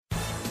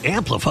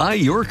Amplify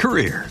your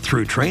career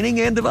through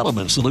training and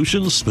development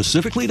solutions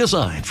specifically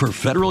designed for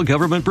federal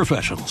government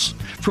professionals.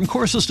 From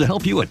courses to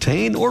help you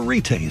attain or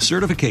retain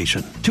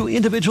certification, to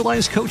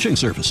individualized coaching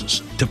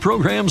services, to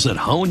programs that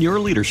hone your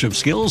leadership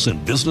skills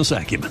and business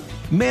acumen,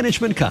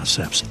 Management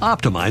Concepts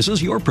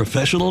optimizes your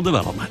professional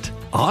development.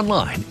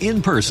 Online,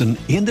 in person,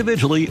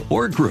 individually,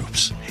 or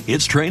groups,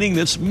 it's training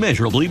that's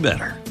measurably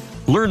better.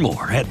 Learn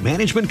more at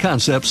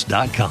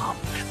managementconcepts.com.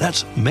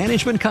 That's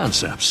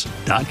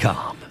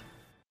managementconcepts.com.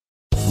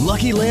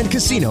 Lucky Land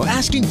Casino,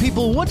 asking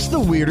people, what's the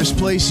weirdest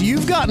place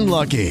you've gotten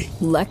lucky?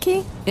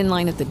 Lucky? In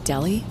line at the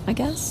deli, I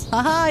guess?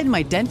 Aha, in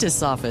my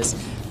dentist's office.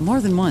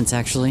 More than once,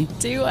 actually.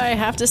 Do I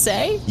have to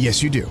say?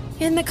 Yes, you do.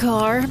 In the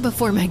car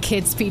before my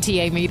kids'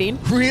 PTA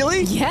meeting.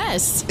 Really?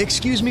 Yes.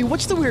 Excuse me,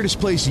 what's the weirdest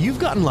place you've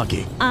gotten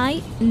lucky?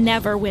 I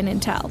never win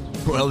and tell.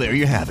 Well, there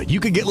you have it. You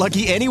can get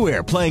lucky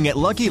anywhere, playing at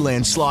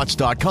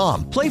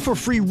LuckyLandSlots.com. Play for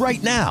free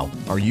right now.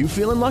 Are you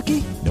feeling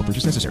lucky? No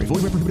purchase necessary.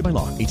 Void where prohibited by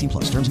law. 18+.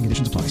 Terms and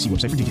conditions apply. See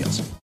website for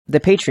details. The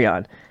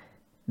Patreon.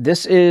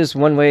 This is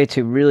one way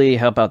to really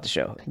help out the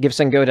show.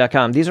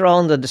 GiveSendGo.com. These are all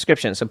in the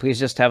description, so please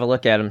just have a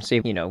look at them, see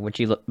what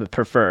you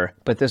prefer.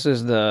 But this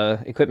is the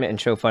equipment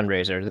and show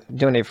fundraiser.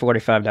 Donate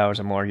 $45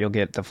 or more, you'll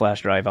get the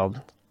flash drive. I'll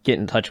get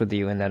in touch with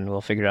you, and then we'll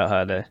figure out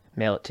how to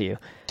mail it to you.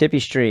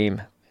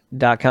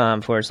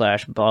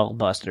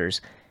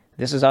 TippyStream.com/ballbusters.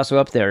 This is also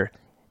up there.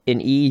 In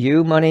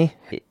EU money,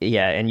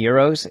 in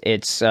euros,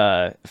 it's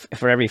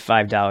for every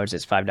 $5,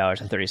 it's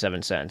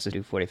 $5.37. So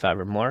do 45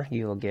 or more,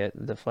 you will get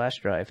the flash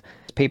drive.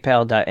 It's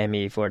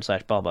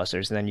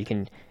paypal.me/ballbusters, and then you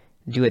can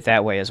do it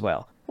that way as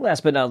well.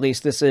 Last but not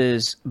least, this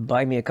is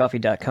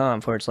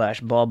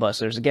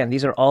buymeacoffee.com/ballbusters. Again,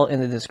 these are all in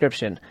the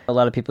description. A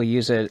lot of people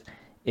use it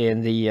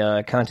in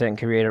the content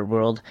creator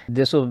world.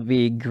 This will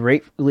be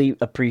greatly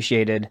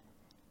appreciated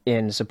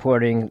in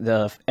supporting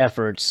the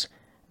efforts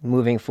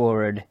moving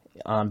forward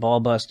on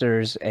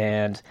Ballbusters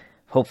and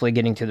hopefully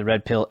getting to the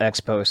Red Pill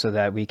Expo so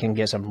that we can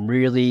get some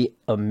really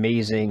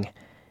amazing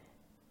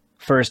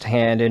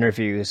first-hand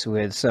interviews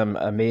with some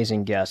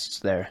amazing guests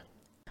there.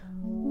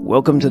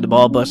 Welcome to the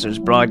Ballbusters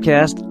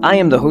broadcast. I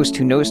am the host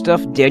who knows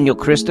stuff, Daniel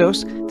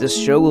Christos.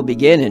 This show will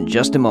begin in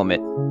just a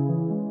moment.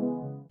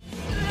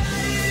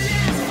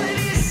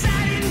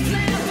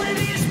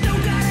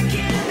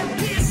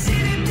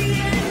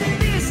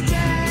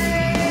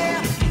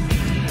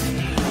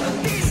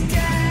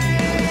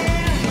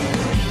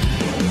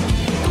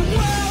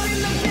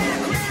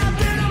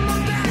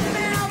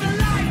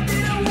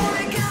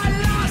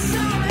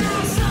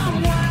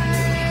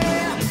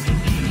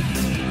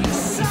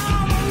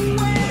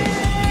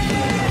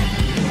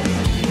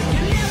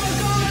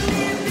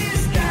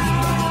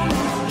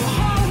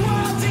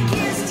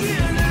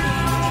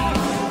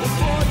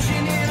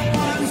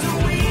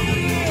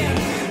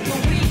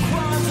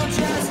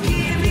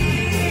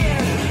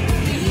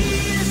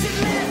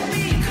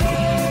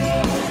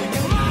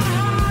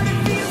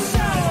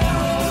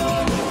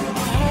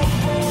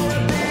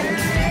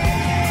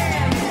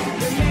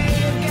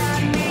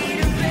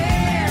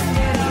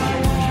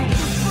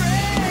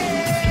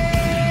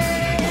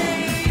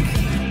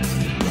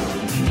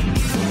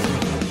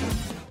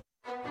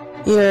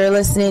 You're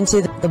listening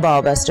to the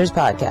Ballbusters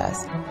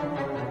podcast.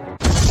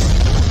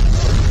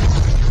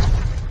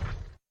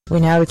 We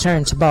now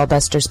return to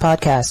Ballbusters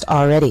podcast,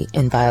 already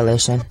in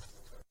violation.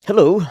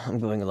 Hello, I'm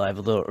going live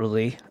a little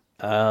early.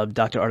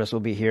 Dr. Artist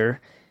will be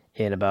here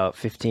in about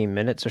 15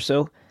 minutes or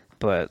so,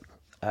 but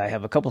I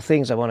have a couple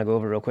things I want to go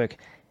over real quick.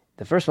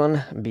 The first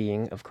one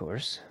being, of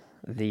course,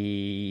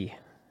 the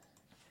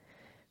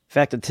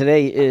fact that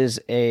today is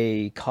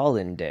a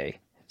call-in day,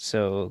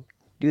 so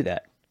do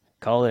that.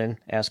 Call in,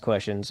 ask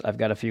questions. I've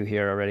got a few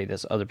here already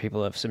that other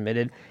people have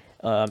submitted.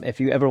 If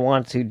you ever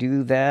want to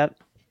do that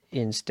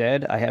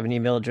instead, I have an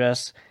email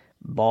address,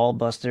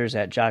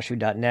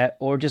 ballbusters@joshua.net,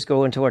 or just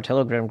go into our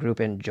Telegram group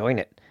and join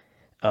it.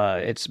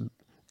 It's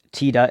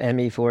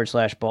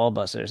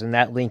t.me/ballbusters, and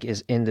that link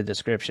is in the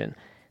description.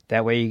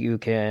 That way you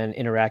can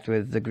interact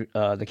with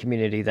the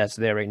community that's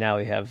there right now.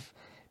 We have,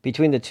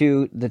 between the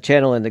two, the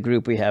channel and the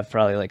group, we have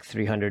probably like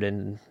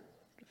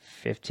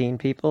 315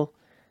 people.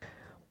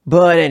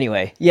 But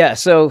anyway, yeah,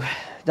 so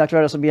Dr.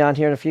 Artis will be on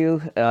here in a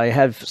few. I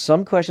have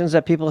some questions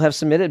that people have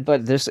submitted,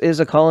 but this is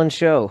a call-in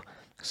show,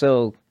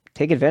 so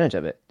take advantage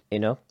of it,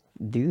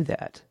 do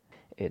that.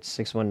 It's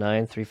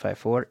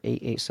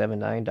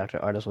 619-354-8879. Dr.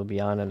 Artis will be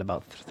on in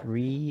about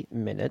 3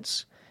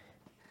 minutes,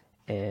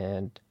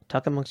 and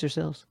talk amongst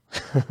yourselves.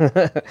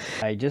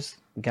 I just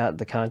got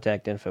the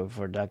contact info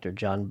for Dr.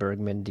 John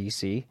Bergman,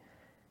 D.C.,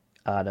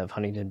 out of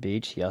Huntington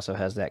Beach. He also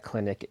has that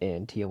clinic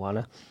in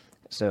Tijuana,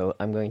 so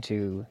I'm going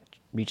to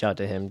reach out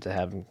to him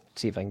to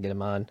see if I can get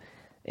him on,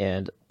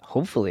 and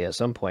hopefully at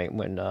some point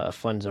when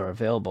funds are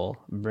available,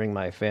 bring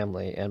my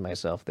family and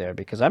myself there,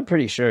 because I'm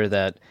pretty sure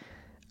that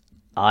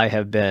I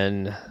have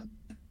been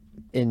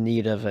in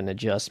need of an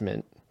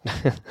adjustment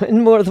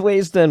in more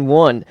ways than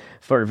one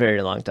for a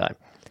very long time.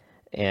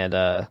 And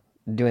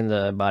doing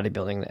the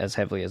bodybuilding as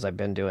heavily as I've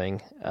been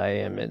doing, I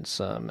am in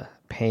some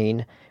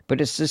pain, But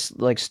it's just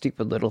like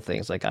stupid little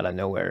things like out of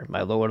nowhere.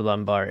 My lower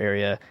lumbar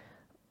area,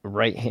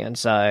 right hand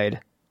side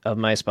of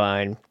my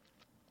spine.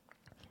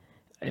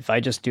 If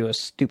I just do a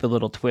stupid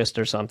little twist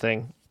or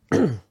something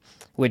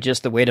with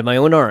just the weight of my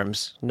own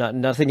arms,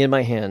 nothing in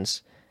my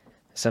hands,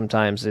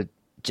 sometimes it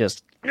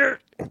just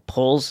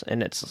pulls,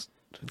 and it's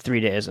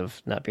 3 days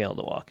of not being able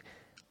to walk.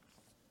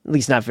 At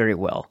least not very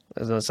well.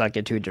 Let's not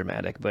get too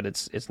dramatic, but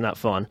it's not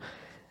fun.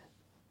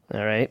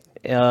 All right.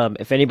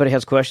 If anybody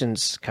has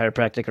questions,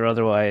 chiropractic or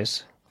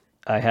otherwise,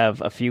 I have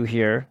a few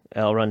here.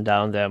 I'll run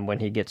down them when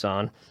he gets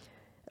on.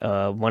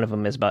 One of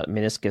them is about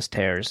meniscus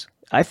tears.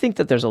 I think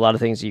that there's a lot of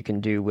things you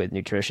can do with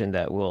nutrition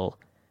that will,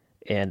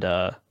 and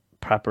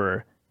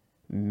proper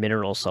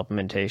mineral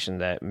supplementation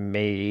that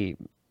may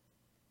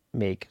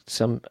make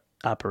some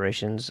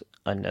operations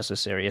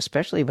unnecessary,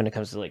 especially when it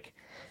comes to like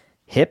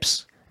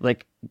hips,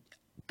 like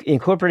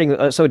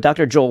incorporating. So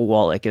Dr. Joel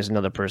Wallach is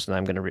another person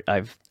I'm going to. I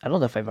don't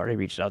know if I've already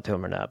reached out to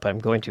him or not, but I'm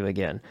going to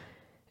again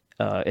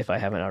if I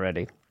haven't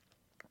already,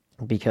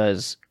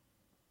 because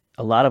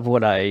a lot of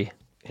what I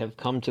have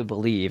come to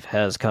believe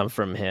has come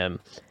from him,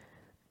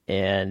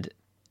 and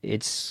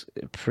it's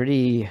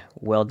pretty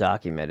well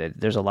documented.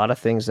 There's a lot of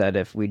things that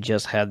if we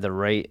just had the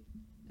right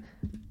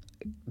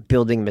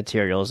building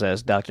materials,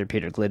 as Dr.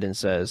 Peter Glidden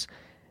says,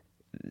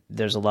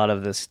 there's a lot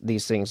of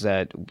these things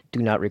that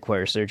do not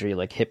require surgery,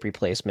 like hip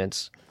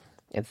replacements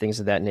and things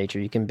of that nature.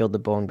 You can build the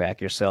bone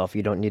back yourself.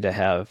 You don't need to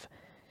have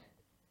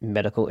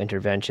medical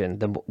intervention.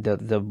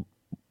 The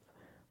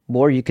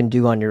more you can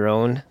do on your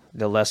own,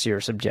 the less you're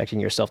subjecting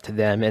yourself to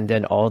them, and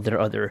then all their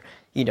other,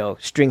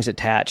 strings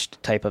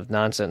attached type of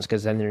nonsense,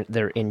 because then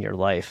they're in your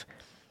life.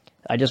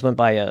 I just went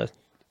by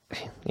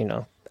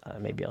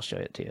maybe I'll show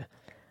it to you.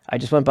 I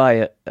just went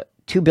by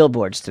 2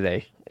 billboards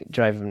today,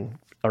 driving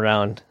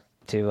around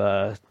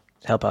to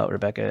help out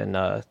Rebecca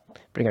and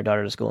bring her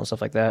daughter to school and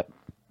stuff like that.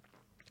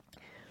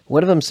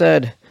 One of them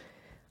said,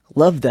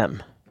 "Love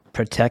them,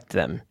 protect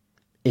them,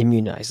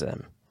 immunize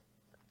them."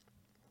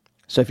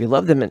 So if you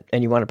love them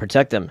and you want to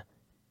protect them,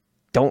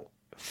 don't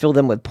fill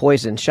them with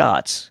poison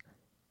shots,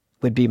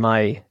 would be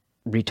my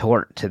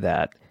retort to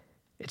that.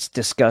 It's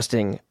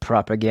disgusting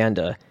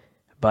propaganda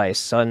by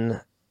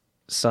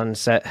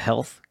Sunset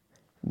Health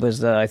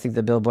was I think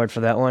the billboard for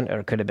that one, or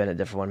it could have been a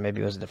different one.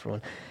 Maybe it was a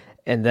different one.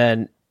 And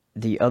then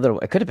the other,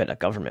 it could have been a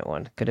government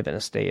one, could have been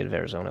a state of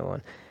Arizona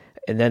one.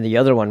 And then the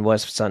other one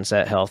was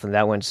Sunset Health, and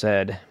that one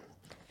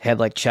had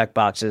like check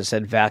boxes,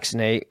 said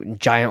vaccinate,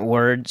 giant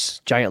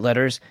words, giant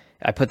letters.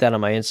 I put that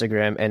on my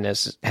Instagram, and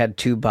it had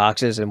 2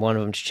 boxes, and one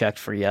of them checked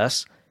for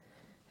yes.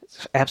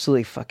 It's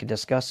absolutely fucking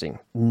disgusting.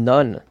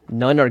 None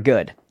are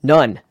good.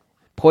 None.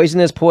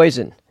 Poison is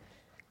poison.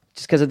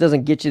 Just because it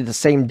doesn't get you the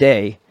same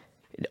day,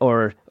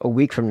 or a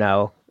week from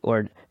now,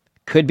 or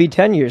could be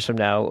 10 years from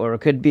now, or it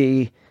could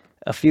be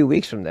a few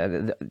weeks from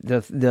that.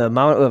 The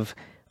amount of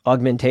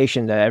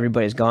augmentation that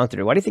everybody's gone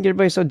through. Why do you think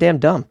everybody's so damn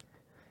dumb?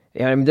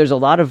 I mean, there's a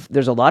lot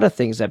of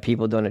things that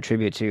people don't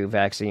attribute to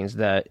vaccines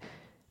that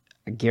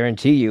I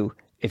guarantee you,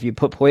 if you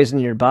put poison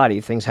in your body,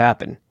 things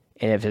happen.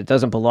 And if it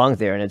doesn't belong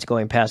there and it's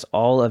going past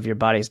all of your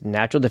body's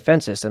natural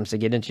defense systems to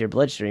get into your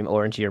bloodstream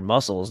or into your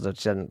muscles,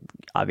 that's then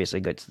obviously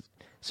gets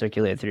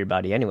circulated through your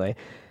body anyway.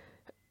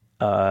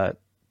 Cause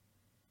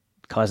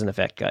and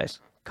effect, guys.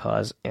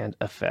 Cause and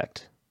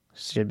effect.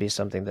 Should be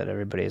something that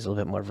everybody is a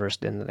little bit more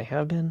versed in than they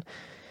have been.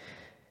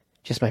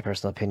 Just my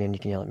personal opinion. You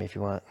can yell at me if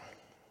you want.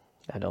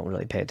 I don't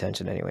really pay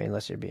attention anyway,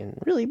 unless you're being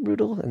really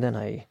brutal, and then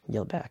I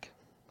yell back.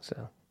 So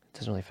it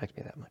doesn't really affect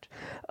me that much.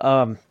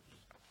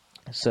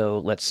 So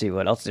let's see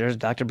what else. There's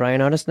Dr.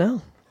 Brian Artis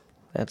now.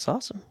 That's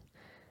awesome.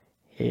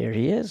 Here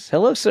he is.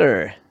 Hello,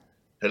 sir.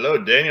 Hello,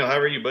 Daniel. How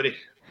are you, buddy?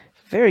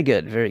 Very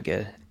good. Very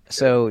good.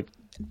 So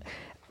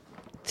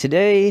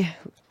today,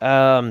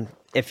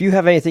 if you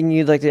have anything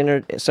you'd like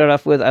to start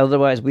off with,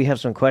 otherwise we have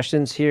some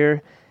questions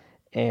here,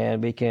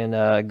 and we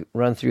can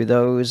run through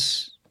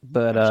those.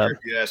 But sure, if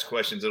you ask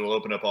questions, it'll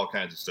open up all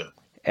kinds of stuff.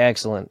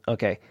 Excellent.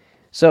 Okay.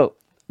 So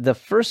the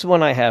first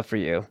one I have for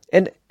you,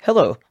 and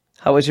hello,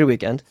 how was your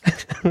weekend?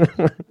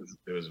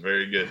 It was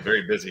very good.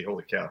 Very busy.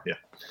 Holy cow. Yeah.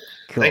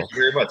 Cool. Thank you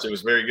very much. It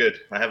was very good.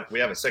 We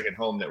have a second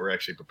home that we're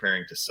actually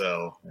preparing to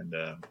sell, and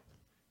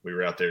we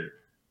were out there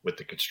with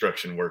the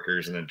construction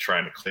workers and then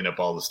trying to clean up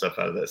all the stuff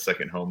out of that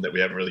second home that we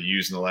haven't really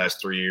used in the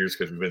last 3 years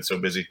because we've been so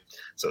busy.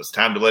 So it's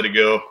time to let it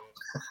go.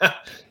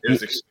 It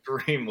was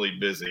extremely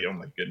busy. Oh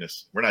my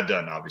goodness. We're not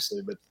done,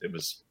 obviously, but it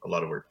was a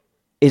lot of work.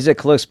 Is it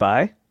close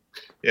by?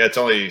 Yeah, it's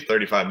only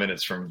 35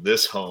 minutes from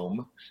this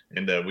home,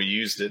 and we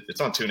used it. It's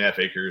on 2.5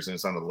 acres, and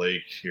it's on the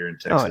lake here in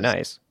Texas. Oh,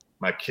 nice.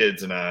 My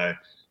kids and I,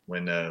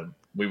 when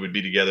we would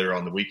be together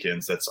on the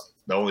weekends, that's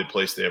the only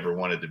place they ever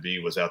wanted to be,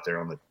 was out there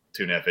on the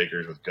 2.5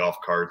 acres with golf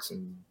carts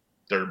and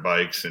dirt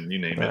bikes and you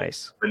name it.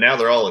 Nice. But now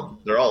they're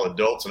all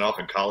adults and off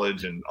in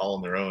college and all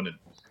on their own. And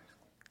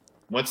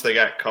once they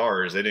got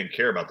cars, they didn't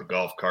care about the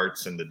golf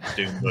carts and the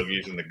dune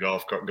buggies and the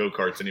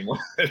go-karts anymore.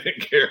 They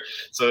didn't care.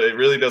 So it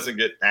really doesn't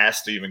get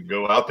asked to even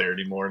go out there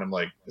anymore. And I'm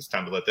like, it's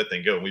time to let that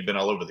thing go. And we've been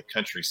all over the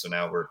country. So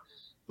now we're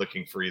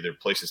looking for either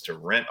places to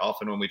rent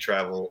often when we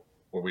travel,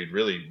 where we'd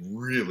really,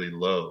 really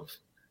love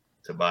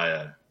to buy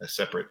a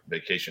separate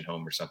vacation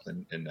home or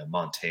something in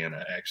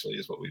Montana, actually,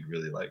 is what we'd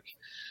really like.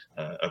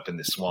 Up in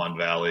the Swan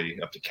Valley,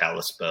 up to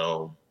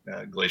Kalispell,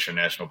 Glacier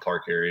National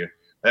Park area.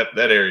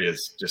 That area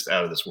is just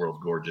out of this world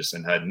gorgeous,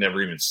 and I'd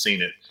never even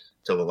seen it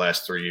till the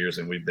last 3 years.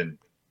 And we've been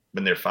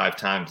there 5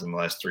 times in the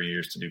last 3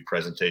 years to do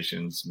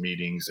presentations,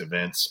 meetings,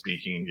 events,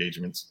 speaking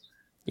engagements.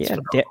 Yeah,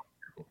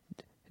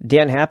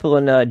 Dan Happel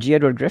and G.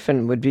 Edward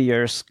Griffin would be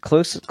your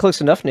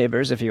close enough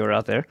neighbors if you were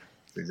out there.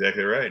 That's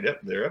exactly right. Yep,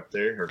 they're up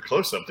there, or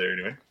close up there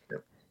anyway.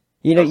 Yep.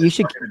 You know, you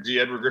should. G.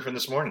 Edward Griffin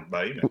this morning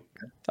by email.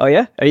 Oh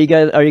yeah, are you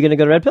going to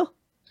go to Red Pill?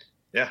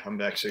 Yeah, I'm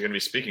actually going to be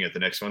speaking at the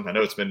next one. I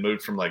know it's been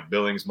moved from like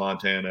Billings,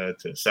 Montana,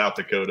 to South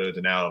Dakota,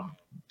 to now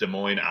Des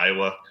Moines,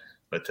 Iowa.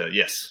 But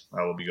yes,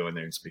 I will be going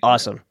there and speaking.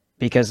 Awesome,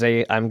 because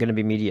I'm going to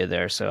be media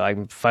there, so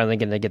I'm finally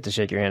going to get to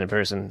shake your hand in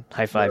person,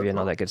 high five you, and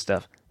all that good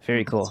stuff.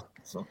 Very cool.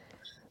 So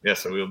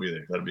we'll be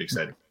there. That'll be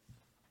exciting.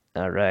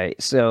 All right.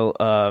 So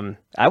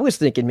I was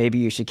thinking maybe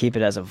you should keep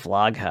it as a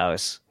vlog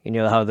house. You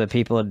know how the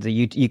people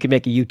you could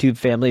make a YouTube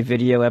family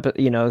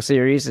video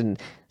series and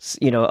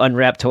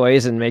unwrap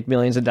toys and make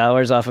millions of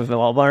dollars off of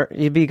Walmart.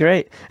 You'd be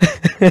great.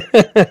 We do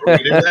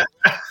that.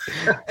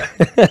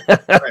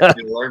 Right,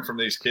 you learn from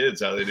these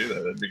kids how they do that.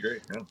 That'd be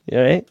great. Yeah.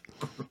 All right.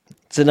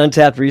 It's an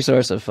untapped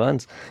resource of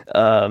funds.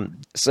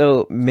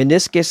 So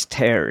meniscus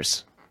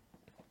tears.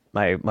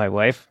 My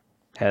wife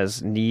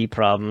has knee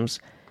problems.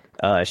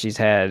 She's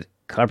had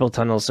carpal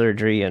tunnel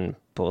surgery in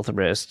both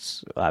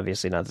wrists,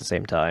 obviously not at the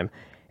same time.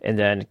 And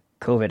then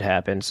COVID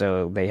happened,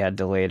 so they had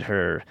delayed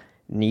her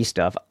knee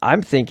stuff.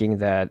 I'm thinking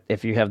that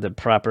if you have the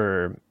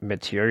proper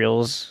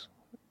materials,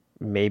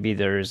 maybe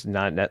there's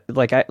not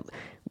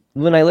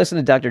when I listen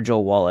to Dr.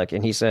 Joel Wallach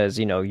and he says,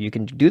 you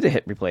can do the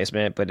hip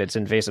replacement, but it's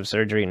invasive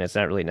surgery and it's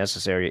not really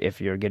necessary if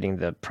you're getting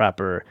the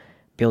proper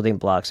building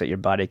blocks that your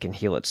body can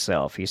heal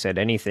itself. He said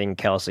anything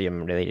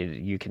calcium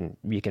related, you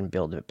can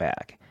build it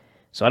back.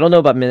 So I don't know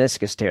about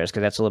meniscus tears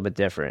because that's a little bit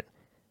different.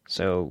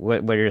 So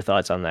what are your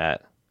thoughts on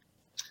that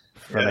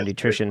from a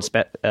nutrition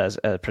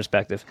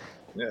perspective?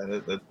 Yeah,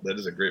 that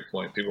is a great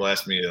point. People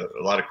ask me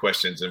a lot of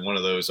questions, and one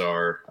of those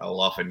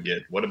I'll often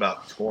get, what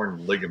about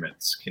torn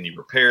ligaments? Can you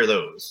repair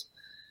those?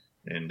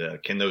 And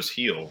can those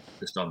heal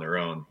just on their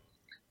own?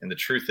 And the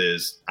truth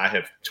is, I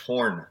have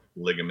torn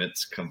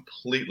ligaments,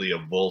 completely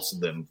avulsed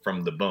them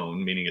from the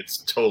bone, meaning it's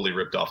totally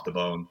ripped off the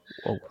bone.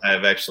 Oh. I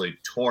have actually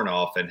torn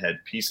off and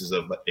had pieces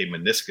of a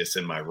meniscus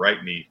in my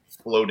right knee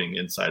floating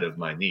inside of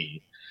my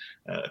knee,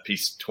 a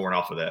piece torn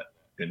off of that.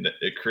 And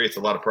it creates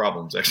a lot of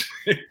problems,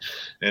 actually.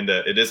 And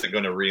it isn't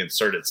going to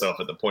reinsert itself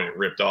at the point it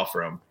ripped off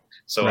from.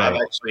 So right. I've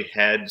actually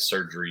had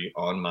surgery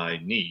on my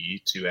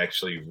knee to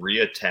actually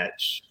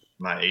reattach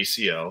my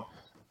ACL,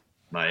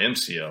 my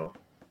MCL,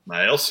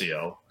 my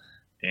LCL,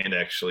 and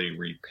actually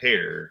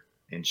repair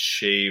and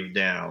shave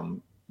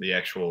down the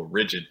actual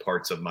rigid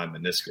parts of my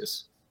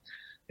meniscus.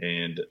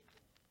 And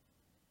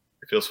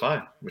it feels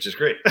fine, which is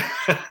great.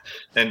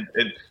 and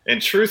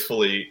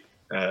truthfully,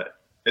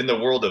 in the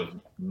world of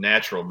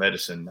natural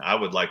medicine, I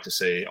would like to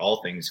say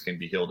all things can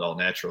be healed all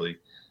naturally.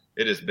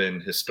 It has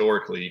been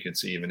historically, you can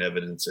see even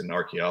evidence in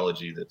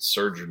archaeology that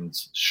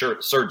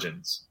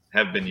surgeons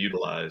have been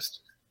utilized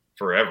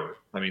forever.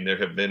 I mean, there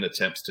have been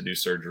attempts to do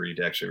surgery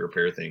to actually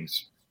repair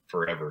things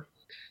forever.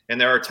 And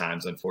there are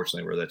times,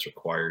 unfortunately, where that's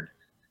required.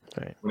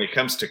 Right. When it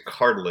comes to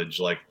cartilage,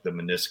 like the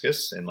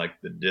meniscus and like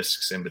the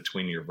discs in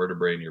between your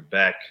vertebrae and your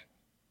back,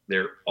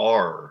 there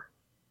are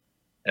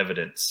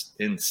evidence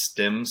in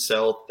stem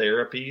cell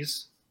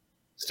therapies,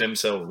 stem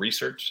cell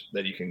research,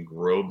 that you can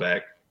grow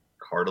back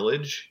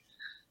cartilage.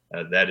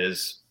 That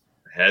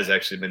has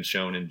actually been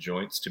shown in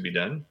joints to be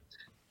done,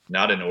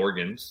 not in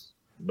organs,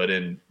 but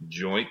in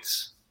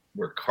joints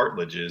where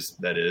cartilage is,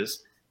 that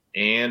is,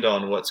 and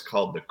on what's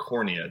called the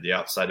cornea, the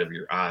outside of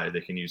your eye.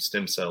 They can use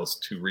stem cells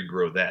to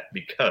regrow that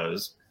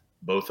because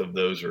both of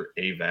those are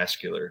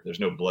avascular. There's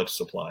no blood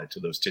supply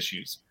to those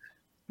tissues.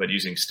 But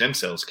using stem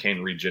cells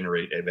can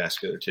regenerate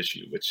avascular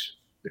tissue, which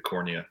the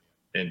cornea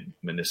and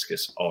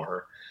meniscus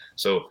are.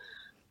 So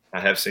I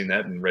have seen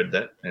that and read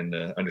that and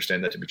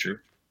understand that to be true.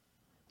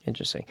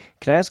 Interesting.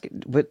 Can I ask,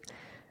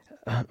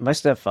 my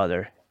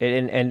stepfather,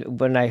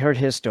 and when I heard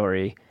his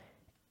story,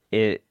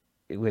 it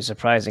was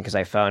surprising because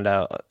I found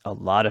out a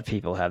lot of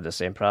people have the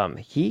same problem.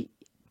 He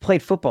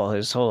played football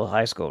his whole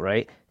high school,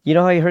 right? You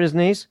know how he hurt his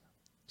knees?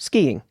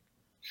 Skiing.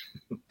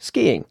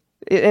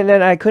 And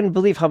then I couldn't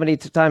believe how many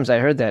times I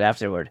heard that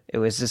afterward. It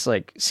was just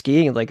like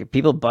skiing, like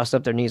people bust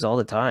up their knees all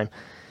the time.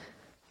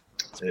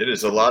 It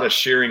is a lot of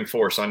shearing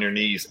force on your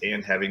knees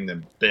and having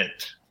them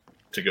bent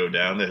to go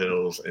down the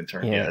hills and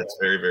turn. Yeah, it's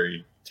very,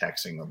 very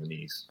taxing on the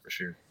knees for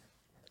sure.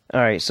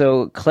 All right.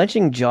 So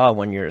clenching jaw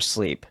when you're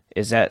asleep,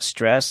 is that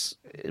stress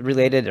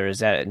related or is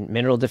that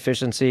mineral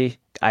deficiency?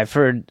 I've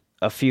heard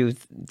a few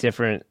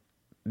different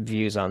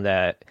views on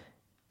that.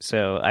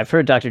 So I've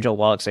heard Dr. Joel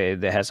Wallach say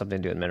that has something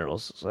to do with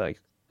minerals,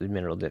 like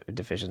mineral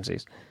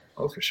deficiencies.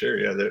 Oh, for sure.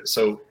 Yeah.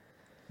 So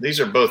these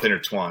are both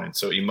intertwined.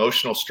 So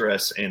emotional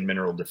stress and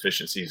mineral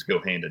deficiencies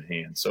go hand in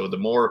hand. So the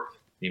more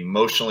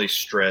emotionally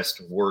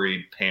stressed,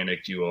 worried,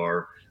 panicked you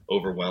are,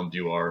 overwhelmed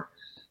you are,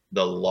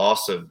 the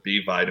loss of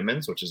B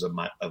vitamins, which is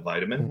a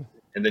vitamin,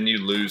 and then you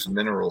lose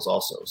minerals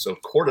also. So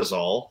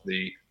cortisol,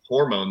 the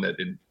hormone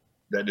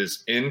that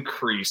is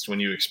increased when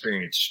you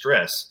experience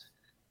stress,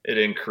 it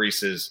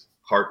increases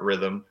heart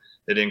rhythm,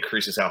 it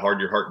increases how hard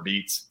your heart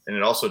beats, and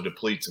it also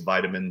depletes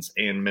vitamins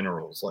and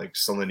minerals like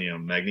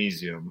selenium,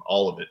 magnesium,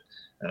 all of it,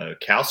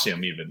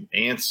 calcium even,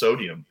 and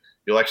sodium.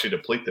 You'll actually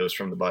deplete those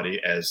from the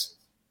body as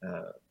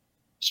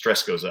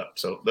stress goes up.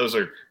 So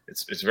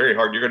it's very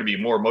hard. You're going to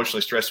be more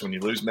emotionally stressed when you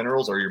lose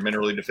minerals, or you're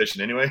minerally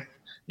deficient anyway.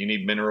 You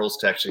need minerals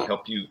to actually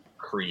help you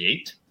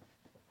create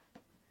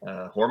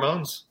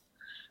hormones.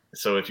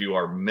 So if you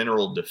are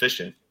mineral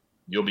deficient,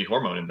 you'll be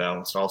hormone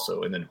imbalanced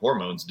also. And then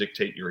hormones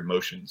dictate your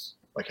emotions,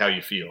 like how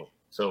you feel.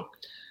 So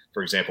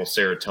for example,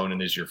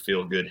 serotonin is your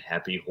feel good,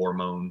 happy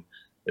hormone.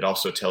 It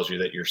also tells you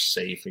that you're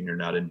safe and you're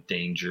not in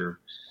danger.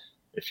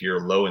 If you're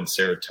low in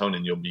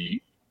serotonin, you'll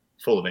be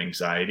full of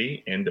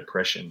anxiety and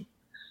depression.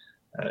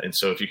 And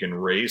so if you can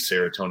raise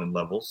serotonin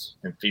levels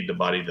and feed the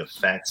body the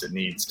fats it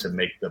needs to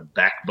make the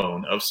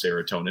backbone of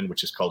serotonin,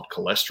 which is called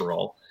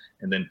cholesterol,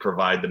 and then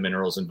provide the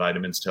minerals and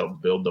vitamins to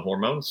help build the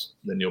hormones,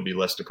 then you'll be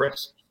less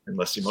depressed and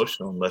less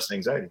emotional and less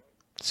anxiety.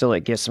 So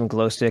like get some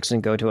glow sticks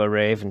and go to a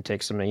rave and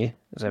take some of you.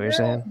 Is that what you're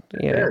saying?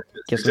 Yeah.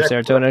 Get some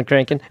exactly serotonin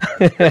cranking.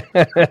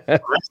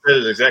 That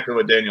is exactly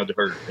what Daniel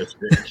heard.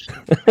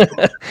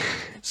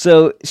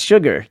 So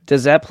sugar,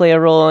 does that play a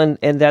role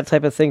in that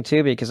type of thing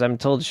too? Because I'm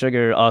told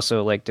sugar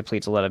also like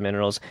depletes a lot of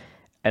minerals.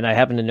 And I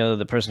happen to know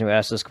the person who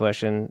asked this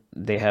question,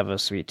 they have a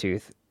sweet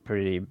tooth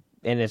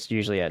and it's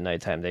usually at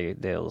nighttime.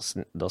 They'll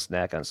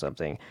snack on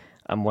something.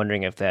 I'm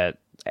wondering if that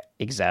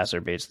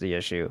exacerbates the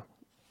issue.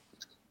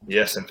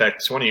 Yes. In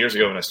fact, 20 years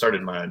ago when I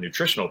started my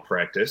nutritional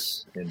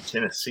practice in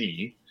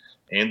Tennessee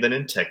and then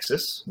in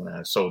Texas, when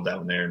I sold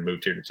down there and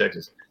moved here to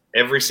Texas,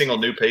 every single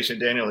new patient,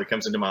 Daniel, that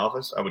comes into my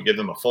office, I would give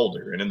them a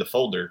folder. And in the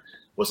folder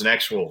was an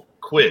actual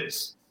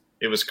quiz.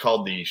 It was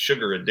called the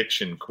Sugar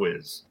Addiction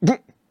Quiz.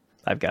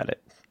 I've got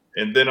it.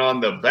 And then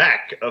on the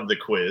back of the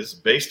quiz,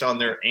 based on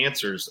their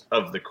answers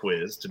of the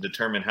quiz to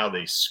determine how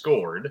they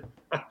scored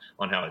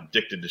on how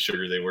addicted to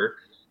sugar they were,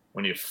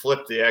 when you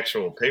flip the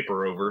actual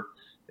paper over,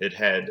 it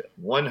had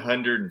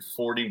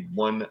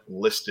 141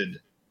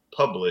 listed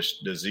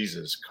published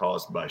diseases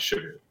caused by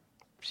sugar.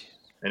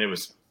 And it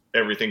was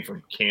everything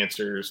from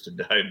cancers to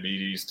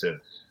diabetes to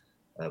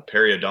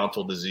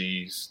periodontal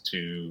disease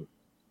to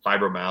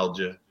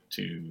fibromyalgia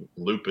to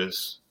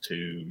lupus to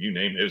you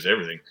name it. It was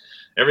everything.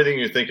 Everything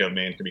you think of,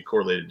 man, can be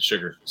correlated to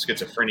sugar.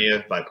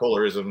 Schizophrenia,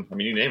 bipolarism, I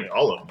mean, you name it.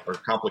 All of them are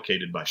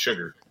complicated by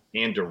sugar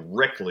and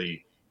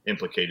directly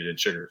implicated in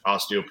sugar.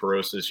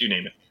 Osteoporosis, you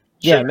name it.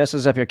 Sugar. Yeah, it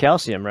messes up your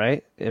calcium,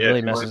 right? It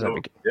really messes up.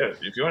 Yeah,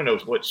 if you want to know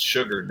what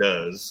sugar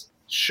does,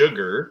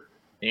 sugar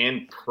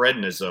and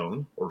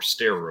prednisone or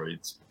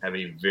steroids have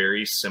a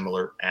very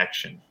similar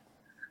action.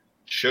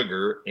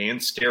 Sugar and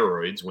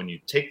steroids, when you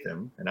take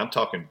them, and I'm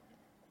talking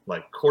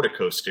like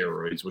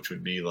corticosteroids, which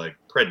would be like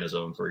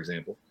prednisone, for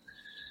example,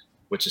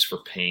 which is for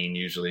pain,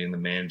 usually in the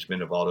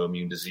management of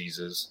autoimmune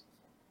diseases.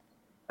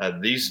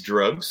 These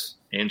drugs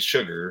and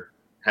sugar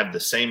have the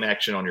same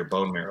action on your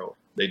bone marrow.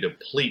 They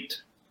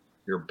deplete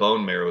your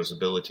bone marrow's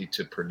ability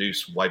to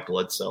produce white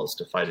blood cells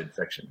to fight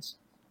infections.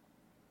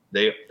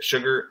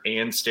 Sugar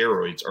and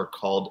steroids are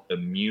called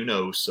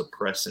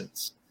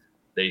immunosuppressants.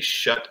 They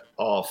shut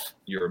off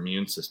your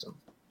immune system.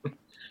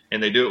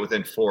 And they do it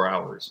within 4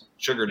 hours.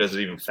 Sugar does it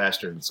even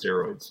faster than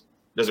steroids.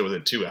 Does it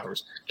within 2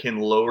 hours. Can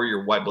lower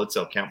your white blood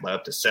cell count by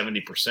up to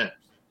 70%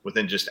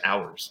 within just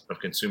hours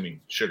of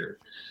consuming sugar.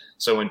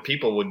 So when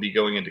people would be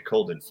going into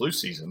cold and flu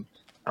season,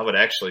 I would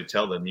actually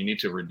tell them you need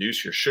to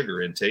reduce your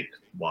sugar intake.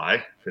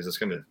 Why? Because it's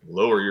going to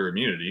lower your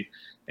immunity.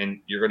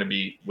 And you're going to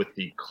be with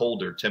the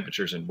colder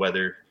temperatures and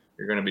weather,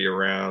 you're going to be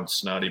around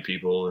snotty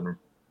people, and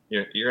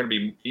you're going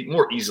to be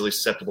more easily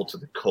susceptible to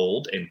the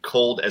cold. And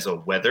cold as a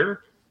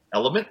weather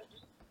element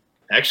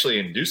actually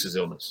induces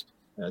illness.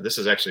 This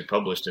is actually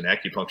published in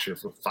acupuncture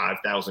for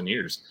 5,000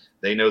 years.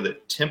 They know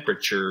that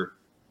temperature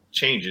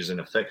changes and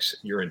affects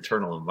your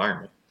internal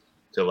environment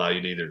to allow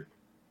you to either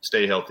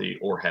stay healthy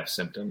or have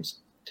symptoms.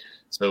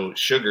 So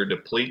sugar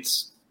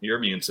depletes your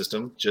immune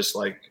system just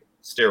like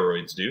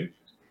steroids do.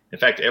 In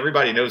fact,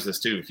 everybody knows this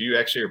too. If you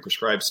actually are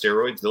prescribed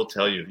steroids, they'll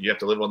tell you have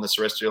to live on this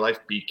the rest of your life.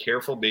 Be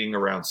careful being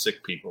around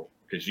sick people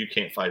because you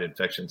can't fight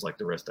infections like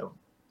the rest of them.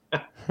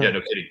 Yeah,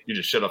 no kidding. You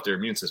just shut off their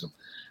immune system.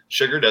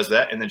 Sugar does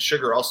that. And then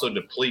sugar also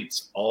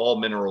depletes all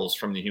minerals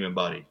from the human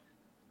body.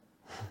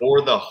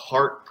 For the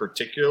heart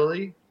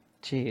particularly,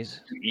 Jeez.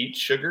 You eat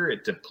sugar,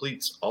 it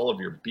depletes all of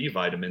your B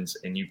vitamins,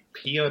 and you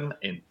pee them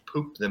and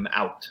poop them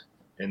out,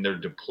 and they're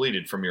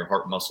depleted from your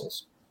heart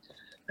muscles.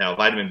 Now,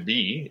 vitamin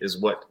B is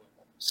what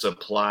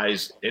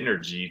supplies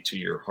energy to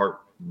your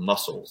heart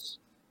muscles.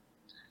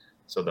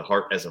 So the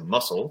heart as a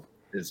muscle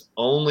is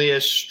only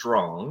as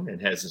strong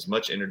and has as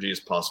much energy as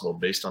possible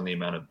based on the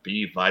amount of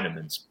B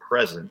vitamins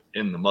present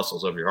in the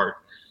muscles of your heart.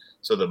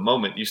 So the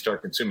moment you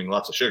start consuming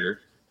lots of sugar,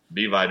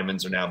 B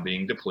vitamins are now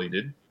being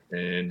depleted,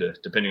 and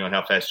depending on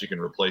how fast you can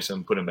replace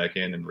them, put them back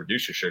in, and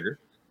reduce your sugar,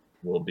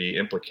 will be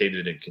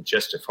implicated in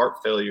congestive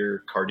heart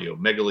failure,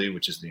 cardiomegaly,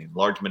 which is the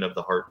enlargement of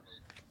the heart,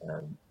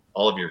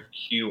 all of your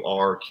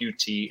QR,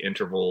 QT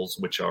intervals,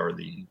 which are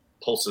the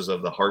pulses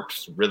of the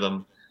heart's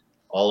rhythm.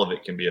 All of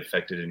it can be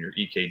affected in your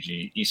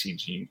EKG,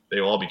 ECG. They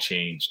will all be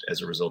changed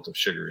as a result of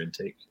sugar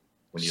intake.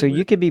 So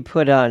you could be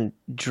put on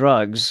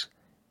drugs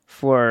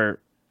for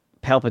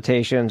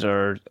palpitations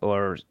or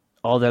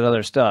all that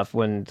other stuff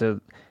when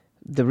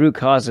the root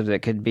cause of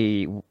it could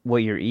be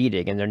what you're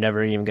eating, and they're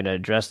never even going to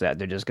address that.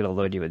 They're just going to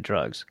load you with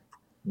drugs.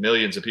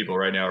 Millions of people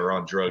right now are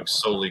on drugs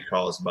solely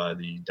caused by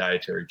the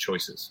dietary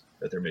choices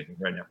that they're making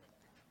right now.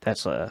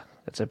 That's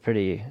a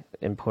pretty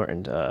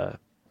important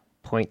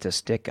point to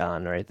stick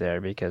on right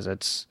there, because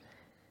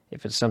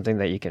if it's something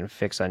that you can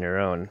fix on your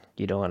own,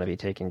 you don't want to be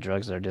taking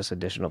drugs that are just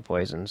additional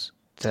poisons.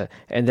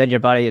 And then your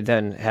body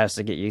then has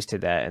to get used to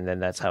that, and then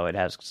that's how it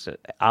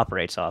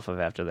operates off of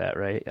after that,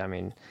 right? I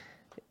mean,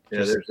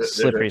 there's a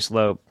slippery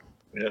slope.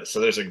 Yeah, so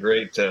there's a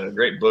great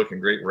book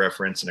and great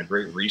reference and a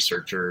great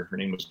researcher. Her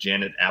name was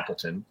Janet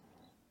Appleton.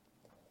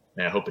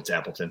 And I hope it's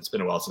Appleton. It's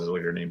been a while since I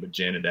looked at her name, but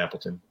Janet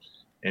Appleton.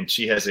 And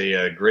she has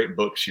a great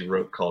book she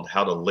wrote called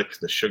How to Lick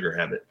the Sugar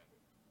Habit.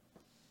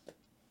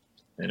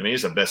 And I mean,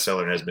 it's a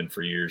bestseller and has been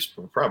for years,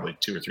 for probably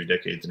 2 or 3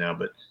 decades now.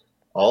 But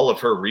all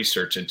of her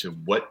research into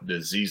what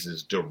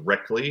diseases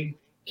directly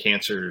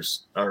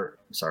that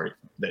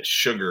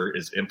sugar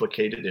is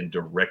implicated in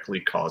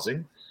directly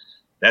causing,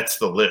 that's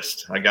the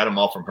list. I got them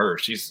all from her.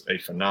 She's a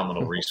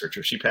phenomenal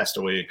researcher. She passed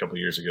away a couple of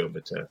years ago,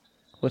 but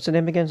what's the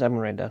name again? I'm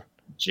gonna write down.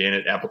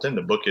 Janet Appleton.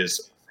 The book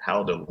is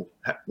How to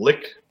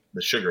Lick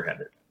the Sugar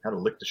Habit. How to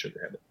Lick the Sugar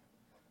Habit.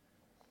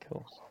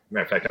 Cool.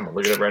 Matter of fact, I'm gonna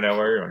look it up right now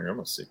while you're on here. I'm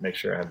gonna make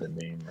sure I have the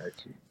name right.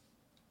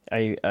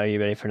 Are you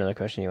ready for another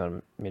question? You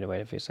want me to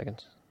wait a few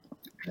seconds?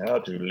 How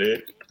to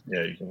lick?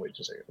 Yeah, you can wait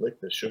just a second. Lick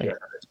the sugar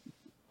habit.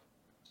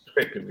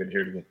 Great, people can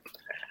hear it again.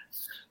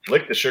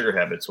 Lick the sugar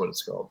habit's what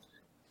it's called.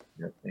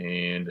 Yep.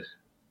 And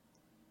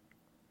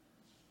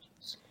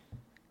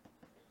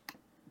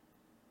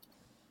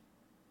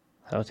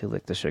how to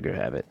lick the sugar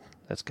habit.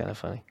 That's kind of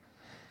funny.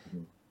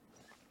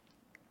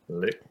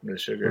 Lick the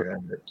sugar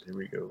habit. Here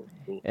we go.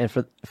 And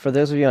for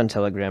those of you on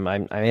Telegram,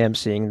 I am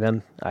seeing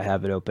them. I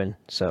have it open,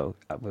 so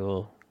we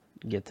will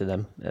get to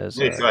them as.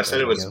 Yeah, so I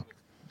said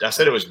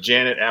it was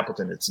Janet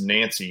Appleton. It's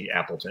Nancy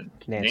Appleton.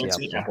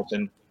 Nancy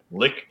Appleton.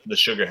 Lick the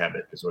Sugar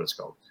Habit is what it's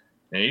called.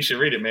 And you should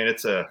read it, man.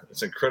 It's an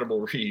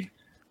incredible read.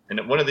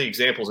 And one of the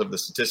examples of the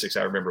statistics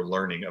I remember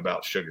learning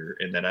about sugar,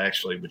 and that I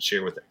actually would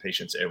share with the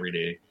patients every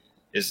day,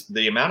 is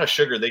the amount of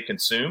sugar they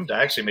consumed.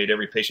 I actually made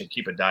every patient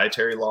keep a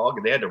dietary log,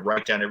 and they had to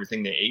write down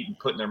everything they ate and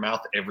put in their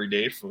mouth every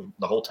day for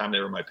the whole time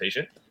they were my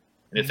patient.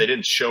 And if they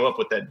didn't show up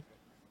with that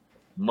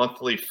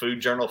monthly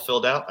food journal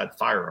filled out, I'd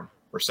fire them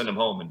or send them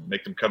home and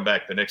make them come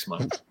back the next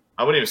month.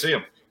 I wouldn't even see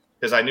them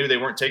because I knew they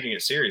weren't taking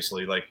it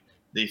seriously. Like,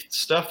 the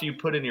stuff you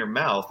put in your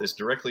mouth is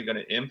directly going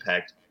to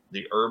impact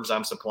the herbs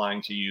I'm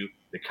supplying to you,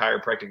 the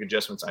chiropractic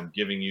adjustments I'm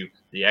giving you,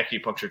 the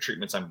acupuncture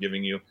treatments I'm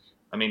giving you.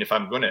 I mean, if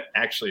I'm going to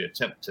actually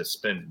attempt to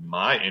spend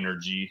my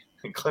energy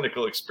and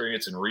clinical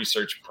experience and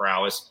research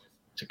prowess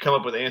to come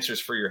up with answers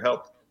for your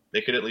health,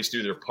 they could at least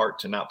do their part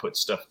to not put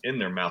stuff in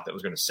their mouth that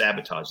was going to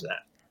sabotage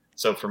that.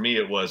 So for me,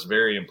 it was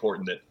very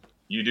important that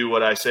you do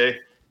what I say,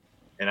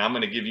 and I'm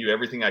going to give you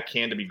everything I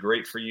can to be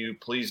great for you.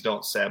 Please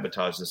don't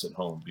sabotage this at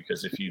home,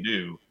 because if you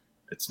do,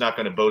 it's not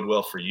going to bode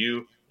well for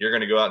you. You're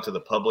going to go out to the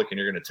public and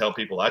you're going to tell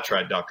people, I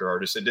tried Dr.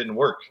 Ardis. It didn't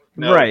work.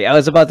 No, right. I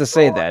was about to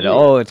say that.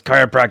 Oh, it's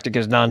chiropractic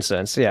is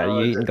nonsense. Yeah,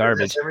 you're eating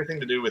garbage. It has everything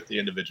to do with the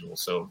individual.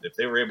 So if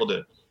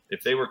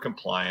they were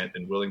compliant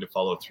and willing to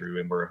follow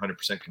through and were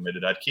 100%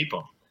 committed, I'd keep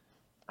them.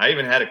 I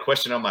even had a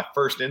question on my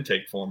first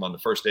intake form on the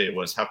first day. It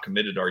was, how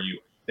committed are you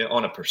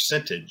on a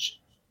percentage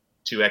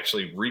to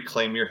actually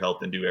reclaim your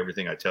health and do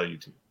everything I tell you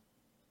to?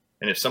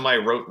 And if somebody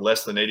wrote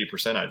less than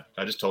 80%,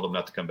 I just told them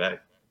not to come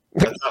back.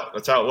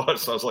 That's how it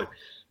was. So I was like,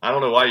 I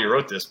don't know why you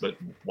wrote this, but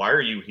why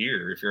are you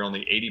here if you're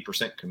only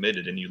 80%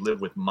 committed and you live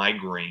with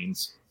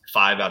migraines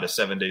 5 out of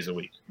 7 days a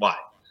week? Why?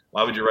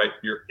 Why would you write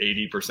you're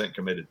 80%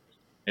 committed?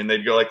 And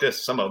they'd go like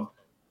this, some of them.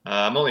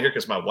 I'm only here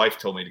because my wife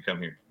told me to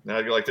come here. And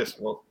I'd go like this.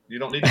 Well, you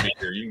don't need to be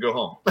here. You can go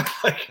home.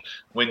 Like,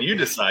 when you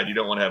decide you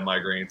don't want to have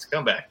migraines,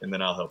 come back and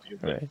then I'll help you.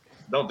 Right.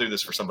 Don't do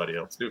this for somebody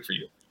else. Do it for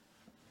you.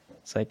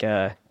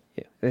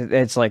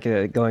 It's like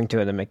going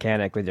to the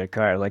mechanic with your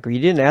car. Like, well,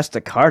 you didn't ask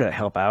the car to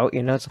help out,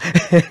 you know.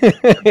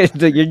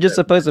 You're just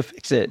supposed to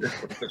fix it.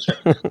 So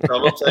I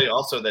will tell you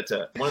also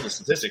that one of the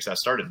statistics I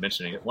started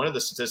mentioning it. One of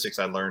the statistics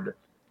I learned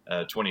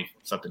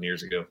 20-something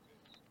years ago.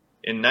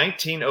 In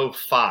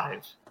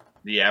 1905,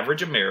 the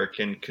average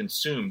American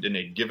consumed in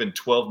a given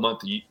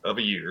 12-month of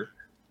a year,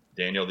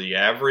 Daniel, the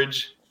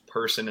average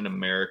person in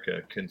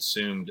America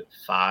consumed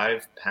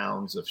 5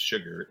 pounds of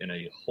sugar in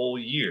a whole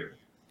year.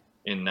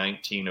 In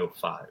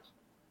 1905,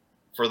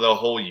 for the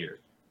whole year,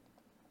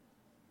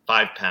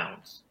 5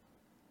 pounds.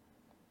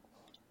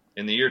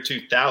 In the year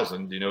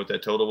 2000, do you know what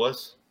that total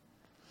was?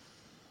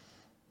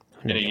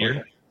 In a year?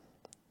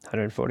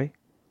 140?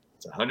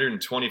 It's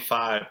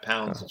 125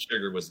 pounds of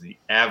sugar was the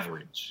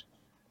average.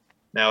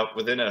 Now,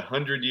 within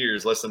 100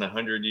 years, less than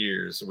 100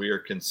 years, we are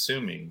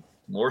consuming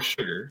more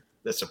sugar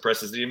that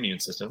suppresses the immune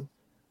system,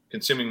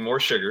 consuming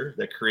more sugar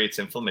that creates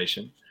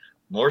inflammation,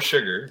 more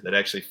sugar that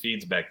actually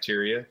feeds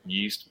bacteria,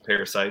 yeast,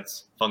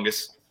 parasites,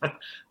 fungus,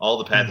 all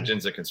the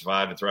pathogens that can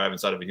survive and thrive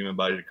inside of a human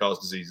body to cause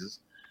diseases.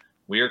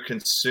 We are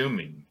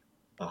consuming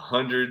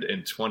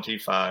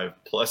 125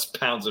 plus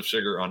pounds of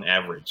sugar on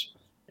average.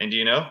 And do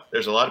you know,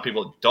 there's a lot of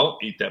people that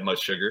don't eat that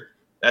much sugar.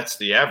 That's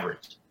the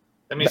average.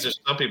 That means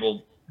there's some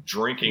people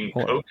drinking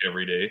Coke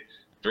every day,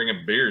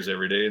 drinking beers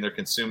every day, and they're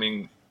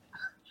consuming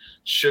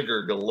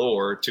sugar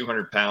galore,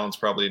 200 pounds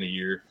probably in a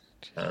year.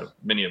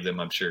 Many of them,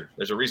 I'm sure.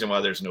 There's a reason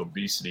why there's an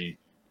obesity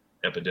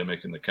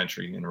epidemic in the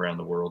country and around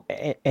the world.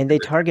 And they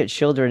target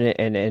children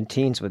and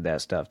teens with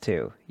that stuff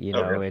too. You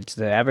know, it's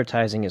the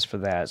advertising is for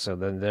that. So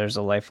then there's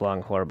a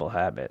lifelong horrible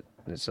habit.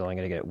 It's only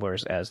going to get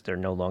worse as they're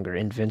no longer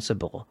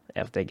invincible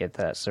if they get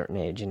that certain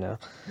age, you know.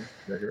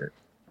 That's right.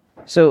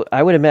 So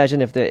I would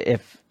imagine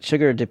if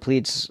sugar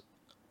depletes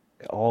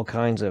all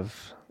kinds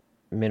of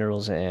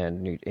minerals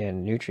and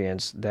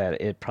nutrients,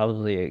 that it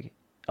probably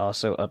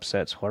also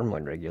upsets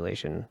hormone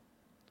regulation,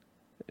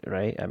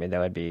 right? I mean, that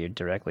would be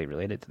directly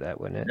related to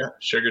that, wouldn't it? Yeah,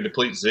 sugar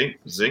depletes zinc.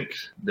 Zinc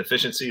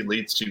deficiency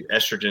leads to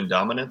estrogen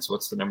dominance.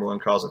 What's the number one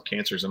cause of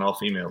cancers in all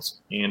females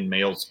and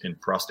males in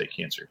prostate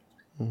cancer?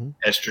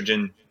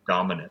 Estrogen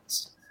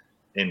dominance.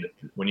 And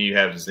when you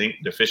have zinc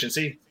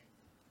deficiency,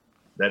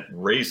 that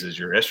raises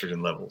your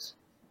estrogen levels.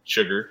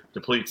 Sugar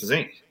depletes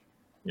zinc.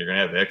 You're going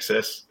to have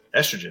excess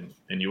estrogen,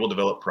 and you will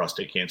develop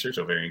prostate cancers,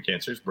 ovarian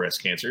cancers,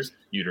 breast cancers,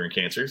 uterine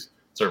cancers,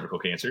 cervical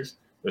cancers.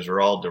 Those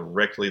are all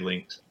directly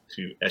linked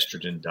to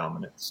estrogen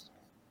dominance,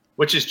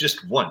 which is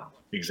just one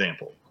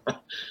example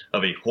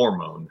of a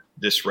hormone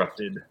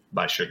disrupted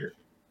by sugar.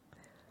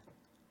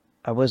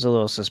 I was a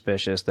little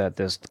suspicious that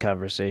this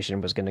conversation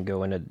was going to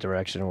go in a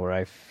direction where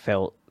I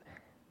felt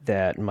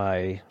that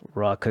my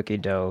raw cookie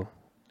dough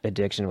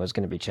addiction was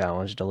going to be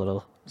challenged a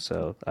little.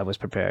 So I was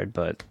prepared,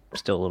 but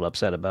still a little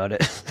upset about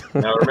it.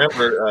 Now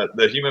remember,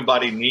 the human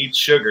body needs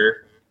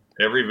sugar.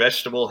 Every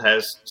vegetable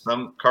has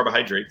some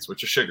carbohydrates,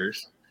 which are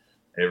sugars.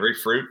 Every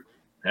fruit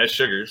has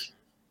sugars.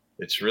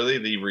 It's really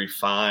the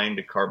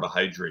refined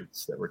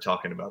carbohydrates that we're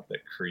talking about that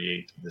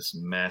create this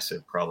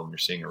massive problem you're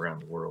seeing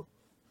around the world.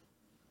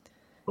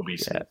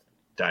 Obesity,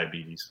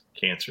 diabetes,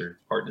 cancer,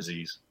 heart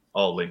disease,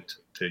 all linked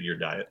to your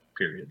diet,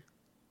 period.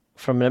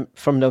 From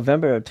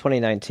November of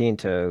 2019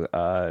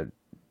 to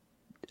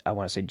I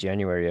want to say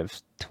January of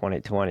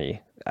 2020,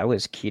 I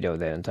was keto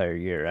that entire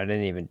year. I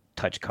didn't even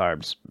touch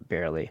carbs,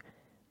 barely.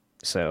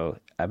 So,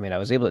 I mean, I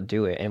was able to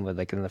do it, and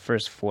in the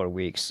first 4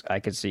 weeks, I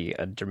could see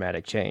a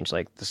dramatic change.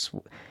 Like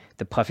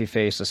the puffy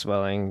face, the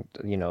swelling,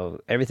 you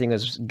know, everything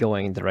was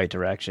going the right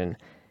direction.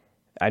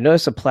 I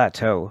noticed a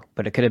plateau,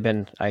 but I could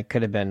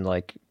have been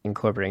like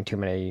incorporating too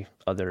many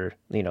other,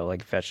 you know,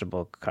 like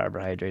vegetable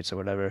carbohydrates or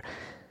whatever.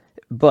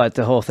 But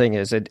the whole thing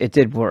is, it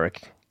did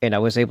work, and I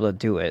was able to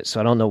do it. So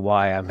I don't know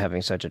why I'm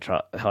having such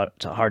a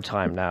hard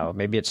time now.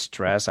 Maybe it's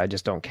stress. I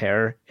just don't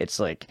care. It's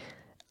like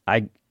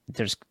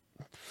there's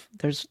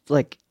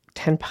like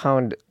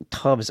 10-pound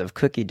tubs of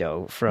cookie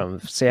dough from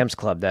Sam's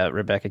Club that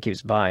Rebecca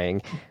keeps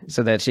buying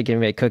so that she can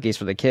make cookies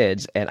for the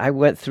kids. And I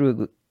went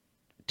through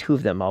 2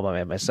 of them all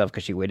by myself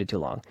because she waited too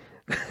long.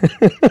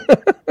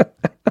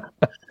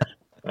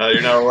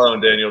 You're not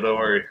alone, Daniel. Don't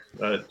worry.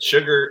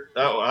 Sugar.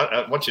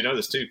 I want you to know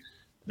this too.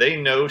 They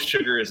know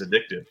sugar is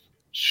addictive.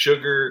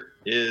 Sugar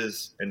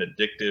is an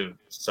addictive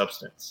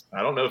substance.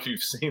 I don't know if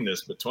you've seen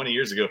this, but 20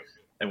 years ago,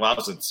 and while I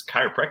was in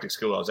chiropractic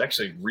school, I was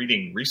actually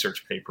reading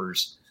research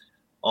papers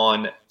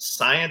on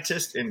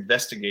scientists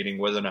investigating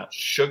whether or not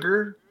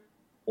sugar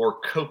or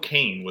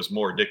cocaine was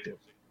more addictive.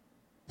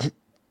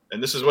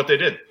 And this is what they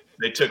did.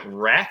 They took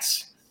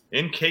rats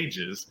in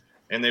cages,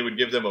 and they would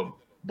give them a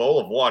bowl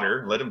of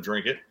water, let them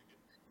drink it,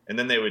 and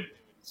then they would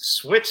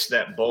switch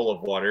that bowl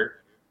of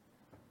water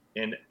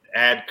and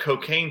add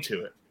cocaine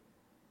to it.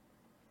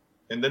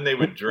 And then they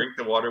would drink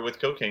the water with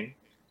cocaine,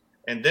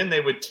 and then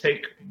they would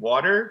take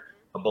water,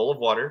 a bowl of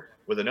water,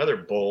 with another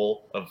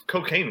bowl of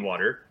cocaine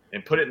water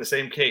and put it in the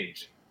same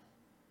cage.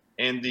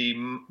 And the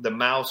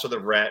mouse or the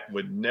rat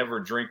would never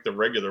drink the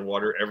regular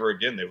water ever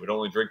again. They would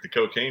only drink the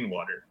cocaine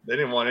water. They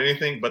didn't want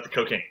anything but the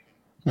cocaine.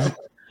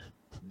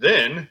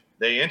 Then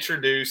they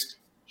introduced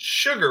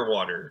sugar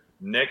water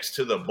next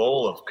to the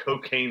bowl of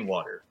cocaine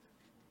water.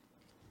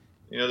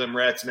 You know, them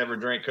rats never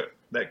drank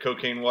that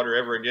cocaine water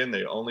ever again.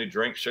 They only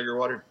drank sugar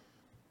water.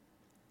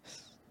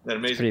 Isn't that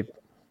amazing?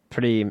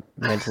 Pretty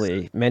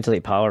mentally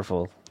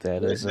powerful.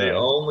 That is. They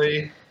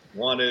only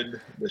wanted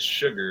the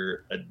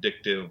sugar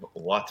addictive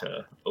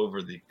water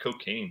over the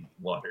cocaine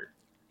water.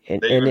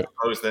 They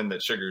suppose then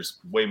that sugar's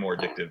way more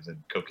addictive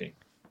than cocaine.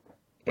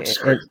 Which is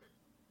crazy.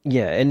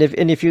 And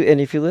if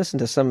you listen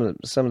to some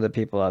of the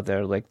people out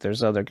there, like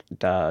there's other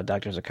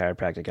doctors of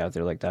chiropractic out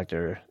there, like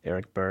Dr.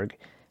 Eric Berg,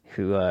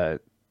 who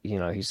you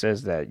know, he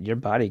says that your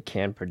body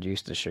can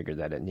produce the sugar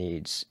that it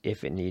needs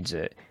if it needs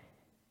it.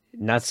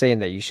 Not saying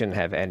that you shouldn't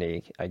have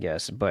any, I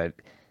guess, but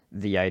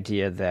the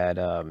idea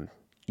that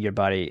your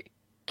body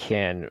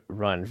can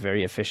run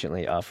very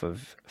efficiently off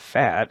of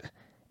fat.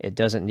 It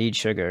doesn't need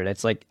sugar.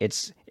 It's like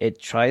it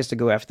tries to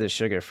go after the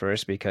sugar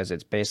first because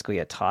it's basically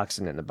a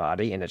toxin in the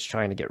body and it's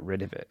trying to get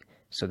rid of it.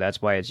 So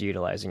that's why it's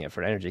utilizing it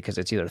for energy, because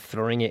it's either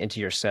throwing it into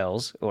your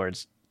cells or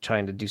it's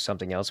trying to do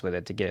something else with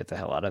it to get it the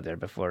hell out of there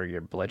before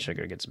your blood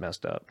sugar gets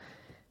messed up.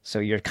 So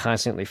you're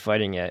constantly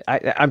fighting it.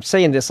 I'm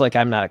saying this like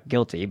I'm not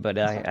guilty, but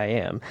I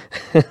am.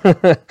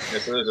 Yeah,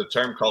 so there's a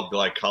term called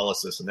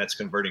glycolysis, and that's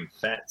converting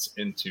fats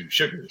into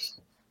sugars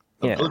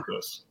of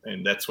glucose.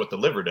 And that's what the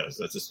liver does.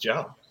 That's its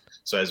job.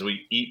 So as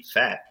we eat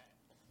fat,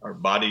 our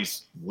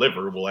body's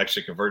liver will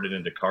actually convert it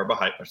into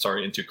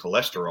into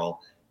cholesterol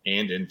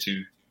and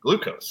into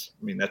glucose.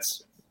 I mean,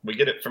 we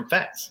get it from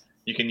fats.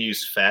 You can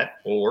use fat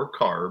or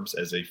carbs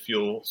as a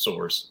fuel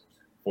source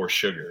for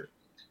sugar.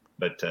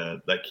 But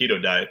that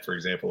keto diet, for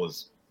example,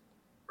 is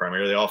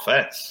primarily all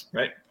fats,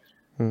 right?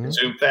 Mm-hmm.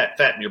 Consume fat.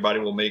 Fat in your body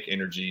will make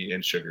energy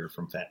and sugar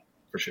from fat,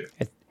 for sure.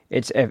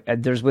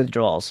 There's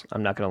withdrawals.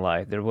 I'm not going to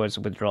lie. There was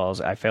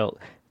withdrawals. I felt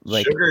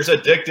like sugar's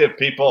addictive,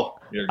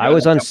 people. I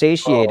was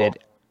unsatiated.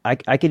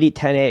 I could eat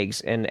 10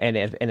 eggs and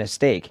a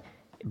steak,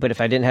 but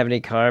if I didn't have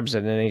any carbs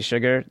and any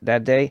sugar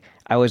that day,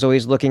 I was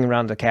always looking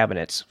around the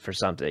cabinets for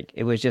something.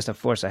 It was just a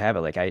force of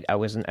habit. Like I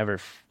wasn't ever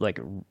like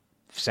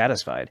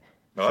satisfied.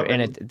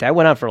 And that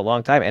went on for a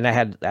long time, and I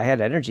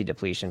had energy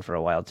depletion for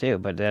a while too,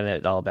 but then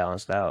it all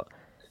balanced out.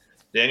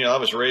 Daniel, I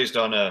was raised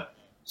on a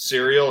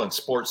cereal and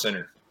Sports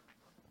Center.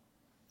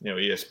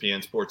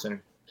 ESPN Sports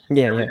Center.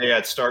 Yeah. Every day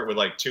I'd start with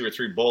like 2 or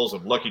 3 bowls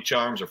of Lucky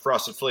Charms or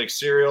Frosted Flakes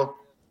cereal,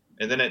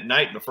 and then at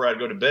night before I'd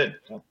go to bed,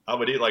 I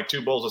would eat like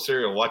 2 bowls of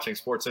cereal watching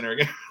Sports Center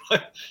again.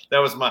 That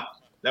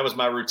was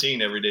my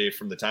routine every day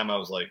from the time I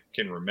was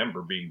can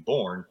remember being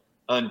born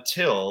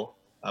until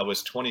I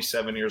was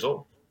 27 years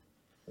old,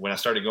 when I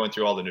started going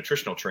through all the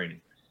nutritional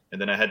training.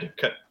 And then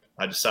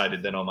I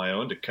decided then on my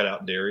own to cut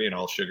out dairy and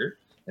all sugar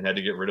and had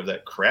to get rid of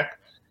that crap.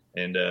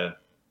 And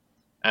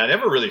I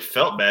never really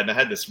felt bad. And I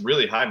had this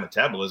really high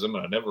metabolism,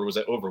 and I never was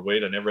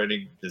overweight. I never had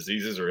any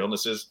diseases or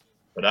illnesses,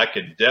 but I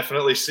could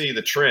definitely see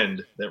the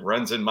trend that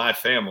runs in my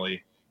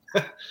family.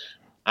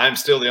 I'm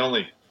still the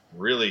only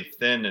really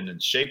thin and in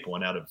shape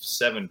one out of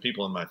 7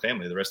 people in my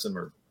family. The rest of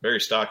them are very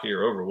stocky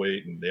or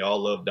overweight, and they all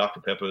love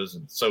Dr. Peppers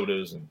and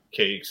sodas and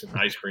cakes and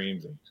ice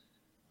creams and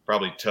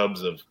probably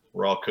tubs of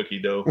raw cookie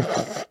dough.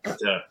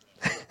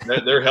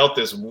 Their health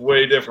is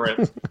way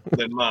different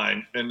than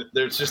mine. And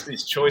there's just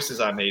these choices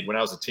I made when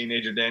I was a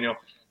teenager, Daniel.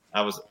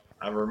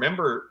 I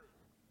remember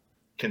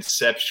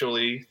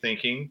conceptually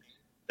thinking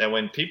that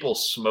when people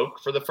smoke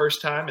for the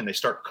first time and they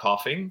start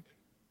coughing,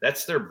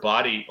 that's their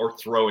body, or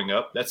throwing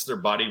up, that's their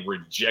body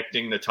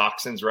rejecting the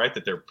toxins, right,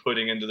 that they're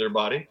putting into their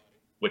body,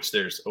 which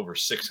there's over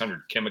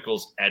 600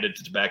 chemicals added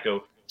to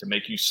tobacco to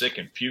make you sick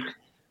and puke.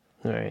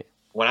 All right.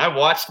 When I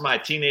watched my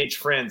teenage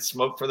friends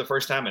smoke for the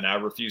first time, and I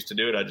refused to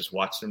do it, I just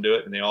watched them do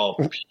it, and they all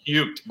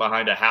puked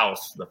behind a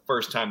house the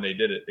first time they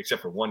did it,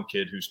 except for one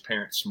kid whose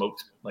parents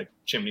smoked like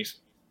chimneys.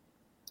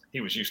 He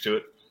was used to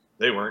it.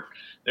 They weren't.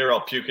 They were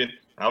all puking.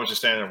 I was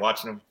just standing there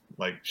watching them,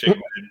 like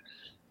shaking my head.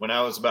 When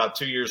I was about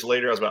 2 years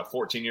later, I was about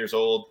 14 years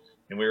old,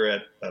 and we were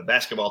at a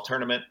basketball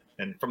tournament.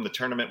 And from the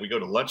tournament, we go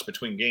to lunch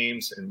between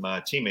games, and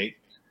my teammate,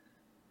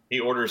 he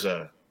orders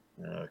a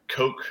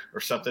Coke or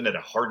something at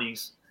a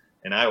Hardee's.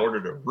 And I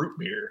ordered a root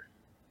beer,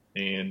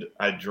 and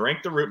I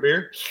drank the root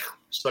beer,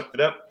 sucked it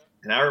up.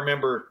 And I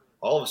remember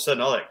all of a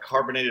sudden, all that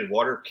carbonated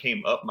water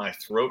came up my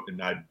throat, and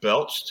I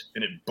belched,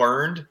 and it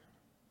burned.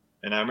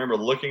 And I remember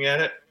looking at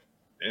it,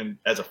 and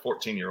as a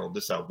 14-year-old,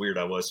 this is how weird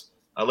I was.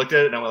 I looked at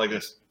it, and I went like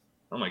this,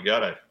 oh my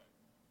God,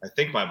 I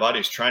think my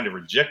body's trying to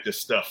reject this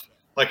stuff.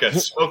 Like a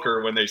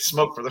smoker when they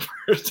smoke for the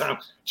first time,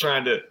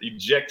 trying to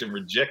eject and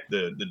reject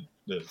the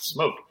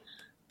smoke.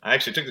 I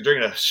actually took the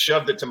drink, and I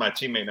shoved it to my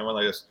teammate, and I went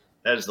like this.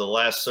 That is the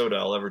last soda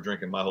I'll ever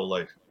drink in my whole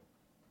life.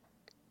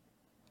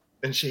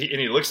 And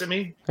he looks at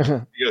me.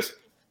 He goes,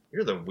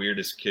 "You're the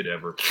weirdest kid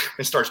ever,"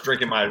 and starts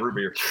drinking my root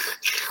beer.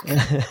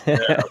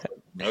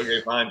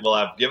 Okay, fine. Well,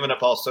 I've given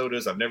up all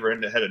sodas. I've never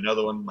had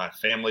another one. My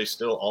family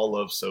still all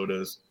loves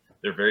sodas.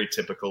 They're very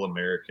typical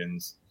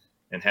Americans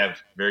and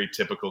have very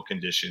typical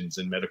conditions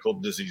and medical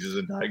diseases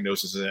and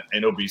diagnoses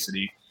and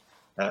obesity.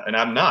 And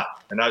I'm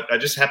not. And I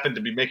just happen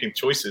to be making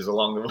choices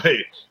along the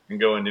way and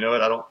going, you know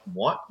what? I don't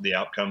want the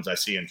outcomes I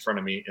see in front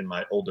of me in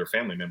my older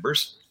family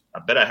members. I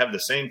bet I have the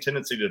same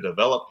tendency to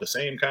develop the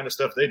same kind of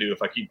stuff they do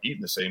if I keep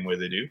eating the same way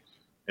they do.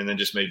 And then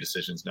just made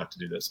decisions not to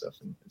do that stuff.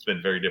 And it's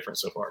been very different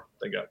so far.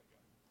 Thank God.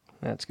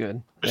 That's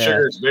good. But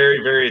sugar is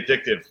very, very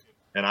addictive.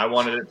 And I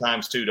want it at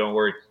times too. Don't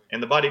worry.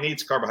 And the body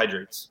needs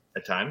carbohydrates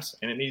at times,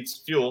 and it needs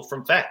fuel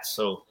from fats.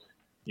 So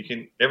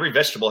every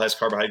vegetable has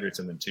carbohydrates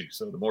in them too.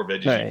 So the more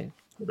veggies you eat,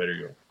 the better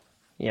you are.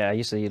 Yeah, I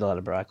used to eat a lot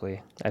of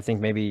broccoli. I think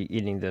maybe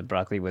eating the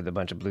broccoli with a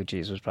bunch of blue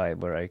cheese was probably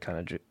where I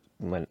kind of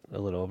went a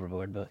little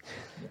overboard. But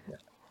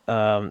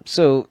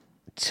so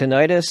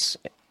tinnitus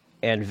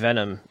and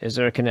venom, is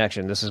there a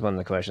connection? This is one of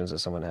the questions that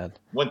someone had.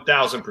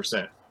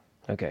 1,000%.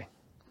 Okay.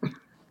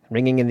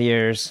 Ringing in the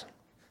ears,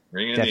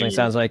 Ringing in Definitely the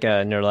sounds like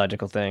a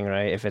neurological thing,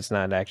 right? If it's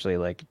not actually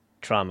like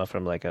trauma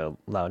from like a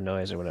loud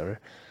noise or whatever.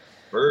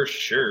 For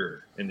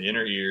sure. In the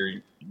inner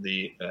ear,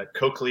 the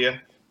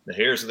cochlea, the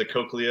hairs of the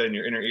cochlea in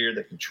your inner ear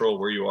that control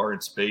where you are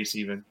in space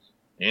even,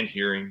 and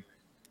hearing,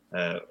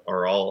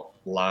 are all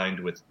lined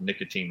with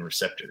nicotine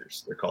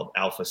receptors. They're called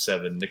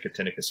alpha-7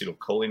 nicotinic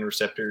acetylcholine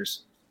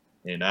receptors.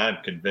 And I'm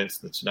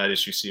convinced the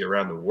tinnitus you see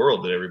around the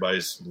world that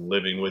everybody's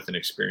living with and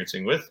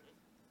experiencing with.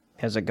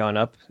 Has it gone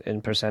up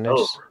in percentage?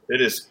 Oh,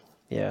 it is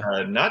Yeah.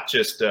 not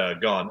just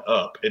gone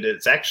up.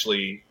 It's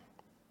actually,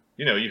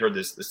 you heard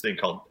this thing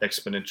called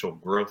exponential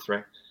growth,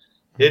 right?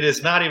 It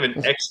is not even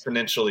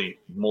exponentially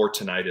more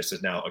tinnitus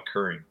is now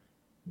occurring.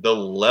 The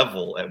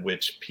level at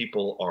which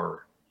people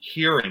are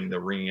hearing the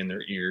ringing in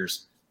their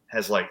ears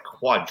has like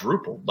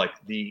quadrupled, like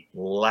the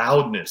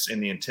loudness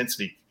and the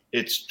intensity.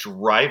 It's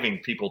driving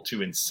people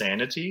to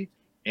insanity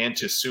and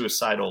to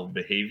suicidal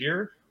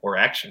behavior or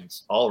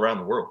actions all around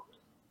the world.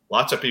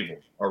 Lots of people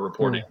are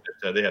reporting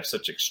that they have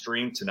such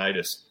extreme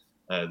tinnitus,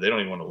 they don't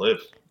even want to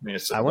live. I mean,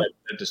 it's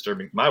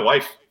disturbing. My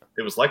wife,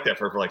 it was like that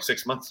for her for like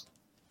 6 months.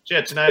 She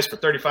had tinnitus for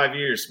 35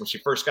 years when she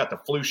first got the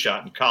flu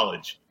shot in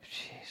college.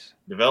 Jeez.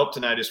 Developed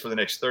tinnitus for the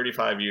next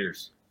 35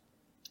 years.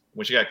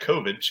 When she got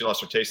COVID, she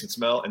lost her taste and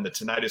smell, and the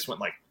tinnitus went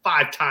like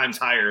 5 times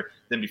higher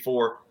than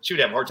before. She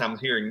would have a hard time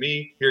hearing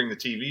me, hearing the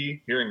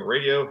TV, hearing the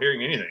radio,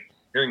 hearing anything,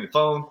 hearing the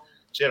phone.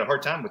 She had a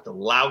hard time with the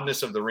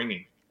loudness of the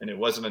ringing. And it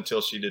wasn't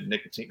until she did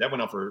nicotine. That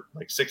went on for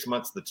like 6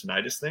 months, the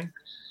tinnitus thing.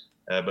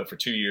 But for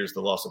 2 years,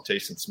 the loss of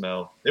taste and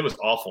smell. It was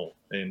awful.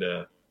 And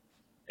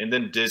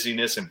then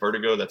dizziness and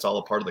vertigo, that's all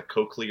a part of the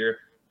cochlea.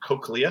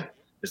 Cochlea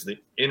is the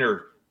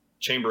inner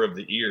chamber of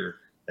the ear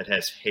that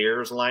has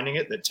hairs lining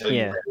it that tell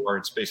you where you are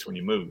in space when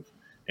you move.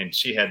 And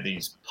she had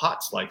these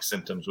POTS-like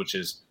symptoms, which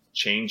is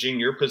changing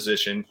your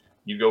position.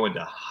 You go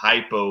into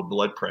hypo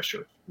blood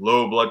pressure,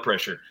 low blood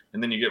pressure,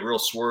 and then you get real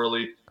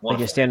swirly. Like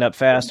you stand up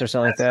fast or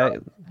something like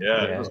that?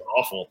 Yeah, it was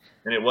awful.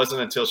 And it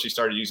wasn't until she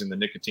started using the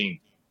nicotine.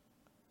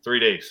 3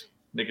 days,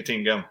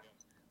 nicotine gum.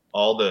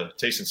 All the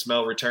taste and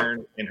smell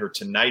returned, and her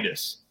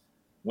tinnitus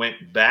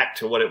went back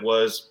to what it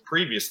was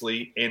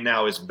previously and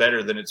now is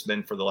better than it's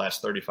been for the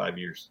last 35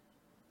 years.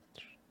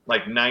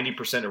 Like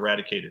 90%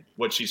 eradicated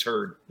what she's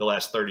heard the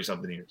last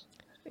 30-something years,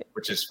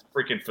 which is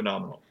freaking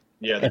phenomenal.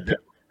 Yeah, they're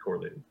definitely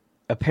correlated.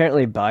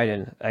 Apparently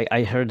Biden,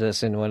 I heard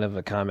this in one of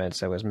the comments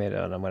that was made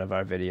on one of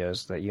our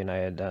videos that you and I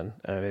had done.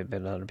 There had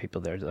been other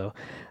people there, though.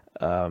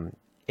 And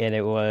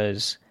it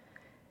was,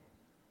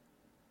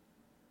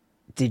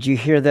 did you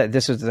hear that?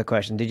 This was the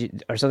question. Did you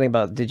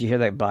hear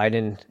that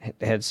Biden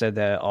had said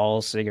that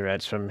all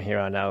cigarettes from here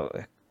on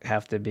out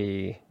have to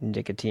be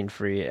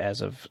nicotine-free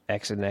as of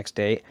X and X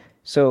date?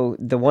 So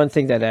the one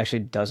thing that actually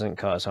doesn't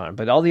cause harm,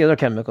 but all the other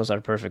chemicals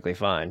are perfectly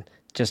fine.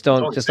 Just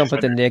don't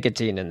put the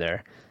nicotine in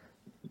there.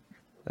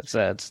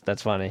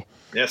 That's funny.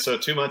 Yeah. So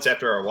 2 months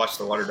after our Watch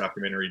the Water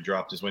documentary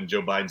dropped is when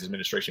Joe Biden's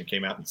administration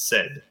came out and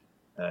said,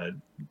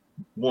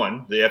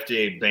 one, the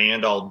FDA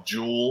banned all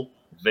Juul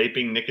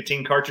vaping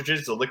nicotine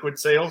cartridges, the liquid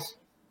sales,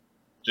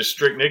 just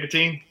strict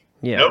nicotine.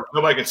 Yeah. Nope,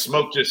 nobody can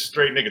smoke just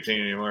straight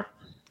nicotine anymore.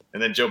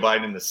 And then Joe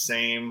Biden in the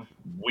same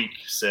week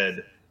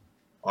said,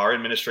 our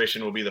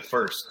administration will be the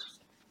first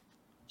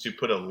to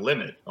put a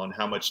limit on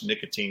how much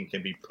nicotine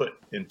can be put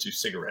into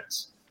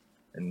cigarettes.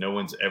 And no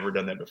one's ever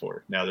done that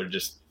before. Now they're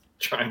just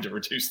trying to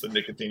reduce the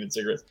nicotine in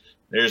cigarettes.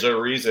 There's a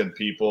reason,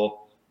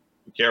 people.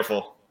 Be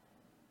careful.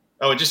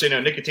 Oh, and just so you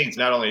know, nicotine's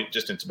not only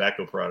just in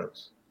tobacco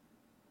products.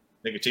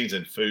 Nicotine's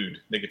in food.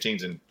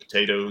 Nicotine's in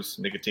potatoes.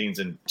 Nicotine's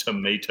in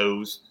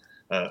tomatoes.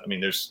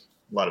 There's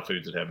a lot of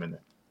foods that have them in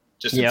there.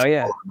 Just in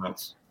small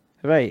amounts.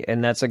 Right,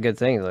 and that's a good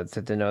thing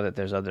to know that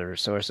there's other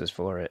sources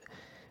for it.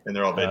 And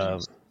they're all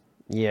veggies.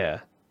 Yeah.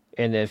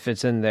 And if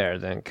it's in there,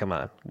 then come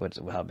on.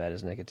 How bad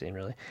is nicotine,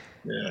 really?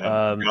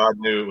 Yeah, God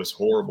knew it was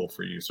horrible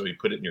for you, so he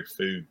put it in your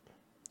food.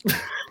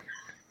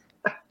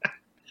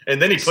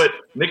 And then he put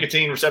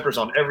nicotine receptors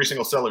on every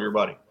single cell of your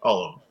body,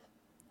 all of them.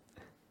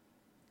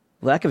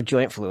 Lack of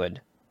joint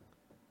fluid.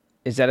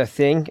 Is that a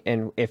thing?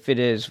 And if it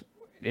is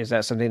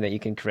that something that you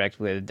can correct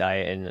with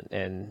diet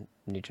and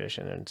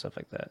nutrition and stuff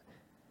like that?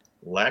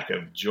 Lack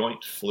of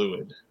joint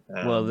fluid.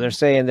 Well, they're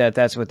saying that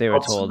that's what they were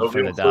told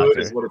for the doctor. Fluid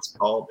is what it's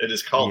called. It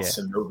is called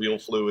synovial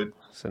fluid.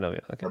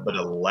 Synovial, okay. But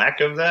a lack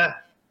of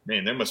that,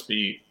 man, there must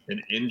be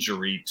an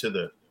injury to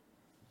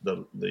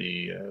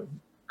the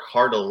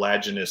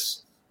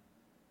cartilaginous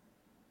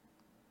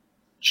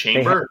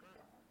chamber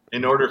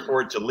in order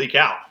for it to leak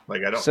out.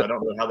 Like I don't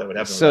know how that would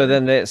happen. So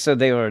then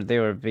they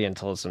were being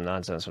told some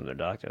nonsense from their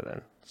doctor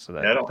then. So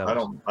that, I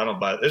don't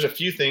buy it. There's a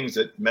few things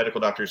that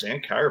medical doctors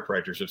and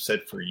chiropractors have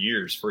said for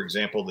years. For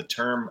example, the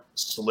term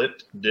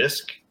slipped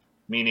disc,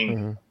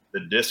 meaning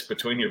the disc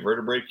between your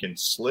vertebrae can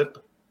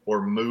slip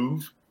or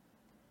move.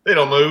 They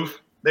don't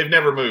move. They've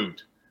never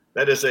moved.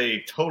 That is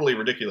a totally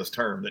ridiculous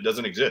term that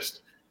doesn't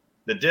exist.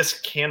 The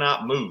disc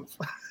cannot move.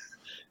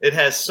 It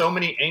has so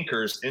many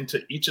anchors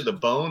into each of the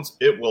bones,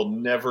 it will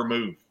never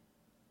move.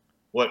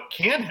 What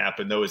can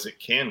happen, though, is it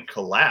can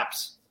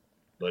collapse,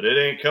 but it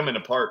ain't coming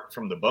apart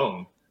from the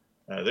bone.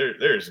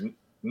 There's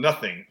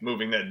nothing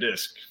moving that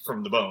disc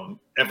from the bone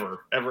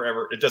ever.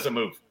 It doesn't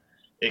move.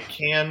 It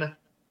can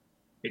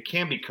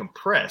be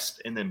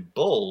compressed and then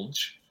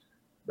bulge,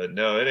 but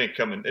no, it ain't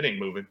coming. It ain't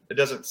moving. It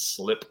doesn't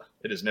slip.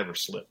 It has never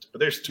slipped. But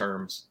there's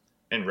terms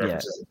and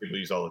references that people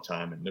use all the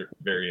time, and they're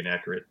very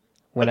inaccurate.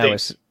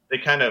 They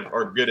kind of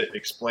are good at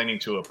explaining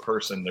to a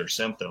person their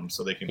symptoms,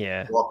 so they can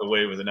walk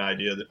away with an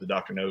idea that the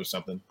doctor knows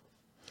something,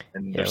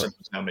 and their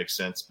symptoms now make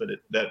sense. But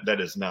that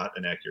is not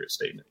an accurate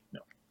statement. No.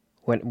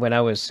 When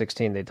I was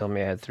 16, they told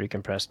me I had 3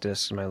 compressed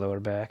discs in my lower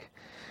back.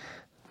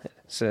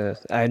 So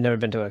I had never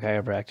been to a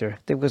chiropractor.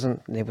 It was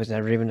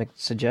never even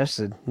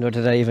suggested, nor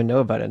did I even know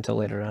about it until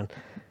later on.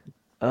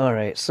 All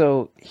right,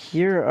 so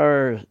here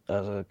are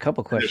a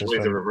couple questions. There's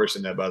ways of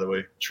reversing that, by the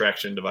way.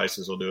 Traction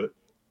devices will do it.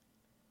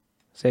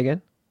 Say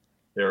again?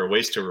 There are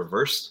ways to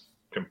reverse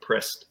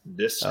compressed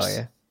discs. Oh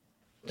yeah,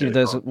 dude,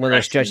 one of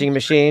those stretching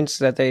machines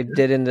that they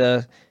did in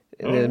the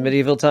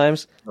medieval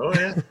times. Oh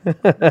yeah,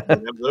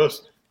 have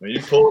those. When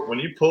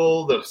you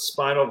pull the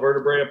spinal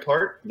vertebrae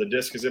apart, the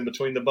disc is in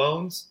between the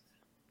bones.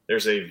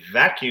 There's a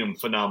vacuum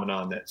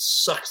phenomenon that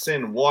sucks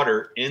in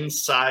water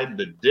inside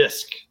the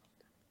disc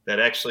that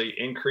actually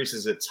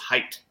increases its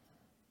height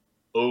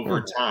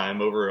over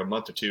time. Over a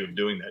month or two of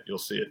doing that, you'll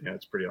see it. Yeah,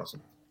 it's pretty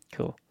awesome.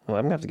 Cool. Well,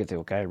 I'm gonna have to get to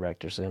a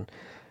chiropractor soon.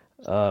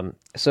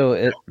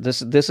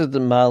 This is the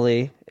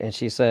Molly, and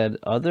she said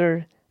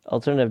other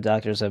alternative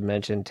doctors have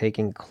mentioned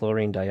taking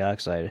chlorine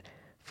dioxide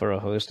for a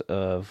host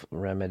of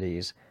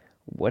remedies.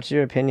 What's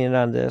your opinion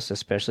on this,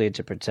 especially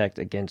to protect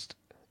against,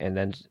 and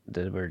then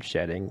the word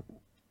shedding,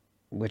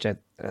 which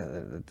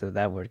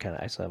that word kind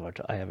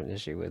of I have an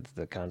issue with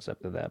the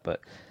concept of that,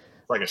 but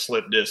it's like a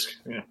slip disc.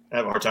 Yeah, I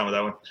have a hard time with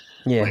that one.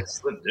 Yeah, like a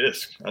slip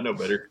disc. I know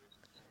better.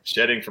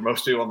 Shedding for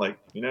most people, I'm like,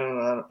 I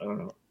don't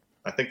know.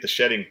 I think the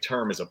shedding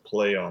term is a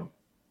play on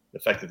the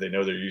fact that they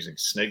know they're using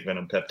snake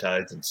venom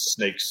peptides and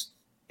snakes.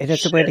 And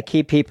it's a way to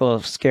keep people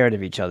scared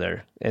of each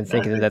other and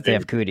thinking that they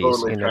have cooties.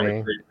 Totally trying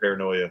to create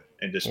paranoia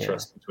and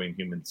distrust between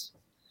humans.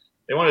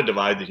 They want to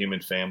divide the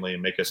human family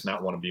and make us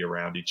not want to be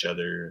around each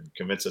other and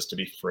convince us to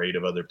be afraid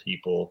of other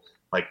people,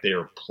 like they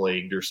are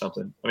plagued or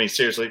something. I mean,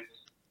 seriously,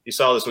 you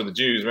saw this with the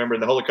Jews. Remember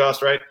in the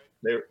Holocaust, right?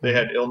 They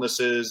had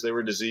illnesses, they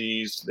were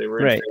diseased, they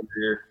were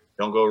inferior.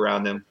 Don't go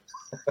around them.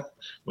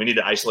 We need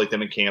to isolate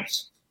them in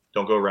camps.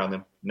 Don't go around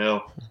them.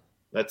 No,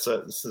 this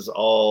is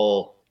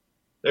all.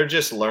 They're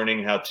just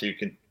learning how to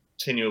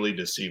continually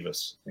deceive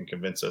us and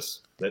convince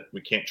us that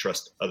we can't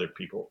trust other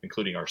people,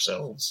 including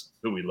ourselves,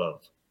 who we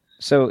love.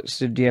 So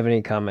do you have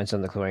any comments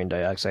on the chlorine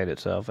dioxide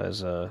itself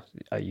as a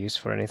use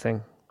for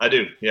anything? I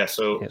do. Yeah.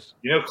 So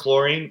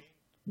chlorine.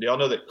 Do y'all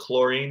know that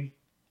chlorine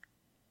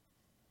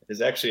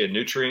is actually a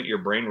nutrient your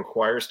brain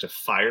requires to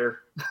fire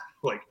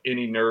like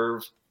any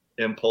nerve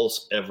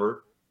impulse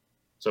ever?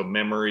 So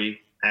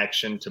memory,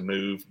 action, to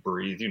move,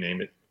 breathe, you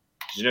name it.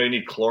 Did you know you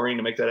need chlorine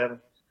to make that happen?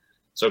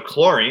 So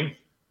chlorine,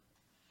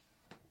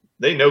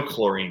 they know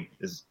chlorine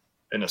is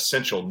an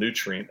essential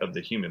nutrient of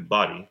the human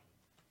body.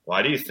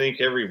 Why do you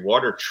think every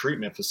water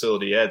treatment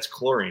facility adds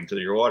chlorine to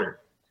your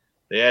water?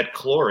 They add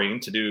chlorine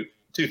to do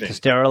 2 things. To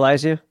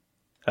sterilize you?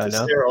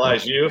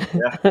 Sterilize you,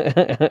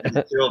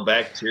 and kill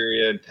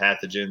bacteria and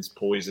pathogens,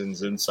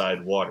 poisons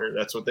inside water.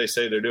 That's what they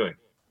say they're doing.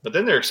 But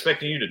then they're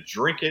expecting you to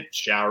drink it,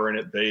 shower in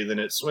it, bathe in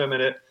it, swim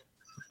in it,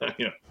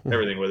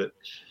 everything with it.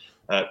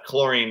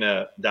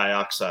 Chlorine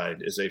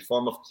dioxide is a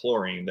form of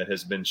chlorine that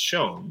has been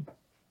shown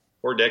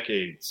for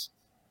decades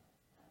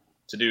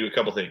to do a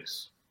couple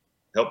things.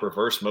 Help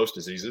reverse most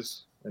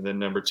diseases. And then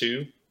number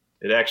 2,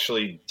 it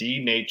actually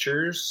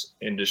denatures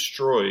and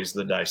destroys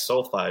the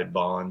disulfide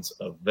bonds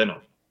of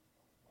venom,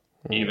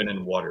 even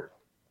in water.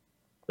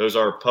 Those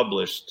are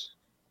published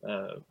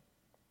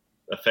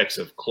effects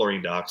of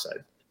chlorine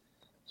dioxide.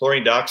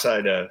 Chlorine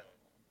dioxide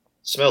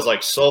smells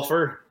like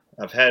sulfur.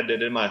 I've had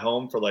it in my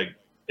home for like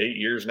 8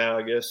 years now,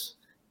 I guess.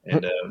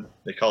 And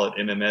they call it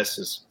MMS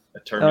is a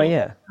term. Oh,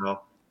 yeah.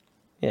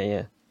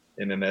 Yeah.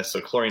 MMS. So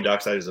chlorine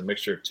dioxide is a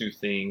mixture of 2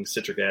 things,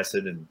 citric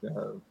acid and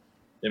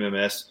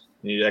MMS.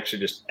 And you actually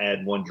just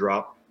add 1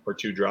 drop or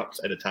 2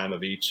 drops at a time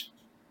of each.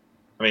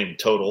 I mean,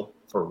 total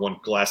for 1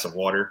 glass of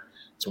water.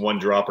 It's 1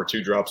 drop or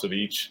 2 drops of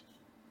each.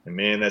 And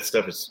man, that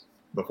stuff is,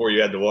 before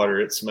you add the water,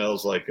 it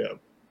smells like a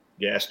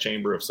gas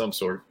chamber of some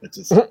sort.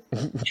 It's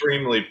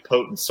extremely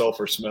potent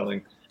sulfur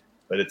smelling,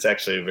 but it's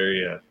actually a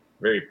very,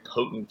 very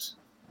potent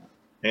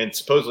and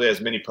supposedly has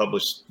many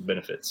published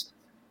benefits.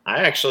 I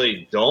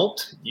actually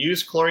don't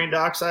use chlorine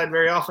dioxide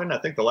very often. I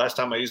think the last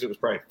time I used it was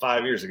probably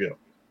 5 years ago,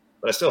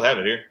 but I still have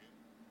it here.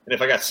 And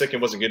if I got sick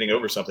and wasn't getting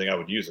over something, I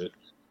would use it.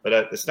 But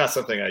it's not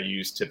something I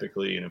use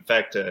typically. And in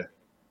fact,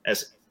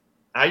 as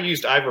I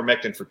used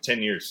ivermectin for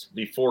 10 years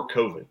before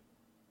COVID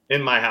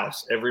in my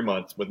house every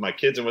month with my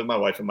kids and with my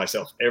wife and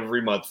myself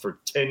every month for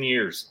 10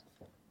 years.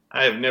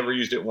 I have never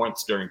used it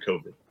once during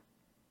COVID.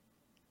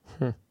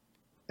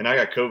 And I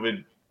got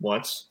COVID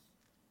once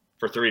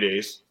for 3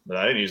 days, but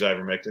I didn't use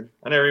ivermectin.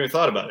 I never even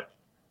thought about it.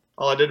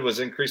 All I did was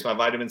increase my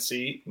vitamin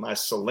C, my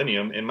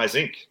selenium, and my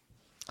zinc.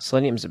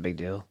 Selenium's a big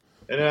deal.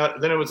 And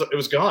then it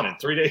was gone in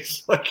 3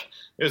 days. Like,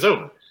 it was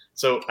over.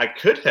 So I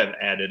could have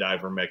added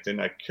ivermectin.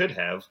 I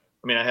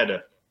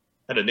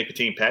had a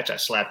nicotine patch I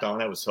slapped on.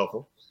 That was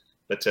helpful.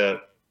 But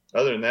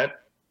other than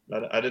that,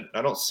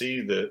 I don't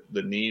see the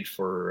need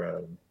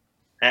for,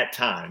 at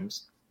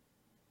times,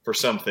 for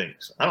some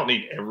things. I don't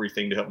need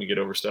everything to help me get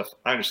over stuff.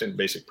 I understand the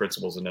basic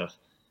principles enough.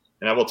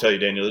 And I will tell you,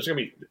 Daniel,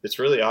 it's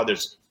really odd.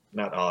 There's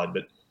not odd,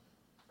 but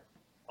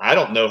I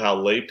don't know how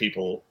lay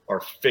people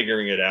are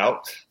figuring it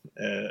out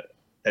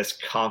as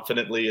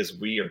confidently as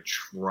we are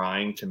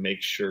trying to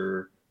make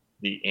sure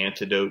the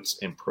antidotes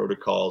and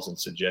protocols and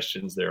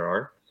suggestions there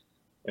are.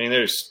 I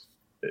mean,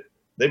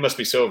 they must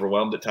be so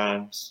overwhelmed at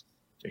times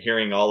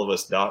hearing all of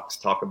us docs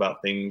talk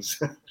about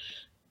things,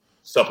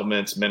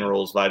 supplements,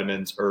 minerals,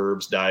 vitamins,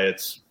 herbs,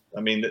 diets.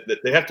 I mean,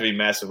 they have to be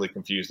massively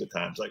confused at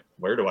times. Like,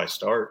 where do I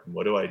start and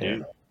what do I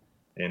do?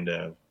 Yeah. And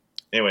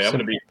anyway,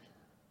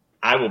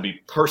 I will be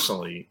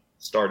personally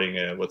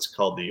starting what's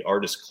called the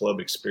Artist Club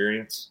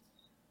Experience.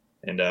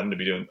 And I'm going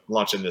to be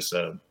launching this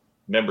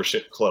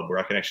membership club where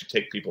I can actually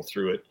take people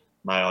through it,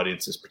 my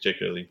audiences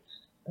particularly.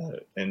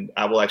 And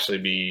I will actually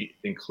be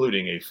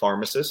including a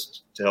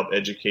pharmacist to help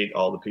educate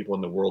all the people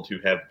in the world who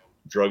have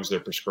drugs they're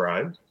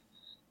prescribed.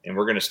 And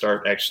we're going to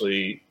start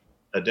actually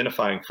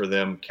identifying for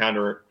them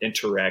counter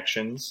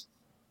interactions,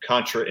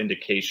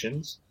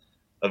 contraindications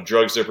of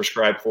drugs they're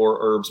prescribed for,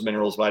 herbs,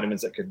 minerals,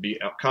 vitamins that could be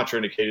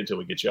contraindicated until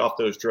we get you off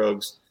those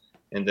drugs.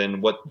 And then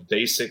what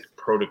basic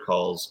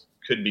protocols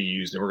could be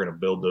used. And we're going to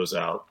build those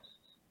out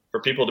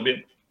for people to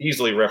be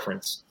easily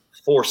referenced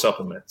for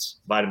supplements,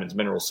 vitamins,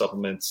 mineral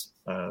supplements,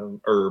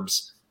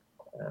 herbs,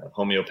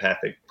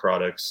 homeopathic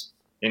products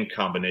in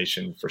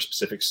combination for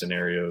specific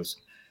scenarios,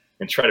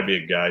 and try to be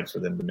a guide for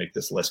them to make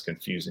this less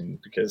confusing,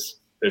 because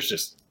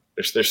there's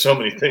so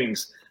many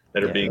things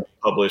that are being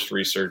published,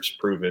 researched,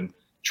 proven,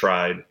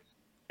 tried.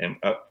 And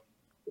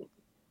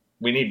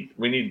we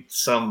need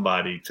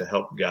somebody to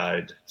help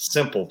guide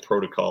simple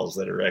protocols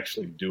that are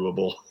actually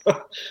doable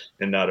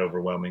and not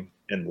overwhelming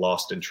and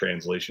lost in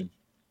translation.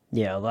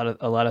 Yeah, a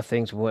lot of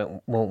things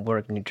won't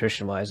work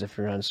nutrition wise if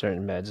you're on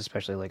certain meds,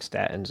 especially like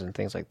statins and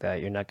things like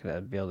that. You're not going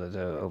to be able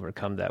to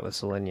overcome that with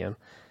selenium.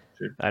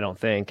 Sure. I don't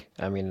think.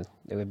 I mean,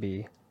 it would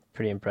be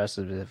pretty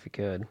impressive if you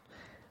could.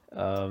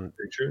 Very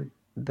true.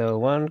 The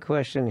one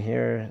question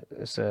here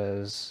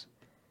says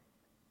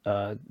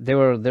they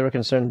were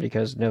concerned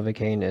because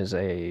Novocaine is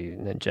an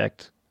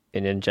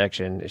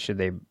injection. Should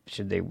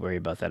they worry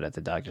about that at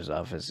the doctor's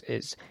office?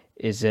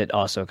 Is it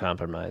also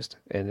compromised?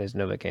 And is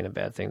Novocaine a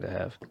bad thing to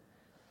have?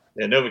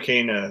 Yeah,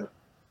 Novocaine,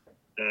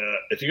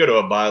 if you go to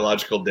a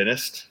biological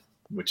dentist,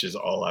 which is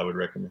all I would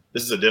recommend.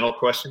 This is a dental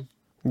question?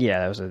 Yeah,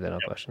 that was a dental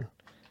question.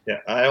 Yeah,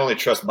 I only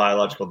trust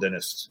biological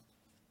dentists,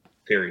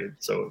 period.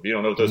 So if you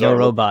don't know what those are,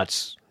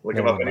 robots. Look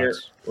them up in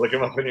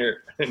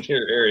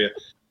your area.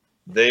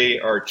 They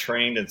are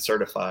trained and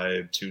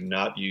certified to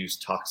not use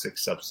toxic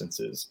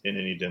substances in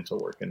any dental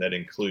work, and that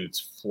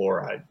includes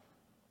fluoride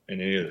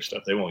and any other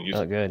stuff. They won't use.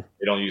 Oh, good.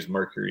 They don't use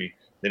mercury.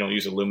 They don't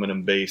use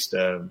aluminum-based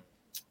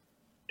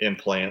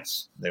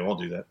implants. They won't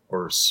do that,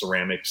 or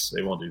ceramics.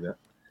 They won't do that.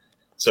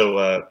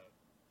 So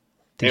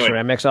anyway,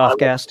 ceramics off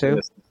gas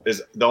too?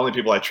 Is the only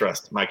people I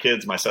trust. My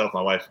kids, myself,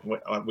 my wife.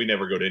 We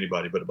never go to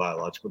anybody but a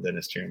biological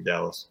dentist here in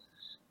Dallas.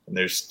 And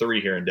there's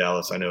 3 here in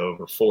Dallas. I know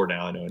over 4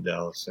 now. I know in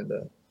Dallas, and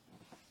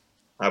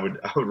I would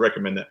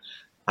recommend that.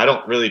 I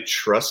don't really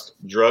trust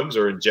drugs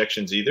or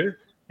injections either.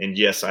 And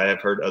yes, I have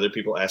heard other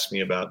people ask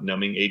me about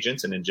numbing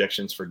agents and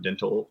injections for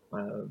dental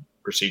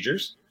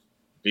procedures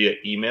via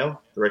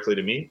email directly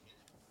to me.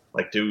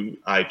 Like, do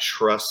I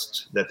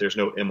trust that there's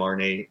no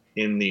mRNA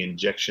in the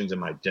injections in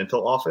my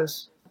dental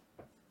office?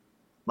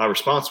 My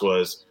response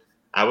was,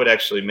 I would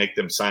actually make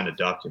them sign a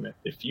document.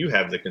 If you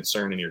have the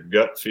concern and your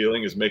gut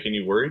feeling is making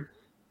you worried,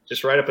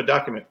 just write up a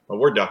document, a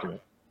Word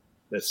document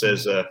that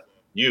says,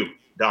 you,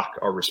 doc,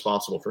 are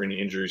responsible for any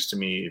injuries to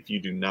me if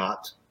you do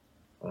not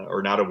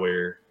or not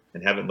aware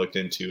and haven't looked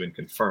into and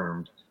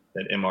confirmed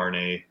that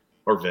mRNA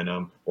or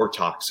venom or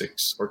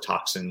toxics or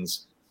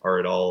toxins are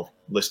at all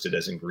listed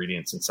as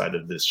ingredients inside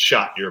of this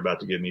shot you're about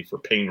to give me for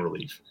pain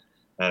relief.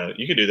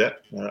 You could do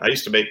that. I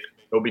used to make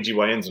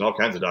OBGYNs and all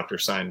kinds of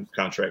doctors sign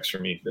contracts for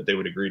me that they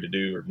would agree to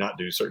do or not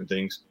do certain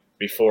things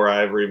before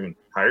I ever even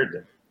hired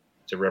them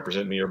to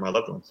represent me or my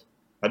loved ones.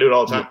 I do it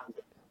all the time.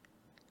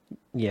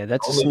 Yeah,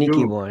 that's only a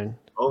sneaky one.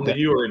 Only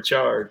you are in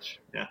charge.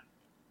 Yeah.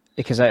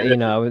 Because go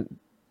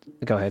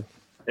ahead.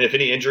 And if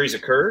any injuries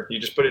occur, you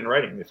just put it in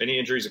writing. If any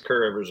injuries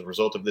occur as a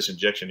result of this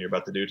injection you're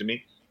about to do to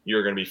me, you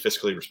are going to be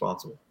fiscally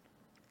responsible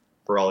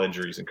for all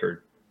injuries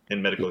incurred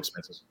and medical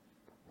expenses.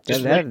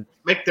 Just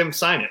make them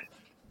sign it.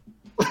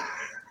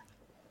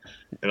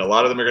 And a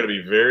lot of them are going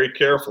to be very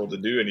careful to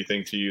do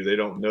anything to you they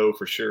don't know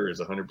for sure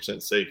is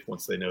 100% safe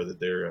once they know that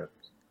they're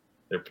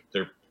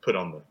put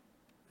on the.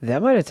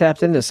 That might have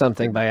tapped into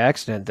something by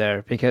accident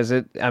there, because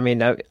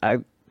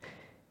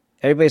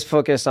everybody's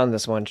focused on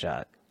this one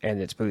shot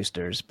and its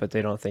boosters, but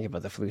they don't think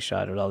about the flu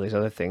shot or all these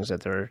other things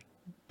that they're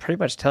pretty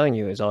much telling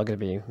you is all going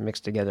to be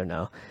mixed together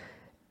now.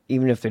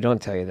 Even if they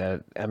don't tell you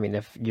that, I mean,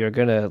 if you're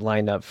going to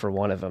line up for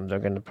one of them, they're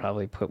going to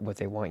probably put what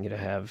they want you to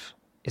have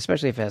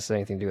especially if it has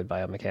anything to do with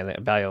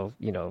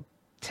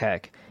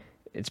tech.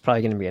 It's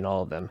probably going to be in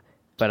all of them.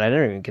 But I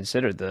never even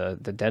considered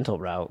the dental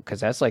route,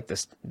 because that's like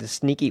the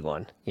sneaky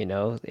one,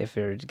 if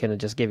they're going to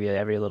just give you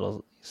every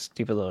little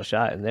stupid little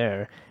shot in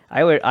there.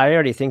 I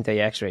already think they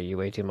x-ray you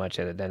way too much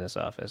at a dentist's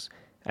office.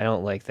 I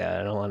don't like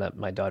that. I don't want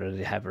my daughter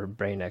to have her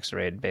brain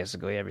x-rayed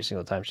basically every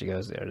single time she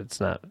goes there. It's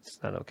not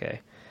okay.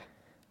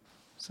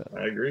 So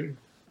I agree.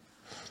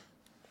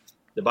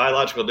 The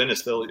biological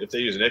dentist, if they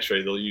use an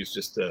x-ray, they'll use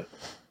just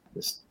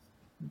this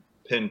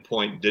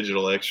pinpoint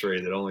digital x-ray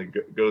that only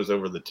goes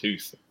over the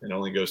tooth and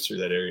only goes through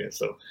that area.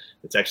 So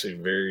it's actually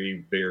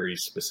very, very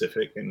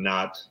specific and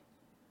not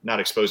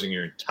exposing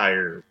your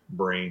entire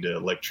brain to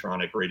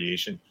electronic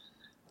radiation.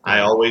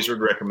 I always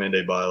would recommend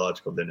a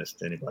biological dentist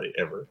to anybody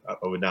ever. I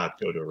would not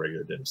go to a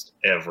regular dentist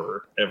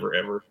ever, ever,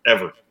 ever,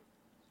 ever.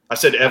 I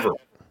said ever.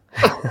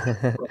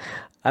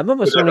 I'm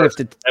almost wondering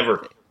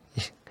ever.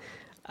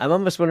 I'm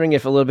almost wondering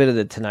if a little bit of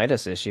the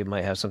tinnitus issue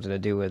might have something to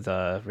do with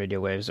radio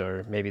waves,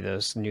 or maybe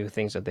those new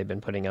things that they've been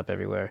putting up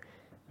everywhere.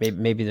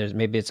 Maybe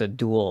it's a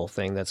dual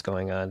thing that's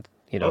going on.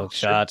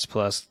 Shots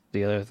plus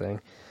the other thing.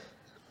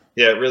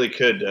 Yeah, it really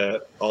could.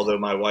 Although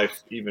my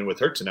wife, even with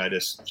her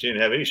tinnitus, she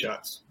didn't have any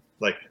shots,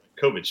 like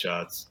COVID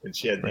shots, and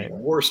she had the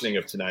worsening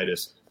of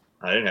tinnitus.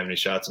 I didn't have any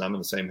shots, and I'm in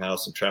the same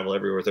house and travel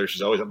everywhere with her.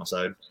 She's always on my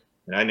side,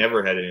 and I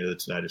never had any of the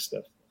tinnitus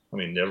stuff. I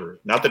mean, never.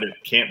 Not that it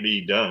can't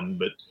be done,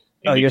 but.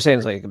 Oh, you're saying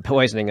it's like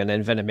poisoning and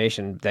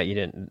envenomation that you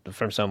didn't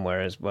from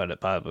somewhere is what it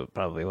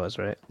probably was,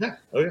 right? Yeah.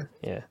 Oh, yeah.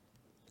 Yeah.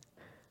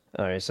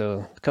 All right.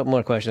 So a couple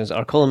more questions.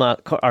 Are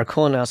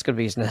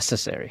colonoscopies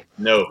necessary?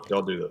 No,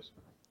 don't do those.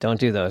 Don't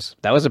do those.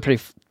 That was a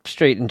pretty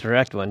straight and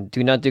direct one.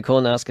 Do not do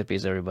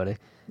colonoscopies, everybody.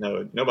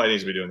 No, nobody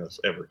needs to be doing those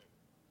ever.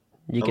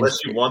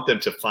 Unless you want them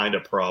to find a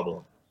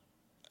problem.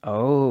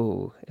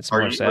 Oh, it's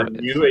more savage.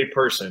 Are you a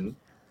person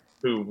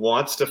who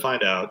wants to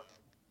find out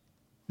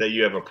that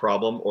you have a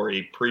problem or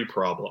a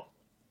pre-problem?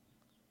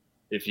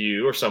 If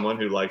you are someone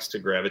who likes to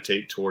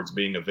gravitate towards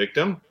being a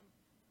victim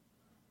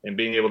and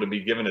being able to be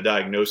given a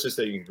diagnosis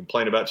that you can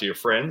complain about to your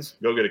friends,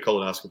 go get a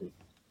colonoscopy.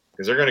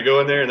 Because they're going to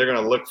go in there and they're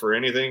going to look for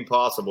anything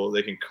possible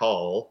they can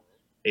call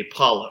a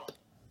polyp.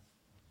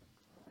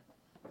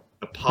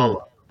 A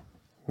polyp.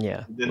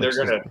 Yeah. Then they're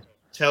going to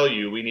tell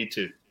you we need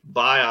to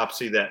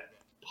biopsy that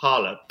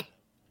polyp,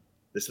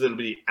 this little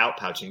bitty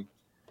outpouching,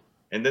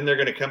 and then they're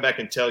going to come back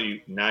and tell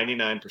you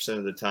 99%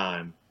 of the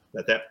time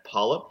that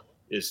polyp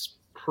is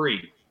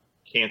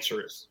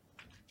pre-cancerous.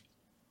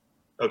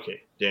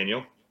 Okay,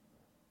 Daniel,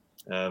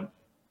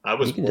 I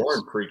was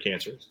born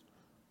pre-cancerous.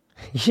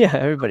 Yeah,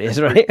 everybody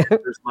is, right?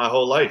 My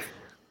whole life.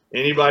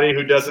 Anybody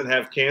who doesn't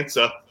have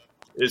cancer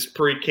is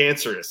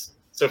pre-cancerous.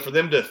 So for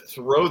them to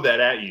throw that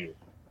at you,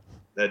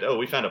 that,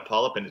 we found a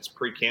polyp and it's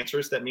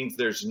pre-cancerous, that means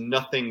there's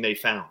nothing they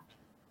found.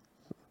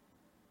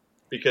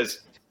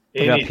 Because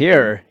up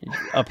here,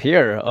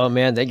 oh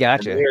man, they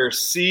got you. They're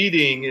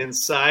seeding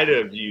inside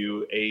of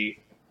you a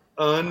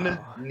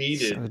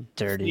unneeded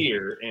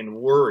fear and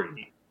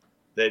worry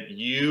that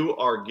you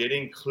are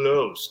getting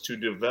close to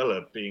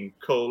developing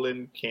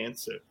colon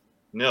cancer.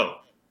 No,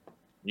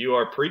 you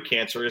are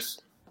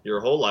precancerous your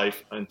whole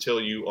life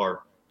until you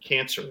are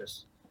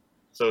cancerous.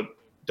 So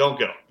don't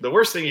go. The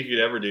worst thing you could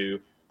ever do,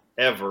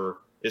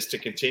 is to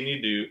continue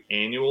to do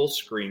annual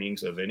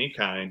screenings of any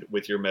kind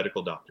with your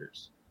medical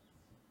doctors.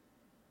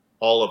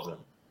 All of them.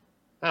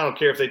 I don't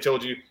care if they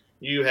told you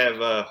you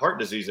have heart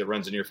disease that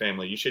runs in your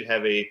family. You should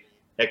have a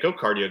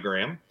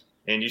echocardiogram,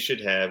 and you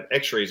should have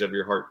x-rays of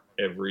your heart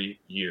every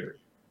year.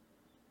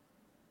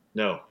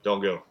 No,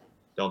 don't go.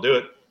 Don't do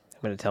it.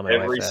 I'm going to tell my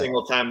wife every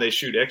single time they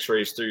shoot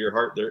x-rays through your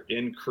heart, they're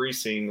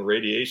increasing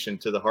radiation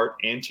to the heart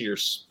and to your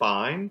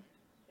spine,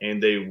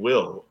 and they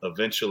will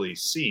eventually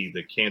see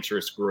the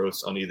cancerous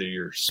growths on either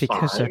your spine.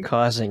 Because they're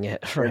causing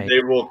it, right? They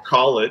will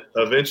call it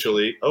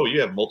eventually, you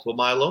have multiple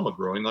myeloma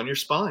growing on your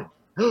spine.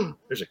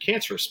 There's a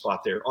cancerous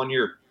spot there on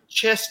your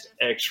chest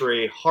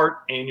x-ray, heart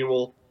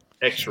annual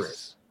x-ray.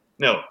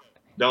 No,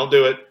 don't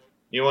do it.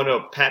 You want to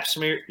know pap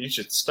smear? You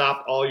should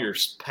stop all your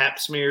pap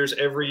smears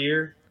every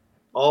year.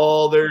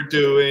 All they're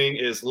doing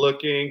is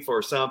looking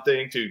for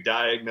something to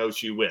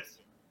diagnose you with.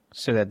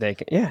 So that they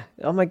can, yeah.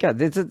 Oh my God.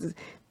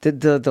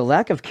 The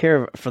lack of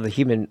care for the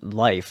human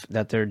life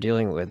that they're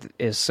dealing with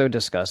is so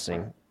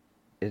disgusting.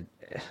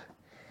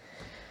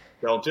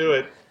 Don't do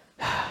it.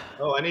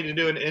 I need to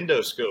do an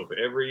endoscope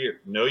every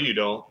year. No, you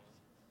don't.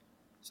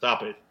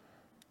 Stop it.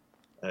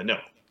 No.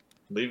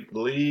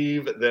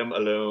 Leave them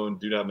alone.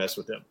 Do not mess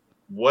with them.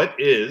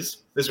 This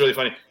is really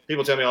funny.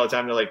 People tell me all the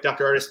time, they're like,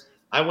 Dr. Artis,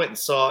 I went and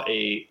saw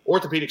a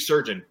orthopedic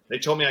surgeon. They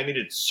told me I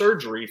needed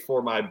surgery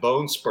for my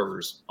bone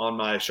spurs on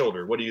my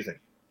shoulder. What do you think?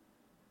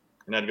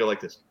 And I'd go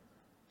like this.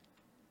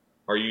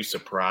 Are you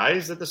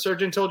surprised that the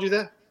surgeon told you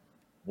that?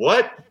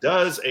 What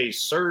does a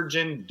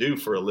surgeon do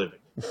for a living?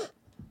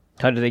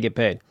 How do they get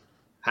paid?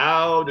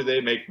 How do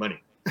they make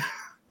money?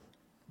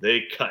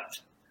 They cut.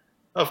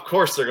 Of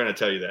course they're going to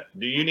tell you that.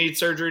 Do you need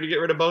surgery to get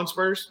rid of bone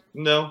spurs?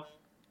 No.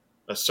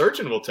 A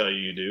surgeon will tell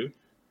you do,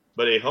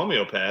 but a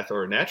homeopath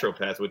or a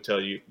naturopath would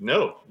tell you,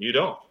 no, you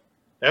don't.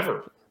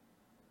 Ever.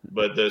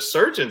 But the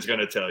surgeon's going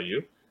to tell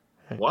you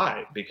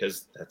why,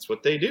 because that's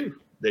what they do.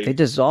 They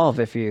dissolve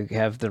if you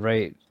have the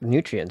right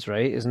nutrients,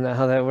 right? Isn't that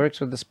how that works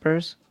with the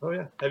spurs? Oh,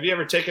 yeah. Have you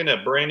ever taken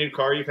a brand new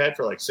car you've had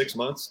for like 6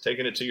 months,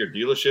 taken it to your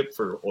dealership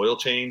for oil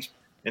change,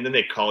 and then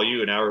they call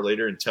you an hour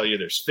later and tell you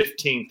there's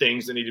 15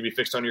 things that need to be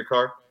fixed on your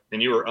car,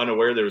 and you were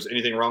unaware there was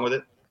anything wrong with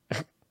it?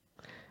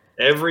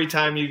 Every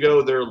time you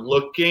go, they're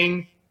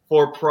looking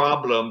for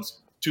problems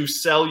to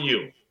sell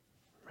you.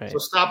 Right. So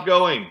stop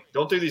going.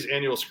 Don't do these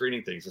annual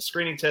screening things. The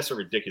screening tests are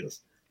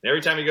ridiculous. And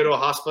every time you go to a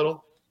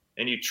hospital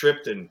and you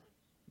tripped and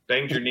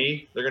banged your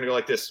knee, they're going to go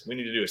like this. We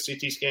need to do a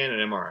CT scan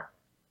and MRI.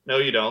 No,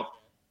 you don't.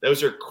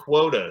 Those are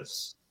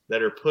quotas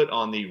that are put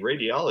on the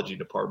radiology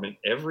department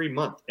every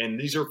month, and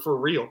these are for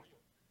real.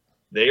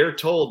 They are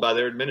told by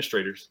their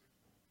administrators,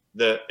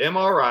 the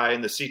MRI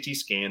and the CT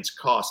scans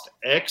cost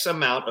X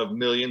amount of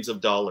millions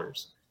of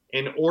dollars.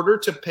 In order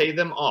to pay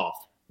them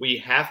off, we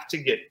have to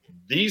get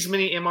these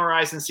many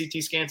MRIs and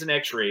CT scans and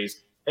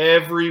X-rays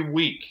every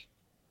week.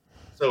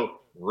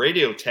 So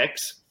radiology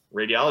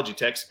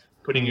techs,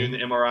 putting you in the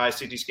MRI,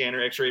 CT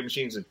scanner, X-ray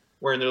machines, and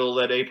wearing their little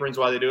lead aprons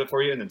while they do it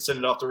for you, and then send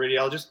it off to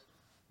radiologists.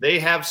 They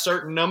have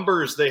certain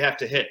numbers they have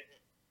to hit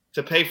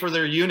to pay for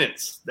their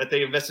units that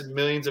they invested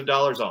millions of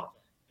dollars on.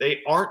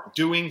 They aren't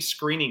doing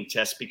screening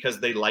tests because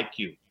they like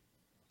you.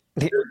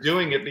 They're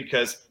doing it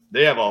because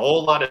they have a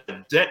whole lot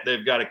of debt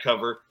they've got to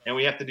cover, and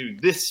we have to do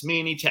this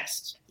many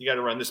tests. You got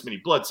to run this many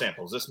blood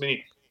samples, this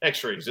many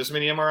X-rays, this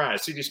many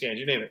MRIs, CT scans,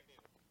 you name it.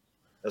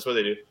 That's what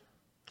they do.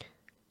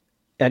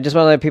 I just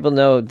want to let people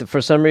know that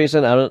for some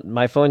reason,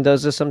 my phone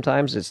does this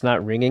sometimes. It's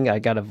not ringing. I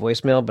got a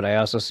voicemail, but I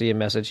also see a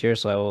message here.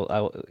 So I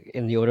will,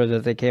 in the order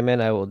that they came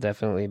in, I will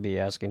definitely be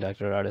asking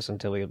Dr. Artis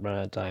until we run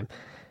out of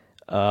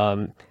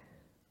time.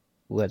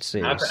 Let's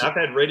see. I've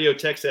had radio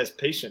techs as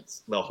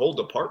patients, the whole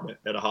department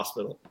at a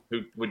hospital,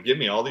 who would give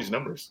me all these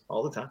numbers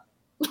all the time.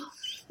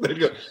 I'd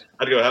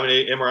go, how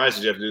many MRIs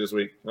did you have to do this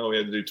week? Oh, we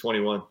had to do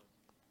 21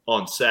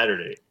 on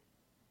Saturday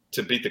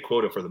to beat the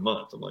quota for the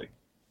month. I'm like,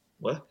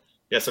 what?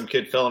 Yeah, some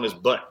kid fell on his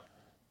butt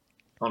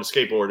on a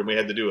skateboard, and we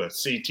had to do a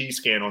CT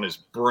scan on his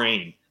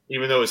brain.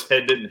 Even though his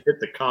head didn't hit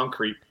the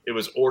concrete, it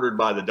was ordered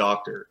by the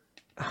doctor.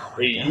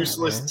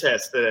 Useless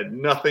test that had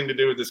nothing to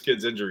do with this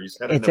kid's injuries.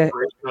 Had an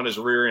abrasion on his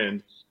rear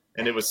end,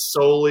 and it was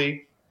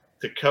solely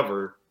to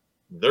cover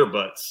their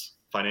butts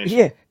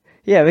financially.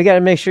 Yeah, we got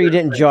to make sure you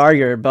didn't jar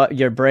your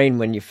brain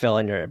when you fell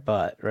on your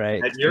butt,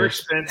 right? At your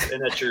expense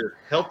and at your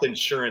health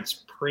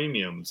insurance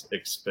premiums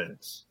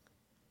expense.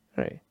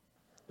 Right.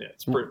 Yeah,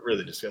 it's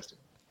really disgusting.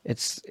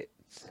 It's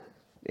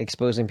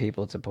exposing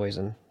people to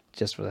poison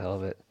just for the hell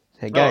of it.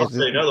 Hey guys, I'll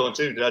say another one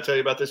too. Did I tell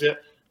you about this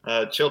yet?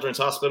 Children's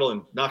Hospital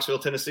in Knoxville,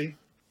 Tennessee.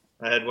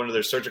 I had one of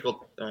their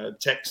surgical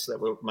techs that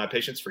were my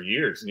patients for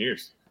years and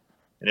years.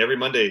 And every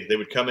Monday they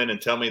would come in and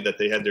tell me that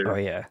they had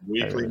their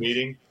weekly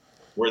meeting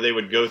where they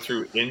would go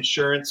through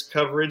insurance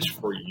coverage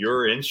for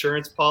your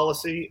insurance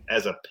policy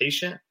as a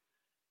patient,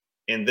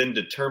 and then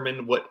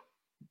determine what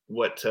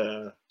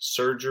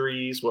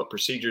surgeries, what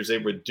procedures they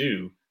would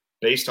do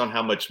based on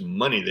how much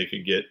money they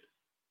could get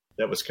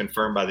that was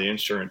confirmed by the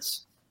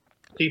insurance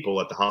people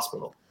at the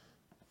hospital.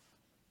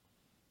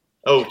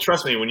 Oh,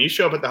 trust me, when you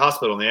show up at the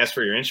hospital and they ask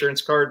for your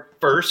insurance card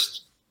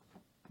first,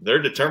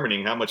 they're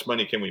determining how much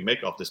money can we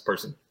make off this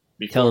person.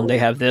 Tell them they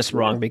have this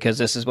wrong because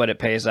this is what it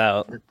pays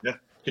out. Yeah.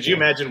 Could you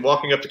imagine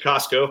walking up to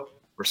Costco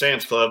or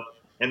Sam's Club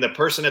and the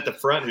person at the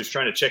front who's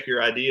trying to check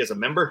your ID as a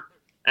member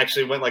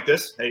actually went like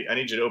this? Hey, I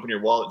need you to open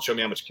your wallet and show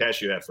me how much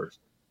cash you have first.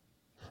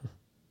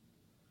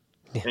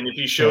 Yeah. And if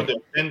you showed them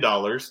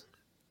 $10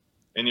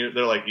 and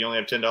they're like, you only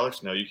have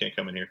 $10? No, you can't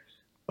come in here.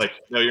 Like,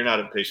 no, you're not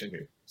a patient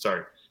here.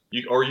 Sorry.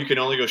 Or you can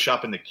only go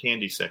shop in the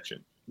candy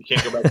section. You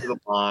can't go back to the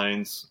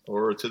lines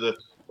or to the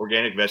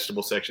organic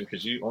vegetable section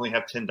because you only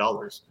have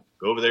 $10.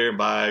 Go over there and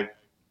buy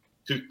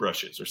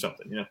toothbrushes or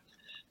something. You know,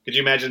 could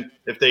you imagine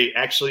if they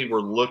actually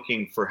were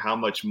looking for how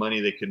much money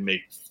they could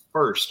make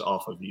first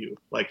off of you?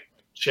 Like,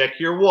 check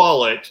your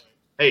wallet.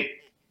 Hey,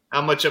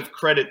 how much of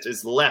credit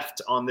is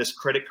left on this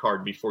credit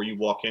card before you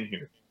walk in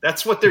here?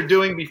 That's what they're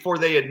doing before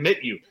they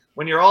admit you.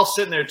 When you're all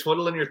sitting there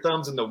twiddling your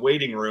thumbs in the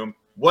waiting room,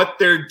 what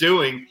they're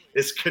doing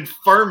is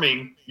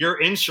confirming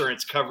your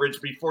insurance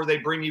coverage before they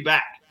bring you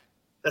back.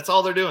 That's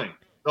all they're doing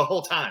the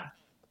whole time.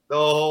 The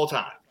whole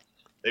time.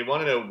 They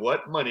want to know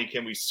what money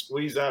can we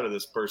squeeze out of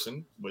this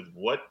person, with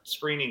what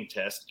screening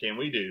test can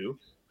we do,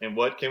 and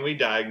what can we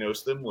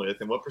diagnose them with,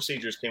 and what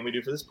procedures can we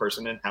do for this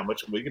person, and how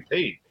much we get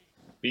paid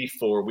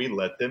before we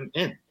let them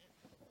in.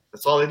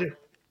 That's all they do.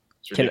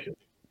 It's ridiculous.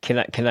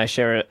 Can I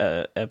share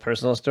a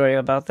personal story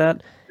about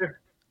that? Sure.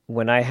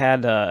 When I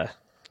had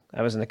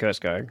I was in the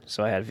Coast Guard,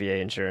 so I had VA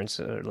insurance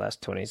the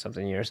last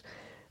 20-something years.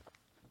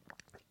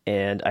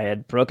 And I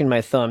had broken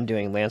my thumb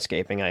doing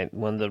landscaping.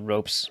 One of the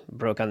ropes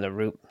broke on the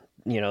root,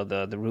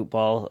 the root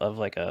ball of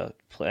like a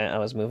plant I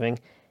was moving,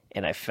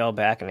 and I fell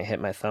back and I hit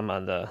my thumb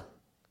in the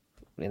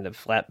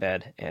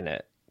flatbed, and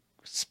it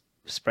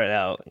spread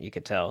out. You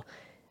could tell.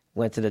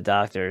 Went to the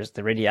doctors.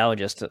 The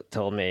radiologist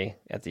told me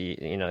at the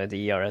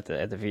ER at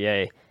the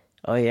VA,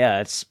 oh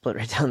yeah, it's split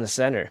right down the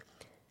center.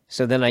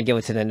 So then I go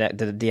to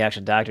the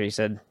actual doctor. He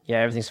said, yeah,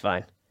 everything's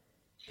fine.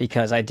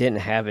 Because I didn't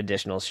have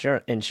additional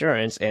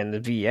insurance and the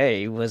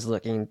VA was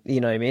looking, you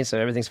know what I mean? So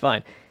everything's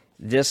fine.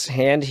 This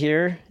hand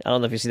here, I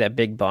don't know if you see that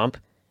big bump.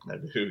 I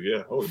do,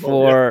 yeah. Holy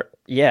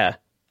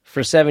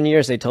For 7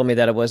 years, they told me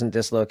that it wasn't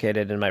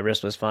dislocated and my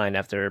wrist was fine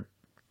after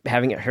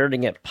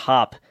hurting it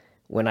pop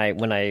when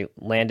I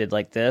landed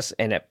like this,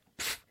 and it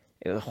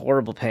was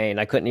horrible pain.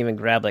 I couldn't even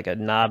grab like a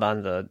knob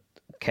on the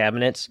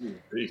cabinets,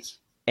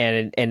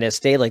 and it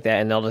stayed like that,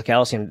 and all the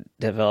calcium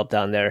developed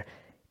down there.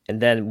 And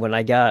then when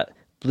I got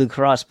Blue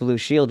Cross Blue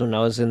Shield when I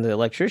was in the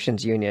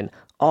electricians union,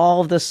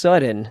 all of a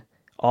sudden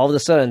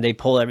they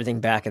pull everything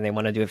back and they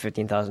want to do a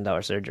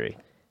 $15,000 surgery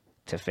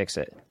to fix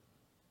it.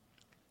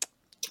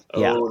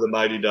 Oh, the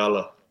mighty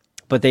dollar.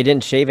 But they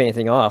didn't shave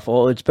anything off.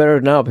 Well, it's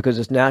better now because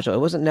it's natural. It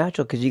wasn't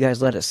natural because you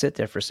guys let it sit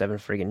there for 7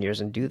 friggin'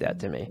 years and do that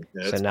to me.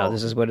 Yeah, so now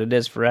this is what it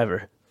is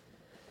forever.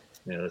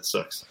 Yeah, that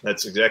sucks.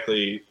 That's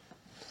exactly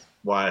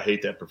why I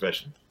hate that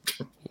profession.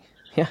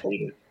 Yeah. I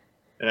hate it.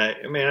 And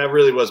I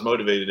really was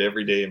motivated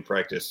every day in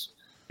practice.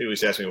 People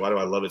used to ask me, why do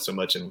I love it so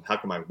much and how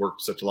come I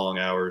work such long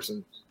hours?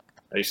 And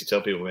I used to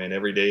tell people, man,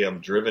 every day I'm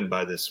driven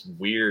by this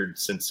weird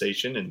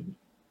sensation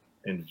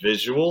and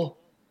visual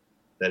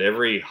that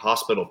every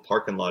hospital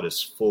parking lot is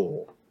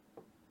full.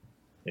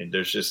 And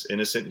there's just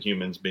innocent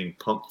humans being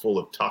pumped full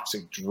of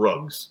toxic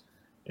drugs,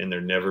 and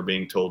they're never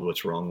being told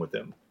what's wrong with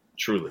them,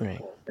 truly,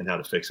 right, and how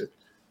to fix it.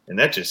 And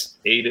that just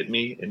ate at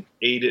me and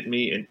ate at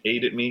me and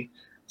ate at me.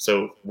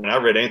 So when I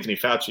read Anthony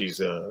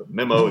Fauci's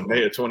memo in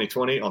May of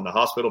 2020 on the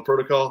hospital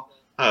protocol,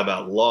 I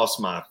about lost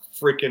my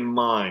freaking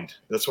mind.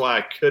 That's why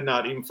I could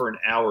not, even for an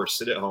hour,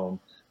 sit at home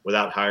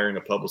without hiring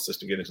a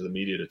publicist to get into the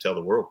media to tell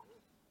the world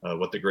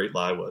what the great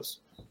lie was.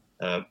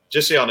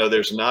 Just so y'all know,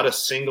 there's not a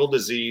single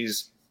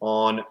disease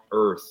on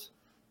earth.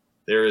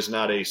 There is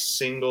not a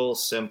single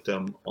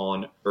symptom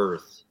on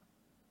earth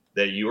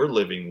that you are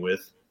living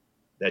with,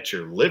 that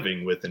you're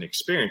living with and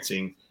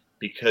experiencing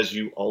because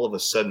you all of a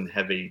sudden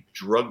have a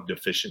drug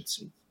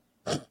deficiency.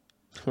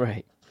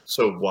 Right.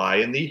 So why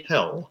in the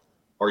hell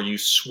are you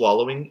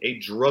swallowing a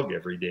drug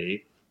every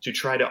day to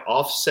try to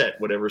offset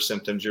whatever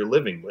symptoms you're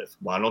living with?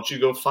 Why don't you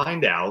go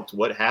find out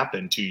what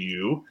happened to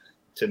you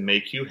to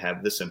make you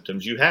have the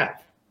symptoms you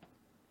have?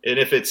 And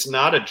if it's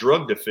not a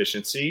drug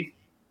deficiency,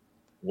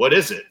 what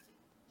is it?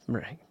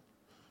 Right.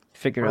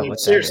 Figure out what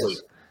seriously,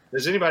 that is.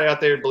 Does anybody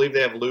out there believe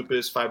they have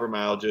lupus,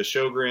 fibromyalgia,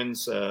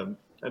 Sjogren's, and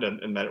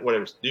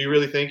whatever? Do you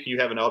really think you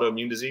have an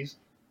autoimmune disease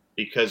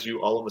because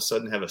you all of a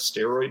sudden have a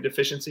steroid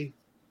deficiency?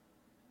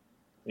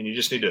 And you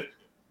just need to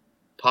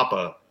pop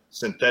a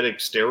synthetic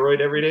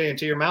steroid every day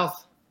into your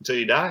mouth until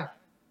you die?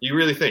 You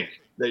really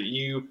think that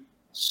you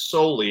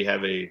solely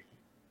have a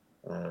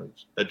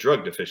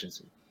drug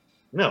deficiency?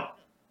 No,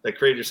 that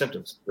created your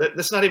symptoms.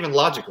 That's not even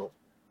logical.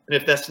 And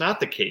if that's not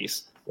the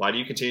case, why do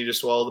you continue to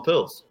swallow the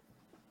pills?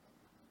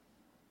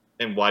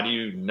 And why do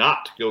you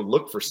not go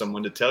look for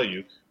someone to tell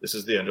you this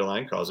is the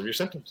underlying cause of your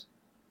symptoms?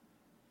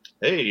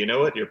 Hey, you know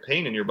what? Your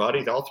pain in your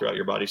body, all throughout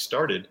your body,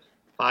 started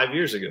 5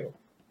 years ago.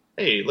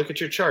 Hey, look at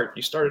your chart.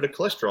 You started a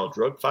cholesterol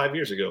drug 5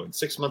 years ago, and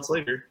 6 months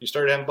later, you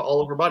started having all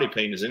over body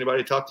pain. Does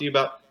anybody talk to you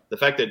about the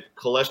fact that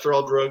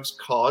cholesterol drugs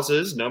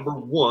causes, number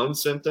one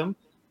symptom,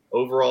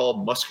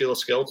 overall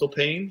musculoskeletal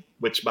pain,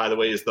 which, by the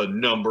way, is the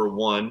number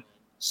one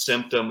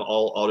symptom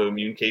all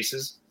autoimmune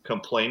cases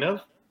complain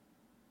of?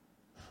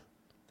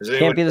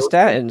 Can't be the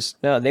statins.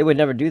 No, they would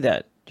never do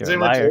that. Has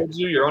anyone told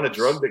you you're on a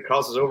drug that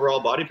causes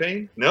overall body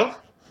pain? No?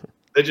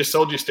 They just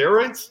sold you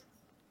steroids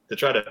to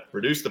try to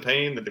reduce the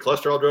pain that the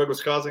cholesterol drug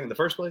was causing in the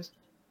first place?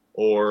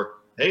 Or,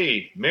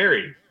 hey,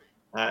 Mary,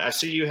 I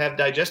see you have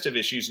digestive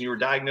issues and you were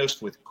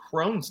diagnosed with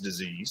Crohn's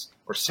disease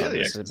or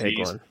celiac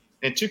disease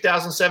in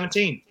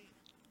 2017.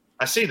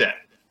 I see that.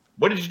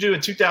 What did you do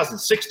in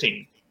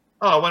 2016?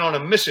 Oh, I went on a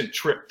mission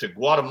trip to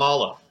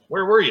Guatemala.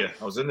 Where were you?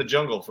 I was in the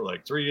jungle for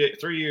like 3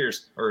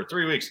 years or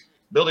 3 weeks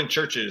building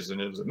churches, and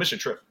it was a mission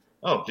trip.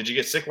 Oh, did you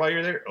get sick while you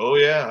were there? Oh,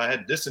 yeah, I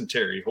had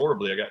dysentery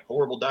horribly. I got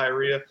horrible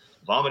diarrhea,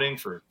 vomiting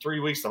for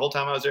 3 weeks. The whole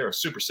time I was there, I was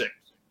super sick.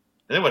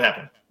 And then what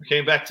happened? I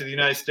came back to the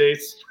United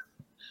States,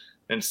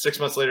 and 6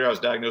 months later, I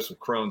was diagnosed with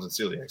Crohn's and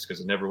celiac because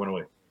it never went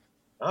away.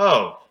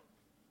 Oh,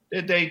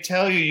 did they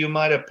tell you you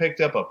might have picked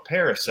up a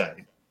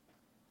parasite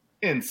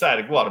inside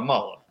of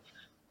Guatemala?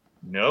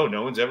 No,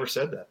 no one's ever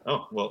said that.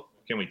 Oh, well,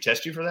 can we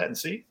test you for that and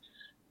see?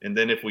 And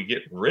then if we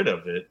get rid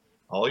of it,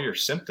 all your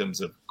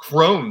symptoms of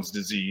Crohn's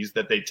disease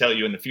that they tell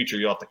you in the future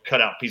you'll have to cut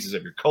out pieces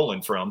of your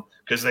colon from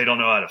because they don't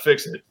know how to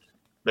fix it.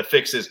 The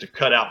fix is to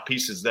cut out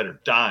pieces that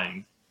are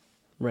dying.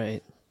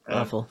 Right.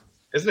 Awful.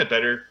 Isn't it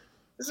better?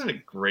 Isn't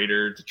it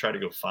greater to try to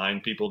go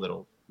find people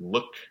that'll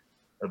look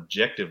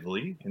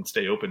objectively and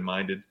stay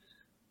open-minded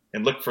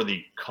and look for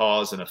the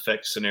cause and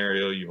effect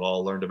scenario you've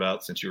all learned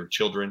about since you were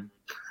children?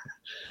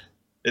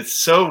 It's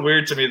so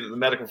weird to me that the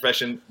medical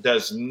profession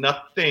does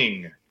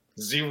nothing,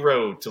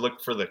 zero, to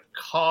look for the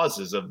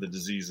causes of the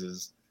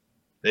diseases.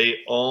 They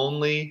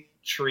only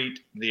treat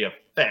the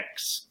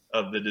effects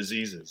of the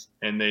diseases,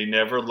 and they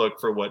never look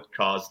for what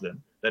caused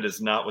them. That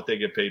is not what they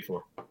get paid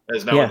for. That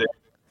is not what they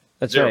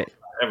That's zero. right.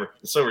 ever.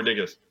 It's so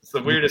ridiculous. It's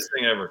the weirdest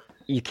thing ever.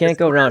 You can't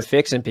go around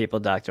fixing people,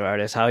 Dr.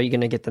 Artis. How are you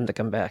going to get them to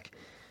come back?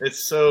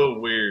 It's so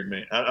weird,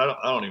 man. I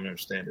don't even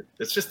understand it.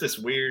 It's just this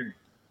weird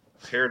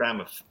paradigm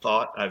of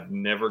thought I've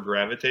never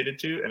gravitated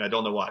to, and I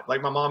don't know why.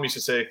 Like my mom used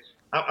to say,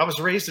 I was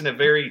raised in a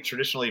very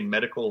traditionally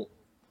medical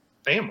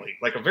family,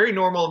 like a very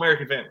normal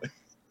American family,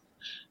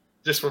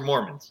 just for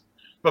Mormons,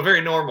 but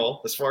very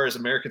normal as far as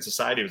American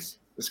society is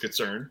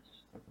concerned.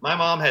 My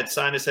mom had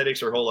sinus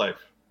headaches her whole life,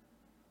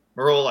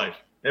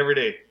 every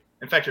day.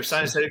 In fact, her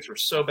sinus headaches were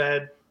so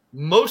bad,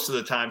 most of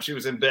the time she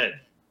was in bed,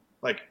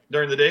 like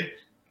during the day,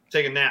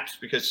 taking naps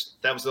because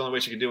that was the only way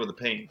she could deal with the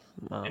pain.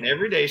 Wow. And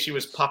every day she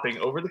was popping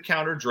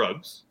over-the-counter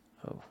drugs,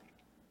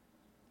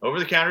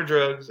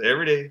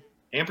 every day,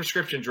 and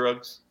prescription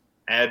drugs,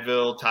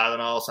 Advil,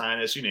 Tylenol,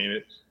 sinus, you name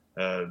it,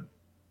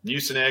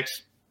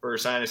 Mucinex for her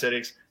sinus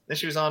headaches. Then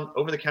she was on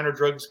over-the-counter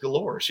drugs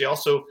galore. She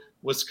also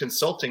was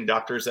consulting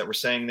doctors that were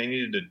saying they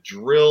needed to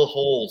drill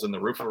holes in the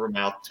roof of her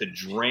mouth to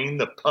drain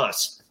the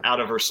pus out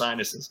of her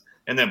sinuses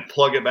and then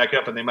plug it back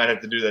up, and they might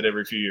have to do that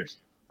every few years.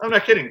 I'm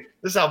not kidding.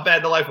 This is how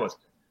bad the life was.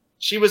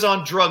 She was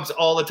on drugs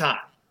all the time.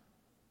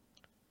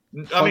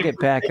 Plug it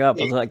back up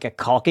with like a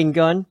caulking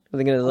gun? Are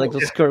they going to like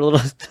just squirt a little?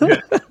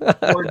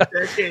 For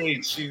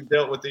decades, she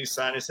dealt with these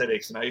sinus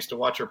headaches, and I used to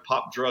watch her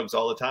pop drugs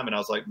all the time. And I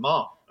was like,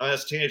 Mom,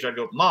 as a teenager, I'd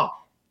go, Mom,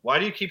 why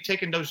do you keep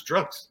taking those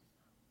drugs?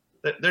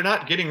 They're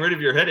not getting rid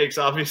of your headaches,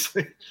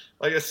 obviously.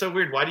 Like, it's so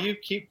weird. Why do you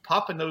keep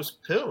popping those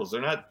pills?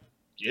 They're not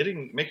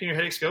making your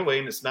headaches go away,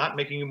 and it's not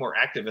making you more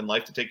active in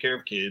life to take care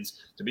of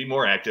kids, to be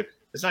more active.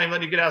 It's not even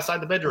letting you get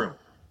outside the bedroom.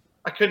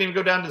 I couldn't even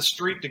go down to the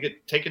street to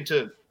get taken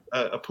to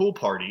a pool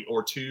party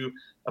or to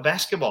a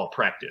basketball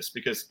practice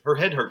because her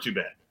head hurt too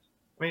bad.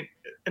 I mean,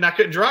 and I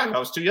couldn't drive. I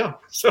was too young.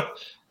 So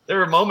there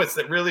were moments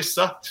that really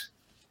sucked,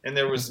 and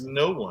there was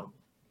no one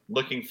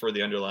looking for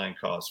the underlying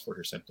cause for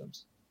her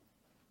symptoms.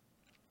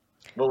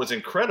 What was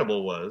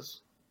incredible was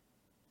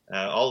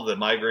all of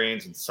the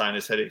migraines and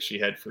sinus headaches she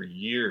had for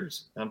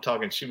years. I'm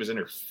talking, she was in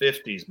her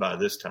 50s by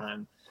this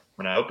time.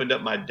 When I opened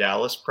up my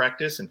Dallas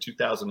practice in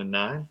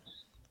 2009,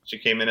 she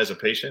came in as a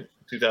patient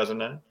in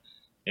 2009,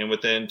 and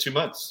within 2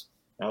 months,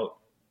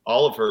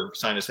 all of her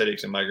sinus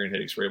headaches and migraine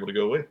headaches were able to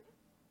go away.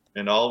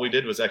 And all we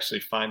did was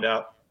actually find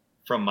out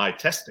from my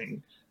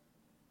testing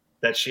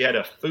that she had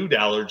a food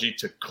allergy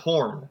to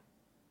corn.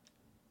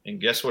 And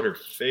guess what her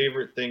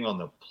favorite thing on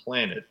the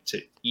planet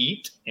to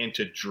eat and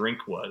to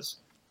drink was?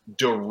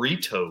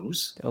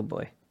 Doritos. Oh,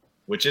 boy.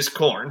 Which is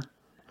corn.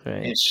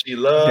 Right. And she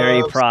loves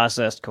very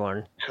processed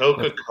corn.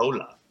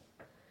 Coca-Cola,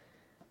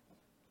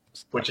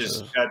 which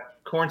has got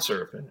corn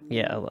syrup in it.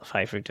 Yeah, I love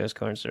high fructose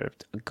corn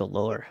syrup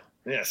galore.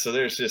 Yeah, so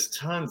there's just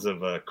tons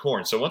of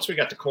corn. So once we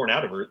got the corn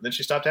out of her, then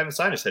she stopped having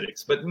sinus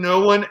headaches. But no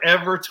one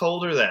ever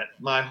told her that.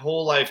 My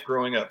whole life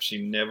growing up,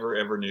 she never,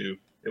 ever knew.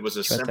 It was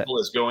as simple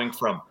as going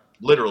from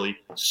literally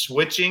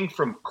switching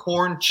from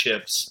corn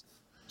chips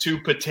to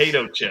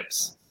potato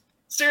chips.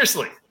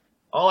 Seriously.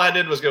 All I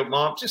did was go,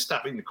 Mom, just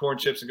stop eating the corn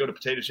chips and go to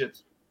potato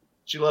chips.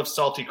 She loves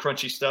salty,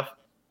 crunchy stuff.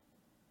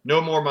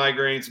 No more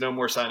migraines, no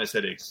more sinus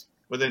headaches.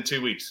 Within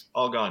 2 weeks,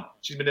 all gone.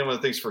 She's been dealing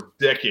with things for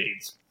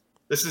decades.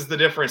 This is the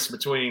difference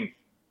between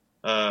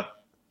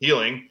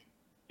healing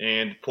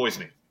and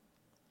poisoning.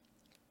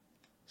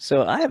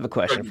 So I have a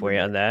question for you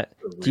on that.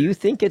 Do you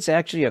think it's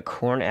actually a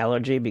corn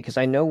allergy? Because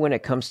I know when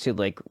it comes to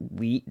like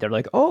wheat, they're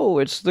like, oh,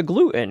 it's the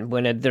gluten.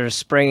 When they're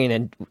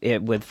spraying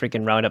it with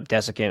freaking Roundup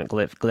desiccant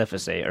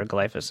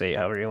glyphosate,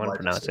 however you want to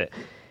pronounce it.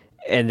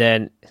 And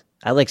then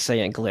I like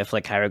saying glyph,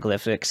 like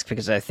hieroglyphics,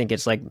 because I think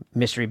it's like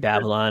Mystery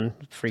Babylon.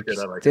 Freaks.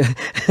 I like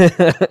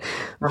it.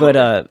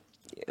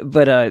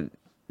 But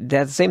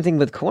that's the same thing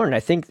with corn. I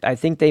think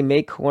they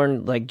make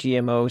corn like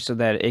GMO so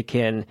that they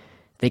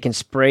can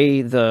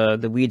spray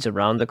the weeds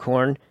around the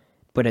corn,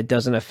 but it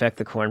doesn't affect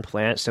the corn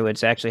plant. So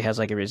it actually has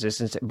like a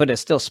resistance, but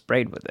it's still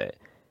sprayed with it.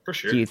 For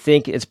sure. Do you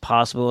think it's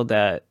possible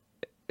that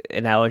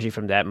an allergy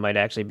from that might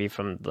actually be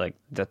from like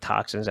the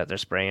toxins that they're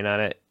spraying on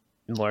it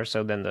more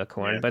so than the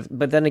corn? Yeah.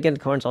 But then again,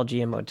 corn's all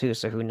GMO too,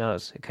 so who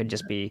knows? It could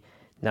just be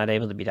not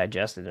able to be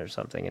digested or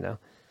something, you know?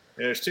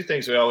 There's two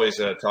things we always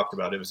talked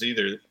about. It was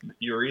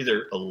you're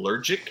either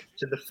allergic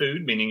to the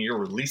food, meaning you're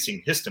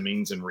releasing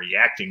histamines and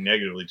reacting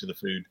negatively to the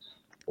food,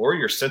 or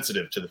you're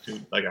sensitive to the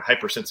food, like a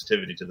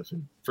hypersensitivity to the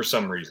food for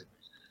some reason.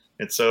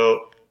 And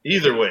so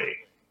either way,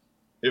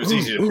 it was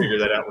easy to figure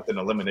that out with an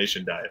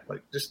elimination diet.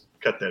 Like just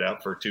cut that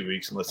out for 2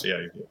 weeks and let's see how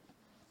you feel.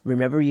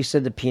 Remember you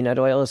said the peanut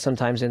oil is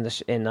sometimes in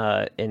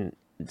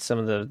some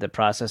of the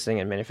processing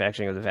and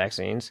manufacturing of the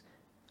vaccines.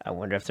 I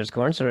wonder if there's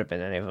corn syrup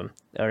in any of them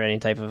or any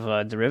type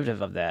of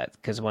derivative of that.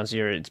 Because once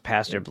it's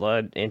past your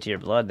blood, into your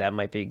blood, that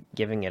might be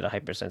giving it a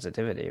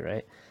hypersensitivity,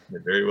 right?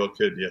 It very well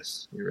could,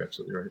 yes. You're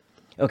absolutely right.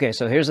 Okay,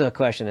 so here's a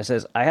question. It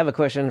says, I have a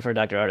question for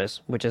Dr. Artis,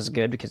 which is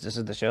good because this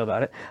is the show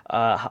about it.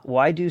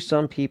 Why do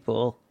some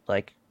people,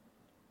 like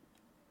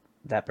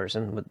that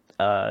person,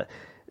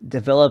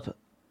 develop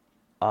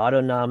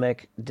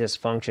autonomic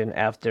dysfunction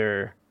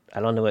after, I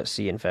don't know what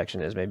C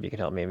infection is. Maybe you can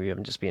help me. Maybe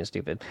I'm just being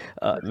stupid.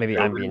 Maybe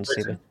I'm being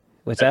stupid.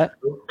 What's that?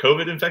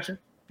 COVID infection?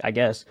 I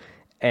guess.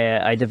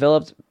 I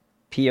developed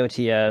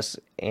POTS,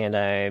 and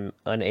I'm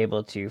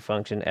unable to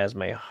function as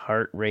my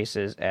heart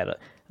races at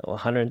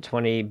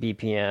 120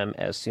 BPM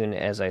as soon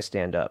as I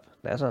stand up.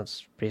 That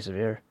sounds pretty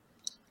severe.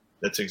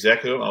 That's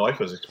exactly what my wife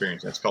was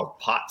experiencing. It's called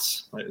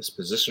POTS. Right? It's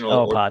positional.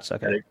 Oh, POTS.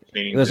 Okay.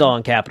 It was all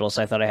in capitals,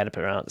 so I thought I had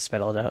to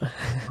spell it out.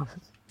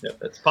 Yep,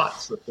 that's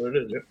POTS. That's what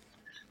it is. Yep.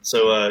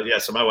 So,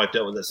 so my wife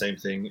dealt with the same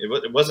thing.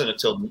 It wasn't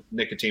until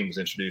nicotine was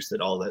introduced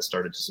that all that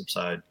started to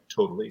subside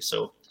totally.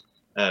 So,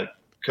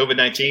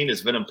 COVID-19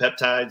 is venom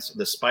peptides.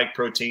 The spike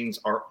proteins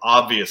are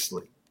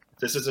obviously,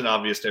 this isn't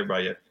obvious to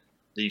everybody yet,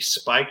 the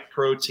spike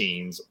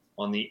proteins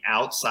on the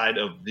outside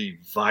of the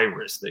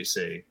virus, they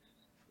say,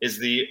 is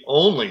the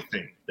only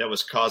thing that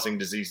was causing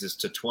diseases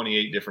to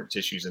 28 different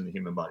tissues in the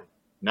human body.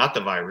 Not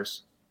the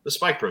virus, the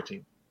spike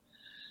protein.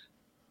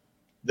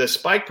 The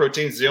spike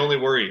protein is the only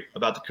worry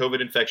about the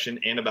COVID infection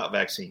and about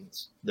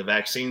vaccines. The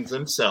vaccines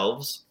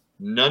themselves,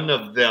 none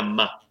of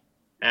them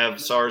have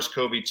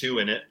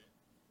SARS-CoV-2 in it.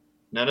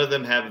 None of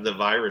them have the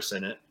virus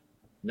in it.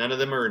 None of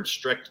them are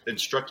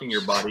instructing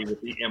your body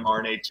with the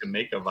mRNA to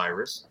make a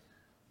virus.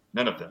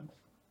 None of them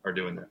are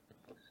doing that.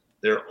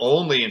 They're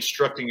only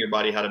instructing your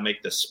body how to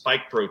make the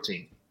spike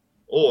protein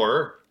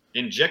or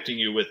injecting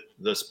you with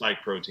the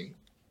spike protein.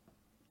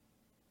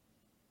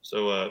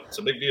 So it's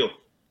a big deal.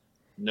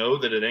 Know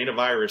that it ain't a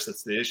virus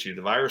that's the issue.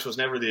 The virus was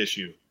never the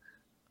issue.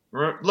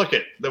 Look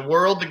at the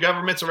world, the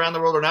governments around the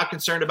world are not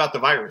concerned about the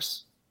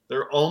virus.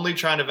 They're only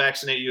trying to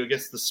vaccinate you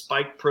against the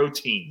spike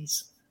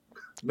proteins,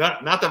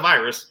 not the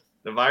virus.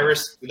 The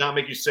virus did not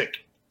make you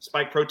sick.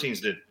 Spike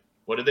proteins did.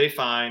 What did they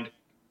find?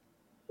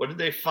 What did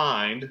they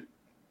find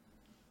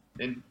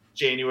in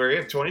January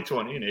of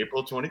 2020, in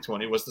April of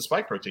 2020, was the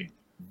spike protein.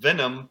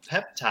 Venom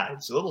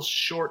peptides, little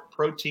short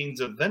proteins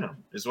of venom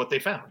is what they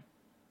found.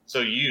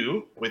 So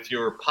you, with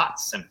your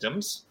POTS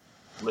symptoms,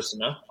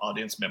 listener,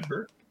 audience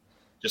member,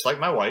 just like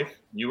my wife,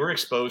 you were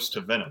exposed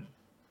to venom.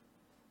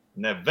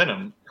 And that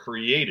venom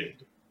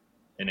created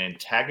an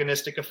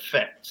antagonistic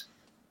effect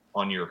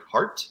on your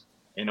heart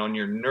and on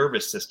your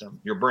nervous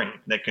system, your brain,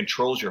 that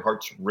controls your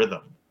heart's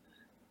rhythm.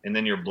 And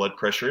then your blood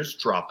pressure is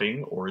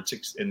dropping,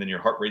 and then your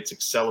heart rate's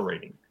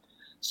accelerating.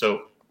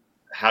 So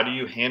how do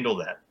you handle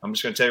that? I'm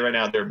just going to tell you right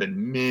now, there have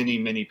been many,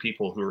 many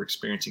people who are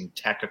experiencing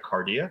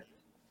tachycardia,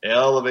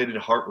 elevated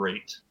heart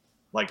rate,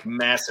 like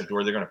massive,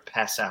 where they're going to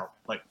pass out,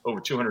 like over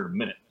 200 a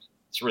minute.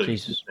 It's really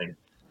interesting.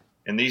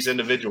 And these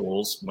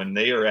individuals, when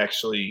they are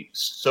actually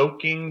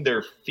soaking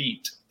their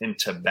feet in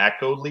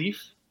tobacco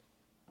leaf,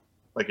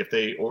 like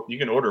you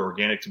can order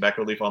organic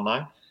tobacco leaf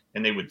online,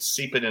 and they would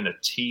seep it in a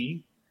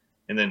tea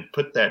and then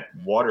put that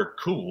water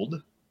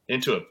cooled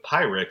into a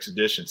Pyrex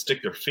dish and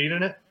stick their feet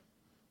in it,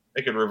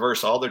 they could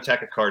reverse all their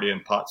tachycardia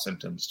and POTS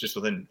symptoms just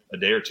within a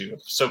day or two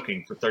of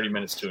soaking for 30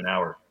 minutes to an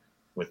hour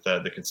with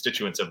the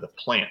constituents of the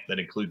plant that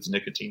includes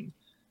nicotine.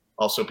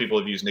 Also, people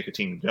have used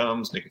nicotine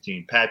gums,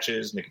 nicotine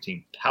patches,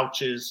 nicotine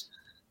pouches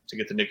to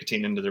get the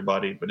nicotine into their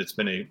body, but it's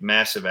been a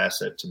massive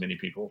asset to many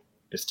people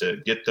is to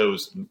get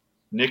those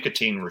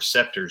nicotine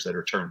receptors that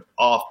are turned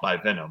off by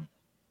venom,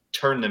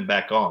 turn them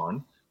back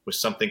on with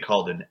something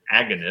called an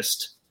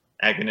agonist.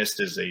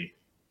 Agonist is a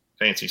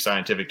fancy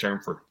scientific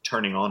term for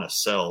turning on a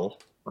cell.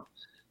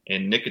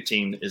 And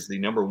nicotine is the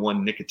number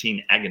one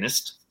nicotine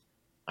agonist.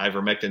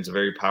 Ivermectin is a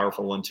very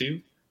powerful one too.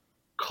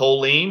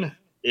 Choline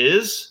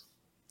is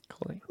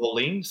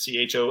choline,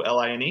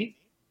 CHOLINE.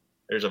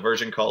 There's a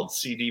version called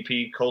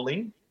CDP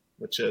choline,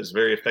 which is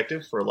very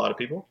effective for a lot of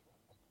people.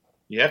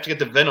 You have to get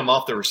the venom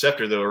off the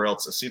receptor, though, or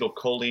else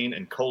acetylcholine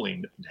and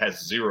choline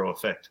has zero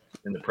effect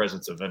in the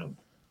presence of venom.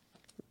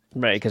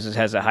 Right, because it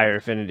has a higher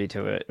affinity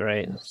to it,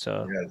 right?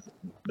 So yeah,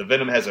 the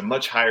venom has a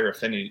much higher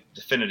affinity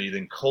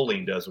than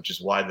choline does, which is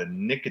why the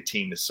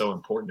nicotine is so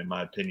important, in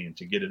my opinion,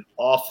 to get it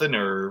off the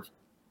nerve.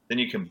 Then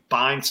you can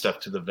bind stuff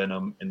to the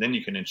venom, and then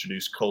you can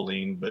introduce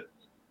choline. But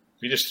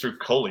if you just threw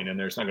choline in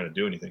there, it's not going to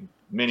do anything.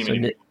 Many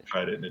people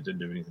tried it, and it didn't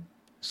do anything.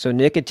 So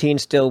nicotine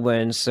still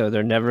wins, so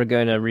they're never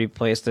going to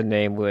replace the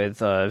name with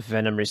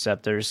venom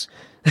receptors.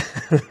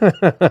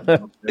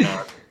 They're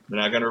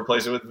not going to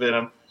replace it with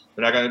venom.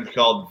 They're not going to be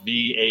called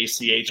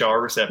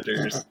VACHR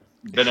receptors,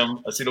 venom,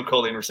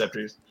 acetylcholine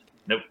receptors.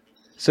 Nope.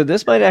 So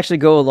this might actually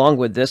go along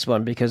with this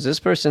one because this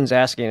person's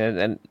asking,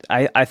 and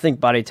I think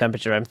body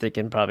temperature, I'm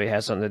thinking probably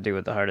has something to do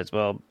with the heart as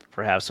well,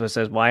 perhaps. So it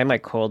says, why am I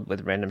cold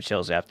with random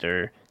chills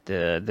after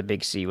the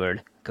big C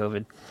word,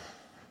 COVID?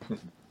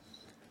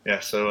 Yeah,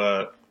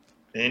 so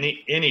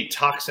any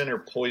toxin or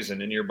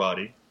poison in your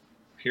body,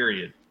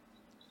 period.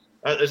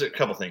 There's a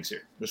couple things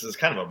here. This is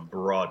kind of a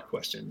broad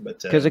question,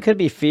 but because it could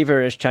be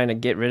feverish trying to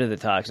get rid of the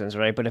toxins,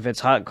 right? But if it's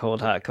hot, cold,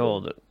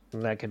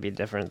 that could be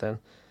different then.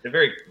 It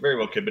very, very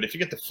well could. But if you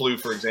get the flu,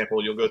 for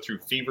example, you'll go through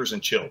fevers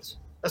and chills.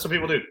 That's what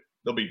people do.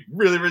 They'll be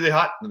really, really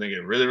hot, and they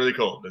get really, really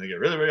cold. Then they get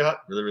really, really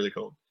hot, really, really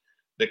cold.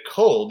 The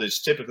cold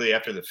is typically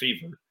after the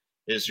fever,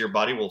 is your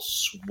body will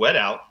sweat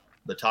out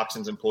the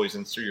toxins and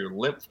poisons through your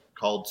lymph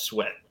called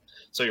sweat.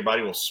 So your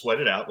body will sweat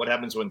it out. What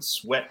happens when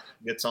sweat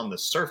gets on the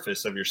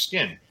surface of your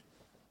skin?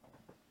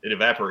 It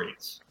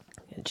evaporates.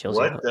 It chills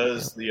What you out.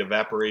 does the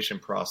evaporation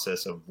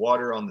process of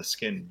water on the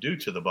skin do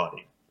to the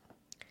body?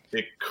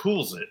 It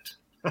cools it.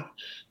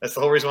 That's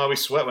the whole reason why we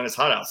sweat when it's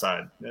hot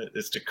outside.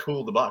 It's to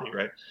cool the body,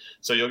 right?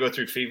 So you'll go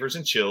through fevers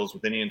and chills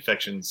with any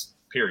infections,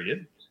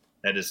 period.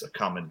 That is a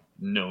common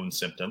known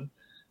symptom.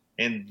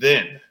 And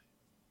then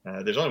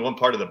there's only one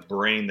part of the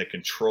brain that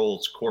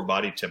controls core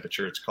body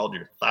temperature. It's called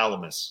your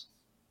thalamus.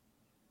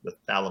 The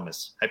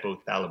thalamus,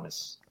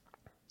 hypothalamus.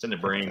 It's in the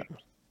brain.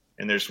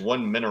 And there's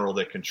one mineral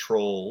that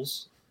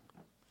controls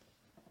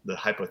the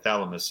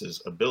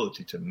hypothalamus's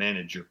ability to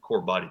manage your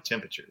core body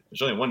temperature.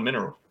 There's only one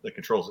mineral that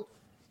controls it,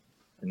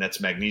 and that's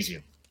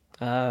magnesium.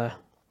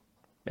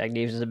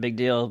 Magnesium is a big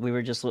deal. We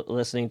were just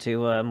listening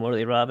to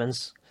Morley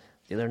Robbins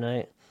the other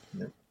night.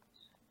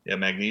 Yeah,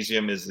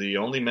 magnesium is the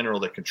only mineral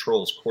that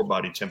controls core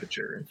body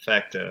temperature. In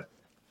fact,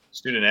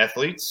 student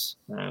athletes,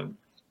 a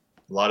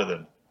lot of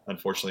them,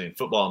 unfortunately, in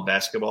football and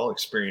basketball,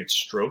 experience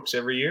strokes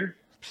every year.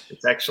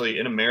 It's actually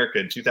in America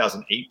in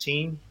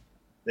 2018.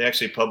 They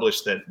actually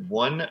published that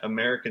one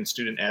American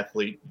student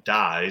athlete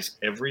dies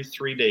every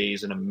 3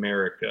 days in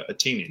America, a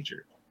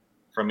teenager,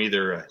 from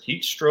either a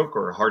heat stroke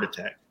or a heart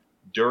attack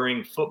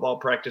during football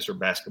practice or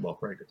basketball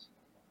practice.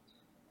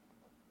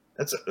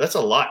 That's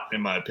a lot,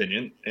 in my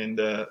opinion. And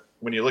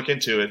when you look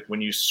into it,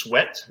 when you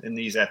sweat in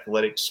these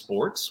athletic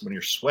sports, when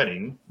you're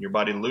sweating, your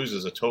body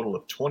loses a total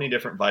of 20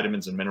 different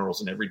vitamins and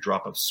minerals in every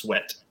drop of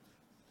sweat.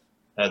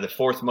 The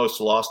fourth most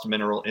lost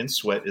mineral in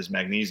sweat is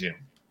magnesium.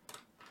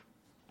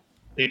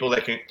 People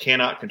that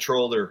cannot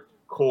control their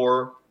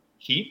core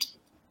heat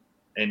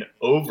and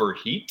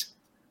overheat,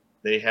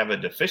 they have a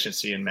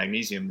deficiency in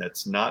magnesium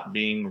that's not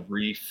being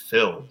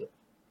refilled.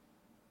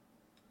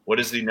 What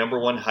is the number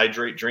one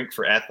hydrate drink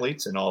for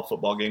athletes in all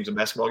football games and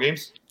basketball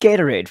games?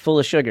 Gatorade, full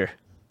of sugar.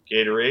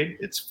 Gatorade,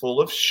 it's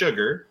full of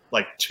sugar,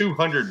 like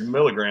 200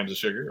 milligrams of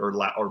sugar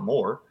or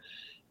more.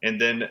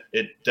 And then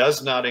it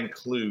does not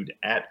include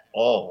at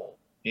all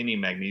any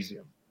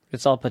magnesium.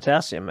 It's all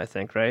potassium, I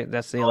think, right?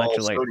 That's the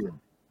electrolyte.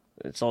 Sodium.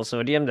 It's all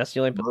sodium. That's the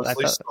only.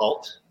 Mostly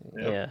salt.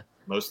 Yep. Yeah.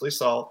 Mostly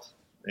salt,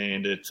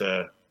 and it's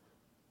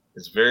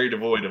very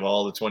devoid of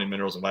all the 20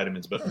 minerals and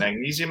vitamins. But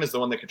magnesium is the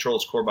one that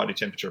controls core body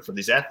temperature. For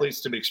these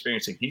athletes to be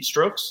experiencing heat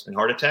strokes and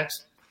heart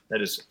attacks,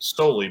 that is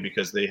solely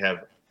because they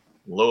have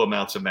low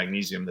amounts of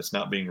magnesium that's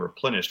not being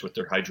replenished with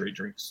their hydrate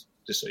drinks.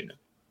 Just so you know,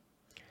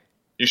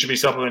 you should be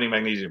supplementing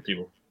magnesium,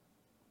 people.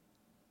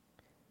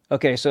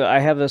 Okay, so I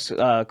have this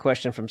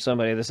question from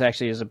somebody. This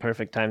actually is a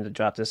perfect time to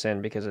drop this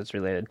in because it's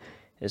related.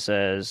 It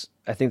says,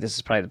 I think this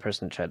is probably the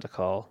person that tried to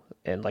call.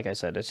 And like I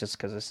said, it's just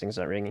because this thing's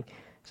not ringing.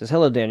 It says,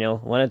 hello, Daniel.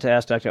 Wanted to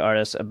ask Dr.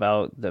 Artis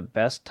about the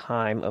best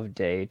time of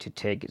day to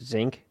take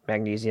zinc,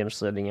 magnesium,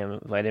 selenium,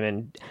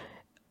 vitamin.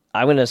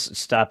 I'm going to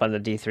stop on the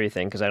D3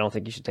 thing because I don't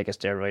think you should take a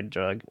steroid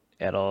drug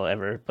at all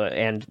ever,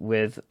 and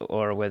with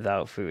or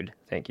without food.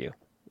 Thank you.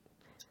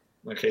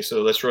 Okay,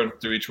 so let's run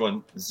through each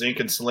one. Zinc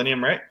and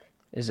selenium, right?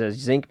 It says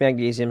zinc,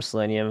 magnesium,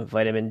 selenium,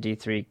 vitamin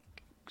D3,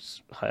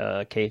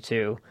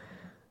 K2.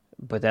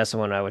 But that's the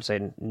one I would say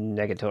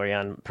negatory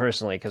on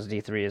personally because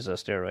D3 is a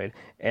steroid,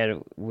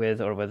 and with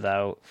or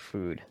without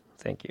food.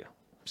 Thank you.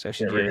 So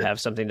should you have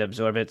something to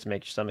absorb it to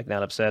make your stomach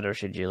not upset, or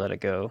should you let it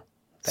go?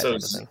 So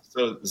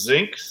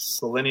zinc,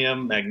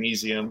 selenium,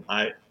 magnesium,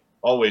 I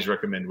always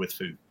recommend with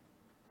food.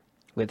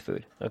 With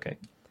food, okay.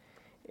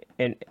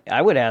 And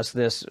I would ask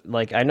this,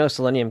 like, I know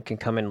selenium can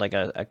come in like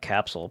a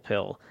capsule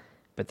pill,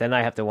 but then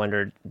I have to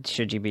wonder,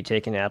 should you be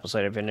taking apple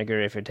cider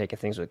vinegar if you're taking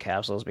things with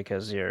capsules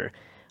because a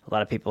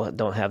lot of people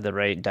don't have the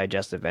right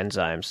digestive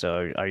enzymes.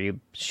 So are you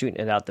shooting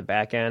it out the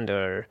back end,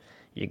 or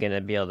you're going to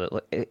be able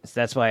to?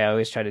 That's why I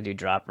always try to do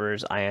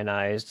droppers,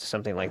 ionized,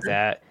 something like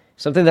that.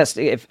 Something that's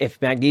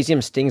if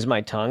magnesium stings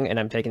my tongue and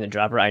I'm taking the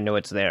dropper, I know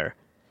it's there,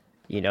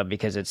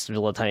 because it's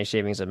little tiny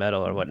shavings of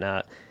metal or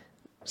whatnot.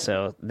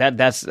 So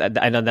that's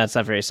I know that's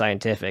not very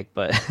scientific,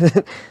 but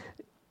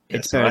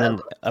it's better than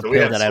a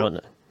pill that I don't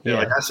know. Yeah,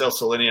 like I sell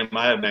selenium,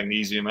 I have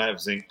magnesium, I have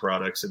zinc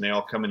products, and they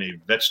all come in a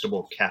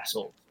vegetable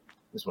capsule.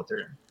 Is what they're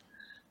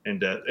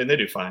in, and they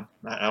do fine.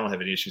 I don't have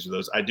any issues with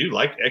those. I do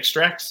like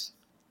extracts,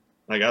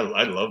 like I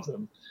love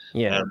them.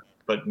 Yeah,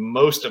 but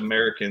most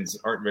Americans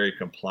aren't very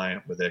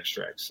compliant with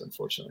extracts,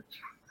 unfortunately.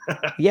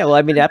 Yeah, well,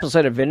 I mean, apple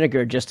cider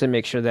vinegar just to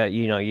make sure that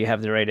you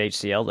have the right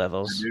HCl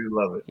levels. I do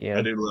love it. Yeah,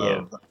 I do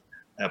love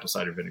apple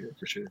cider vinegar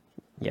for sure.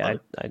 Yeah,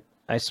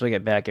 I swig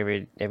it back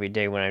every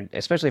day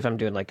especially if I'm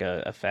doing like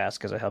a fast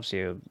because it helps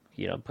you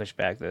push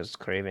back those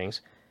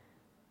cravings.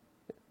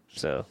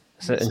 So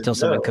until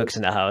someone cooks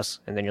in the house,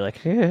 and then you're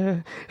like,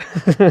 yeah.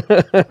 I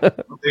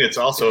think it's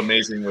also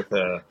amazing with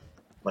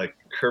like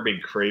curbing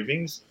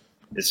cravings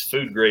is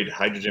food grade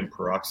hydrogen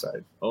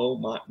peroxide. Oh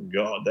my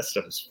God, that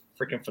stuff is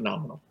freaking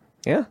phenomenal.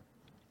 Yeah.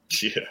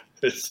 Yeah,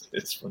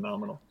 it's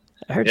phenomenal.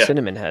 I heard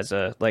cinnamon has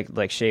a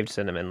like shaved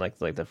cinnamon, like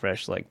the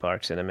fresh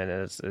bark cinnamon,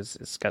 and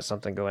it's got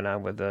something going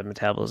on with the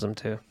metabolism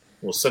too.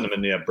 Well,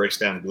 cinnamon breaks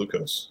down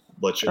glucose,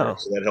 blood sugar,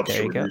 so that helps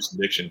you reduce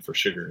addiction for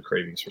sugar and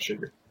cravings for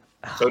sugar.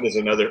 So does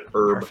another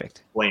herb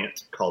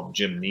plant called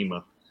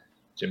Gymnema.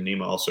 Jim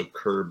Nema also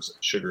curbs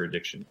sugar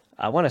addiction.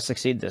 I want to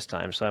succeed this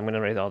time, so I'm going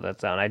to write all that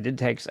down. I did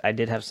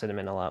have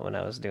cinnamon a lot when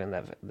I was doing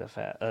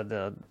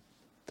the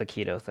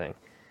keto thing,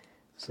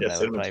 so that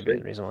would probably be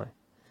the reason why.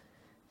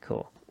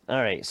 Cool.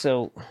 All right,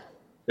 so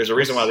there's a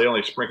reason why they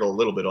only sprinkle a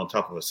little bit on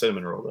top of a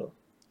cinnamon roll, though.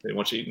 They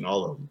want you eating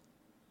all of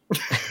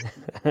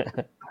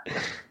them.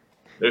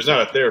 There's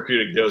not a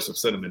therapeutic dose of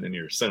cinnamon in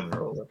your cinnamon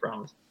rolls, I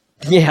promise.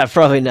 Yeah,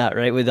 probably not,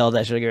 right? With all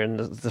that sugar and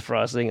the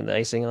frosting and the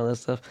icing, all that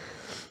stuff.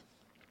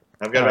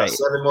 I've got about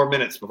 7 more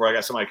minutes before I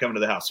got somebody coming to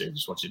the house here.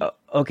 Just want you to.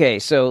 Okay,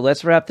 so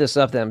let's wrap this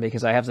up then,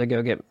 because I have to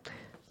go get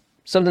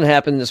something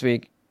happened this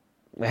week.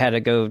 I had to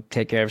go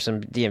take care of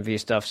some DMV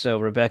stuff. So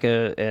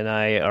Rebecca and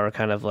I are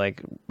kind of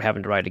like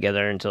having to ride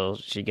together until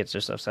she gets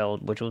her stuff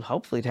settled, which will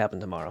hopefully happen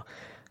tomorrow.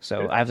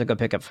 So I have to go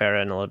pick up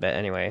Farah in a little bit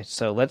anyway.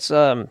 So let's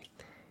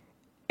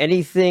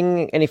any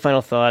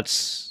final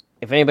thoughts?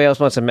 If anybody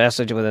else wants a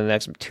message within the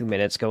next 2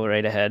 minutes, go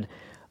right ahead.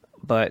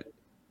 But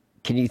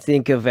can you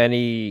think of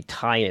any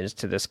tie-ins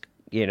to this,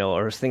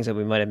 or things that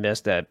we might have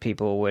missed that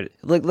people would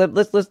like?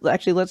 Let's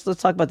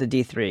talk about the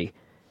D3.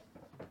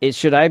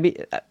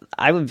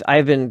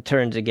 I've been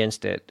turned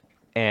against it,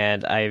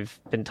 and I've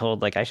been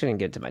told like I shouldn't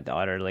give it to my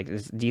daughter. Like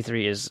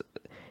D3 is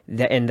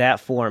in that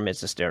form,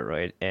 it's a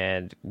steroid,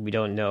 and we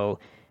don't know.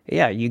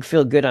 Yeah, you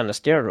feel good on a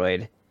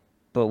steroid,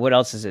 but what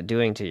else is it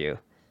doing to you?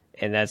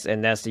 And that's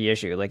the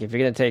issue. Like if you're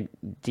gonna take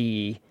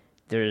D,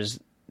 there's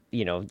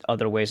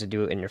other ways to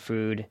do it in your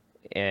food,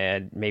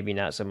 and maybe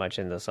not so much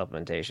in the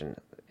supplementation.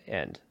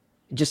 And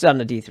just on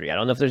the D3, I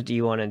don't know if there's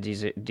D1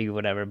 and D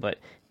whatever, but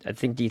I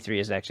think D3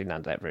 is actually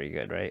not that very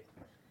good, right?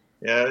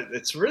 Yeah,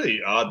 it's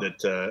really odd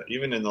that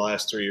even in the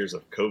last 3 years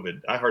of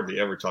COVID, I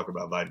hardly ever talk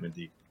about vitamin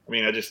D. I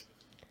mean, I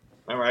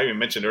even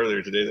mentioned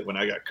earlier today that when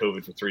I got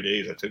COVID for 3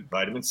 days, I took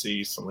vitamin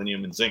C,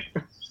 selenium, and zinc.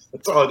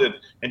 That's all I did.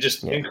 And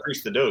just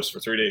increased the dose for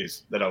 3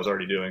 days that I was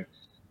already doing.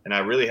 And I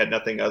really had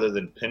nothing other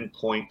than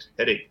pinpoint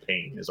headache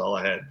pain is all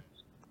I had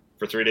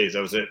for 3 days.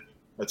 That was it.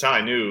 That's how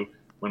I knew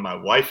when my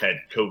wife had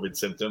COVID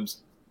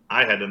symptoms,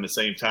 I had them at the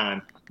same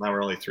time. Mine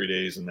were only 3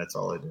 days, and that's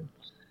all I did.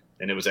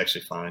 And it was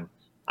actually fine.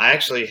 I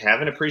actually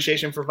have an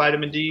appreciation for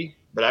vitamin D,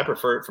 but I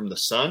prefer it from the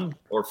sun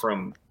or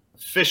from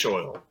fish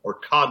oil or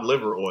cod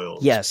liver oil.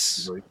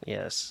 Yes.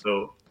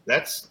 So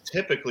that's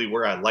typically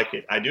where I like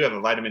it. I do have a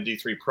vitamin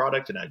D3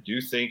 product, and I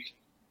do think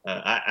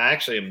I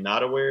actually am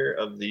not aware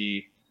of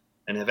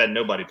and have had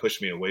nobody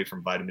push me away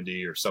from vitamin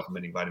D or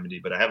supplementing vitamin D,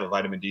 but I have a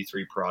vitamin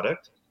D3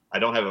 product. I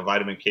don't have a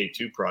vitamin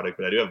K2 product,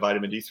 but I do have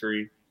vitamin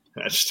D3.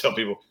 And I just tell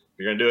people, if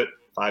you're going to do it,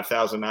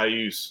 5,000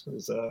 IUs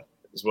is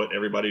what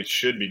everybody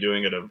should be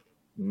doing at a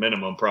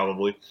minimum,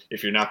 probably,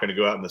 if you're not going to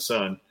go out in the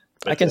sun.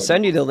 But, I can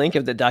send you the link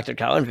of the Dr.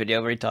 Cowan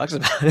video where he talks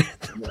about it.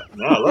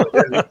 No, I love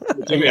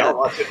it. Jimmy, I'll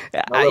watch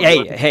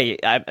it. Hey,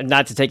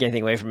 not to take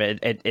anything away from it.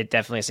 It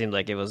definitely seemed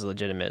like it was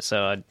legitimate.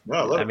 So,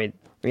 yeah.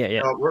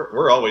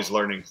 We're always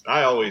learning.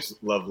 I always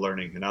love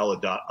learning, and I'll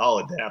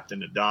adapt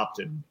and adopt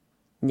and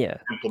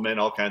implement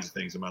all kinds of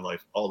things in my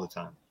life all the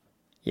time.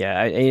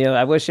 Yeah,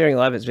 I was sharing a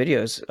lot of his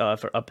videos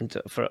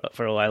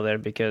for a while there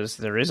because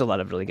there is a lot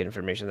of really good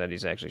information that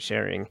he's actually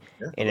sharing,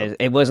 and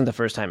it wasn't the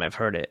first time I've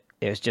heard it.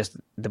 It was just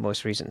the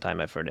most recent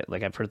time I've heard it.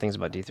 Like I've heard things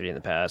about D3 in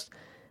the past,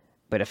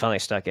 but it finally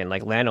stuck in.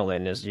 Like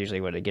lanolin is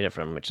usually where they get it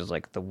from, which is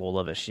like the wool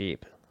of a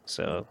sheep.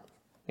 So,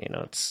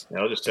 it's.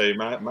 I'll just tell you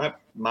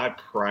my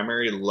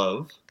primary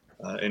love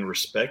and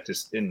respect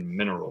is in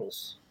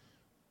minerals,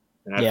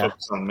 and I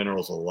focus on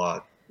minerals a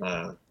lot.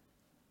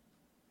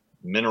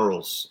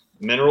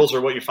 Minerals are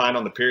what you find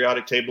on the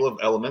periodic table of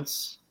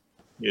elements.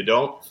 You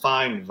don't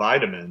find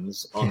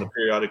vitamins on the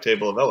periodic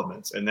table of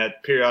elements. And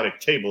that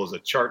periodic table is a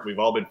chart we've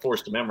all been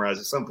forced to memorize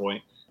at some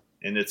point.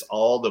 And it's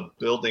all the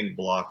building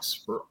blocks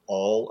for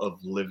all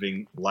of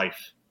living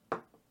life.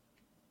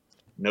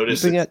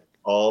 Notice it's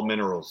all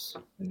minerals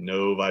and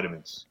no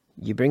vitamins.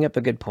 You bring up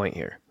a good point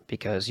here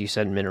because you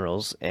said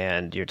minerals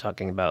and you're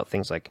talking about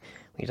things like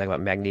when you talk about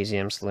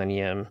magnesium,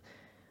 selenium,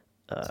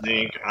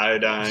 zinc,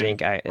 iodine,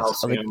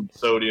 calcium,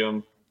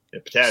 sodium,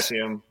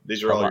 potassium.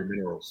 These are all your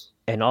minerals.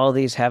 And all of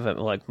these have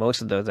like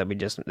most of those that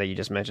you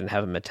just mentioned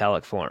have a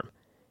metallic form.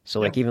 So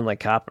like even like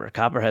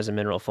copper has a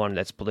mineral form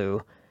that's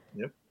blue.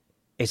 Yep.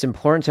 It's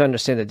important to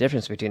understand the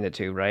difference between the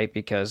two, right?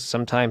 Because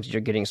sometimes you're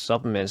getting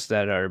supplements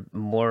that are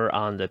more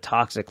on the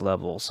toxic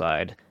level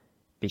side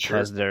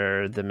because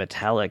they're the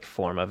metallic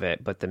form of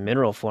it, but the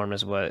mineral form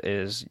is what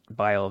is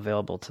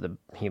bioavailable to the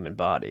human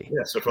body.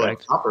 Yeah, so for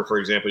like copper, for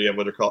example, you have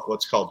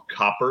what's called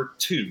copper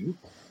 2.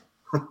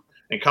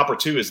 And copper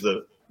 2 is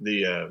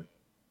the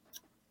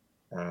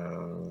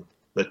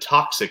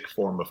toxic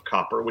form of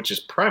copper, which is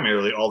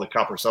primarily all the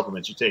copper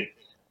supplements you take.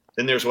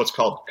 Then there's what's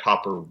called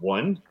copper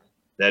 1.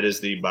 That is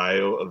the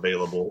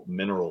bioavailable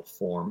mineral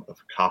form of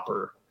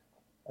copper.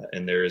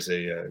 And there is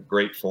a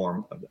great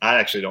form. I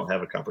actually don't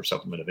have a copper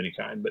supplement of any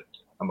kind, but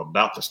I'm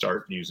about to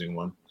start using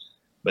one.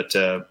 But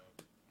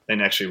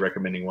and actually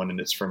recommending one, and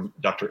it's from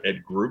Dr.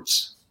 Ed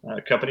Group's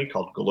company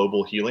called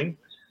Global Healing.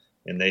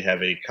 And they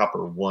have a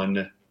copper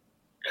 1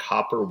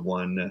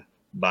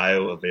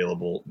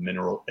 bioavailable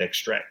mineral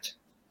extract.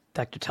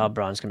 Dr. Todd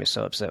Braun's going to be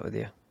so upset with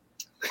you.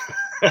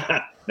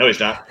 No, he's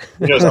not.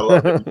 He knows I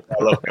love it.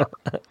 I love it.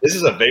 This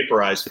is a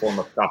vaporized form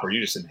of copper.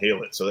 You just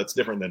inhale it. So that's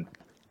different than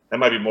 – that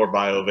might be more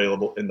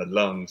bioavailable in the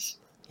lungs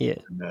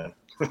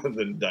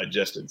than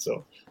digested.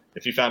 So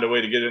if you found a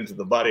way to get it into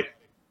the body,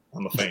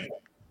 I'm a fan.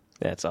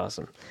 That's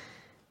awesome.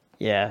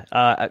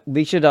 Yeah,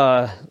 we should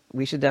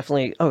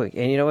definitely. Oh,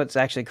 and you know what's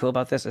actually cool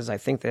about this is I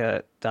think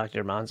that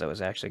Dr. Monzo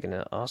is actually going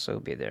to also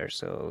be there.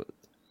 So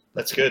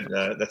that's good.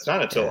 That's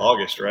not until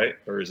August, right?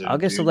 Or is it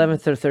August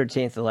 11th or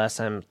 13th? The last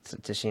time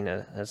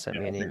Tashina has sent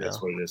me an email.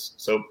 That's what it is.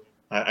 So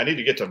I need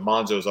to get to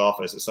Monzo's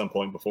office at some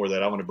point. Before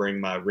that, I want to bring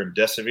my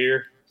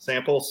remdesivir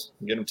samples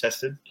and get them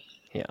tested.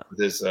 Yeah, with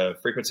his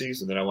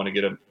frequencies, and then I want to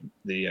get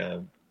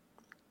the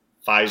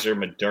Pfizer,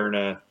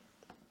 Moderna,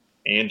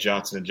 and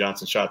Johnson &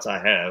 Johnson shots. I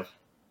have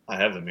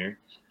them here.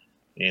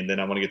 And then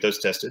I want to get those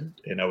tested.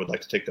 And I would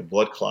like to take the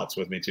blood clots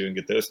with me too and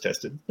get those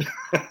tested.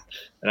 And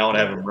I want to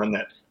have them run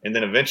that. And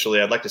then eventually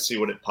I'd like to see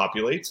what it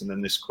populates. And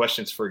then there's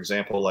questions, for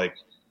example, like,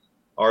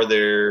 is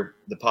there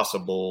the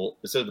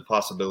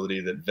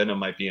possibility that venom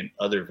might be in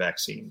other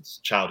vaccines,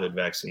 childhood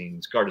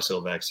vaccines,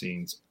 Gardasil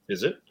vaccines?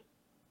 Is it?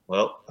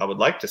 Well, I would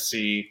like to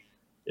see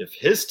if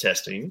his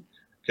testing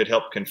could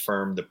help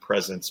confirm the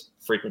presence,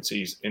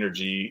 frequencies,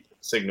 energy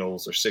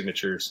signals, or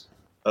signatures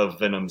of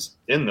venoms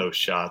in those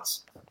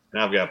shots.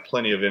 And I've got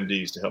plenty of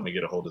MDs to help me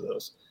get a hold of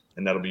those.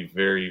 And that'll be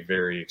very,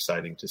 very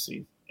exciting to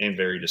see and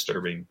very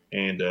disturbing.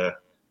 And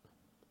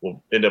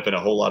we'll end up in a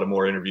whole lot of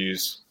more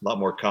interviews, a lot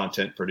more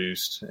content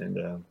produced,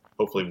 and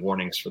hopefully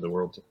warnings for the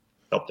world to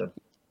help them.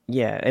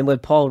 Yeah, and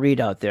with Paul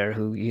Reed out there,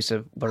 who used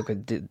to work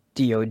with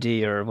DOD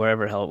or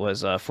wherever hell it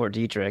was, Fort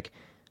Detrick,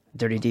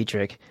 Dirty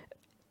Dietrich,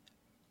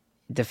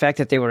 the fact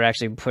that they were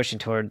actually pushing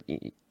toward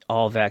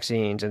all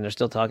vaccines, and they're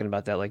still talking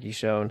about that, like you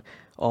shown,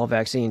 all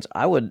vaccines,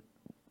 I would,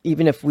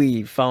 even if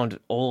we found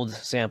old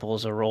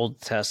samples or old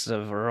tests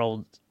or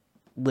old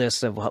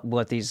lists of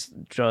what these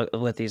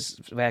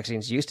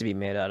vaccines used to be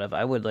made out of,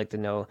 I would like to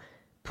know,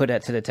 put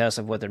it to the test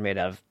of what they're made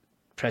out of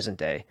present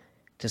day,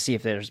 to see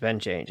if there's been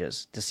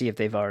changes, to see if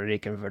they've already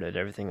converted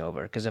everything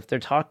over. Because if they're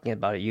talking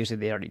about it, usually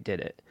they already did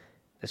it.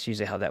 That's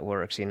usually how that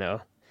works, you know.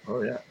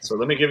 Oh yeah. So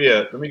let me give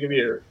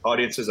your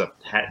audiences a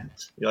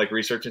patent. You like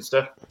researching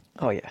stuff?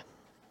 Oh yeah.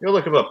 You'll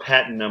look up a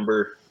patent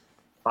number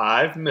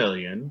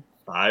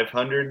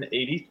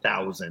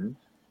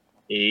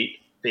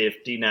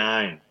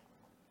 5,580,859.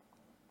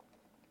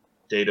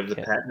 Date of the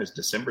patent is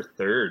December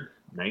 3rd,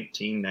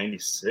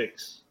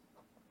 1996.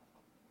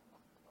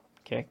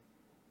 Okay.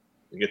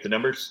 You get the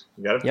numbers?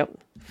 You got them? Yep.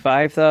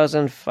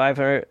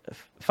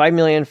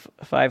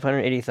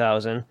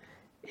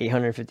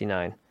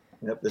 5,580,859.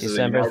 Yep. This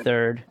December is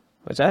 3rd.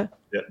 What's that?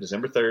 Yep.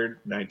 December 3rd,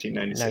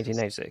 1996.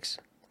 1996.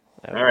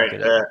 All right.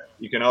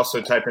 You can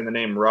also type in the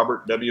name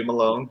Robert W.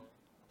 Malone.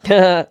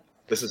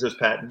 This is his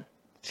patent.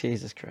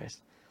 Jesus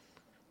Christ.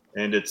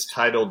 And it's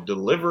titled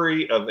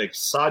Delivery of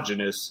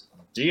Exogenous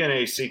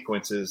DNA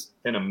Sequences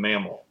in a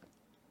Mammal.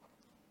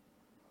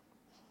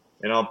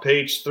 And on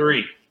page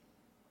 3,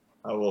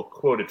 I will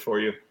quote it for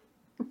you.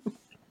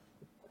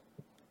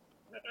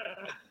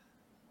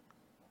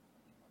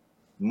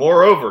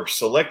 Moreover,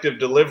 selective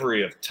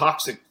delivery of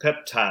toxic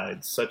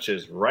peptides such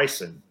as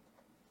ricin.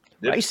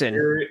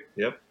 Ricin?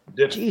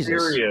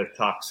 Diphtheria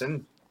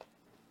toxin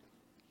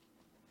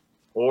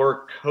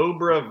or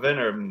cobra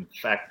venom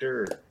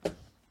factor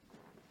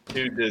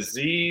to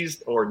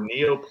diseased or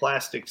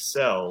neoplastic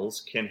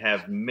cells can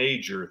have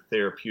major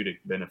therapeutic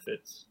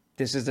benefits.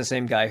 This is the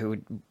same guy who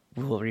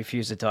will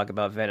refuse to talk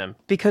about venom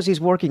because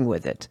he's working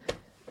with it.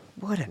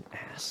 What an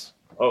ass.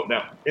 Oh,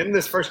 now, in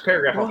this first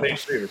paragraph on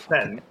page 3 of his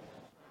patent,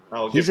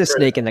 he's a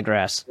snake in the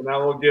grass. And I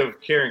will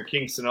give Karen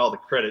Kingston all the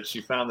credit.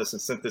 She found this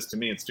and sent this to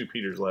me and Stu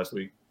Peters last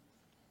week.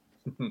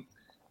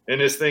 In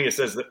this thing, it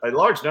says that a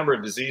large number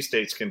of disease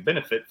states can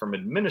benefit from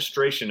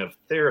administration of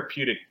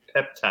therapeutic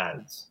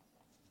peptides.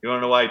 You want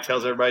to know why he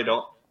tells everybody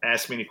don't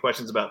ask me any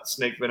questions about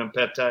snake venom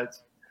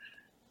peptides?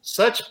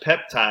 Such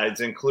peptides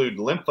include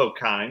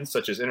lymphokines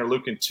such as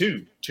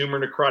interleukin-2,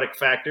 tumor necrotic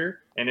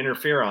factor, and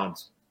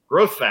interferons,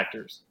 growth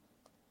factors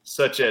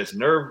such as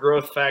nerve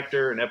growth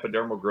factor and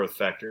epidermal growth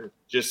factor.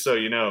 Just so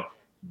you know,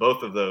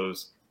 both of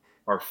those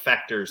are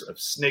factors of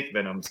snake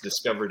venoms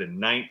discovered in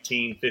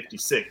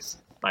 1956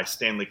 by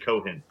Stanley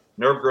Cohen.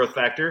 Nerve growth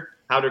factor,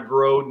 how to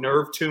grow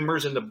nerve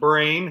tumors in the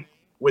brain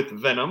with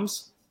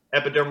venoms.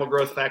 Epidermal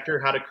growth factor,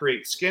 how to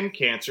create skin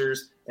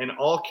cancers and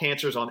all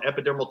cancers on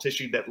epidermal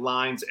tissue that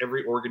lines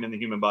every organ in the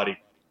human body.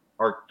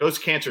 Those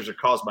cancers are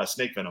caused by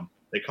snake venom.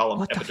 They call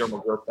them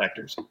epidermal growth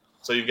factors.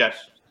 So you've got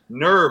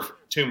nerve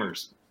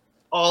tumors,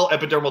 all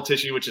epidermal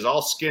tissue, which is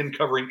all skin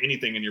covering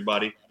anything in your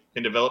body,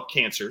 can develop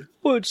cancer.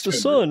 Well, it's the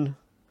sun.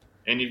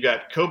 And you've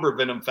got cobra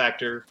venom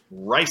factor,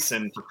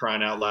 ricin for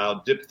crying out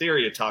loud,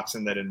 diphtheria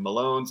toxin that in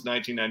Malone's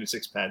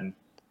 1996 patent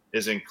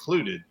is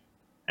included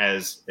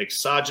as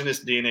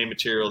exogenous DNA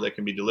material that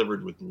can be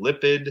delivered with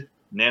lipid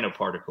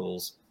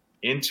nanoparticles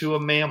into a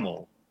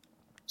mammal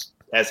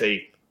as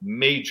a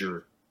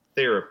major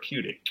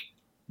therapeutic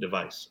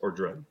device or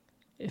drug.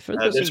 For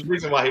those There's a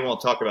reason why he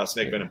won't talk about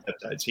snake venom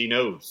peptides. He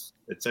knows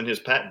it's in his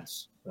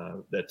patents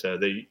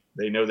that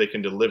they know they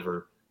can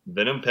deliver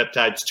venom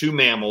peptides to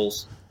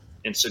mammals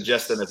and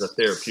suggest them as a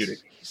therapeutic.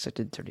 He's such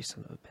a dirty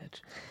son of a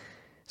bitch.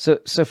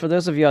 So for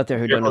those of you out there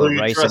who don't know what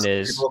ricin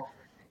is,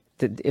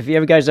 if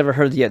you guys ever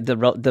heard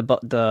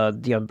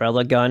the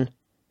umbrella gun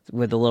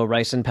with the little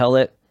ricin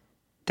pellet,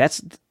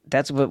 that's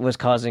what was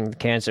causing the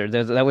cancer.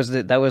 That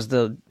was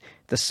the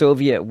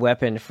Soviet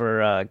weapon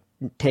for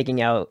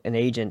taking out an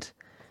agent.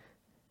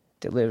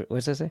 What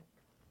does that say?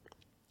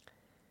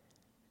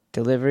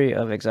 Delivery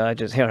of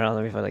exogenous. Here,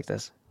 let me find like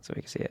this so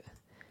we can see it.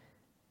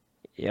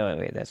 Yeah,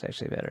 wait, that's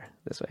actually better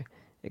this way.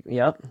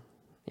 Yep,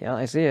 yeah,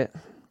 I see it.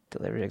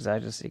 Delivery of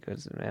exogenous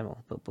sequence of mammal.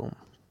 Boom, boom.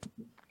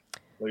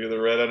 Look at the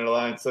red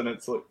underlined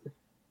sentence. Look.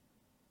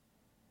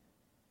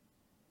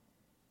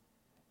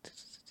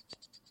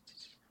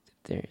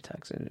 There,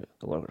 toxin.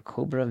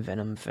 Cobra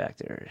venom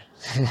factor.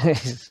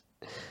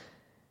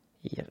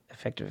 Yeah,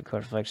 effective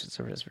cortification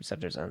surface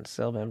receptors on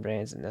cell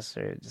membranes and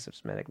necessary to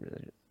systematic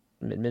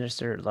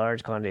administer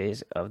large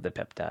quantities of the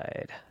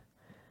peptide.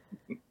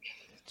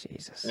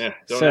 Jesus. Yeah,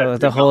 so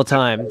the whole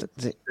time.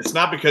 It's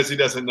not because he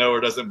doesn't know or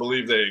doesn't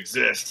believe they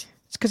exist.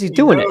 It's because he's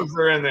doing it.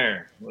 They're in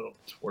there. Little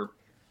twerp.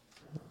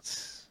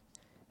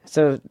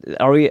 So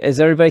is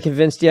everybody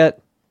convinced yet?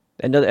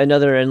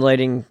 Another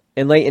enlightening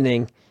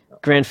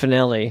grand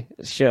finale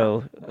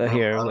show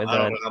here. I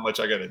don't know how much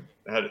I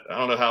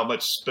don't know how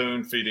much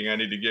spoon feeding I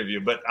need to give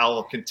you, but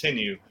I'll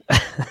continue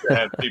to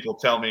have people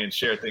tell me and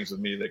share things with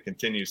me that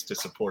continues to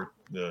support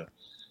the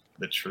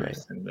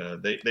truth. Right.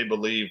 And they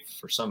believe,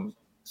 for some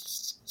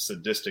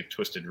sadistic,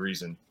 twisted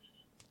reason,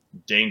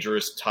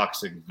 dangerous,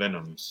 toxic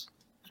venoms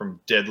from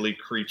deadly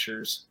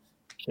creatures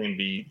can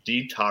be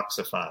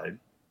detoxified,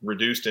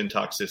 reduced in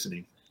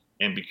toxicity,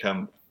 and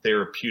become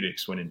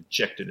therapeutics when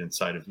injected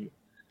inside of you.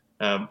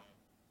 I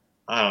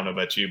don't know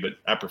about you, but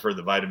I prefer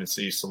the vitamin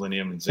C,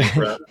 selenium, and zinc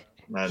route.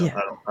 I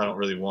don't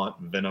really want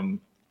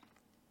venom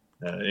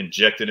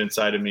injected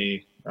inside of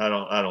me. I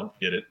don't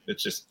get it.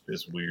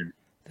 It's weird.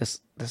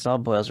 This all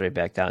boils right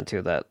back down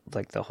to that,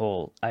 like the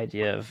whole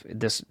idea of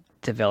this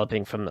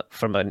developing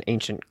from an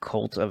ancient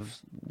cult of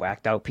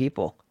whacked out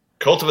people.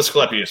 Cult of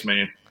Asclepius,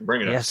 man.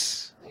 Bring it up.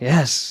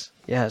 Yes.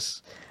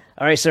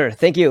 All right, sir.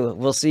 Thank you.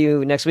 We'll see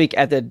you next week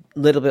at the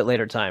little bit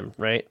later time,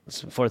 right?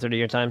 It's 4:30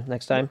 your time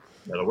next time.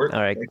 That'll work.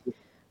 All right.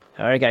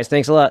 All right, guys.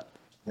 Thanks a lot.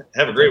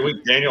 Have a great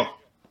week, Daniel.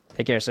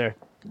 Take care, sir.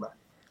 Bye.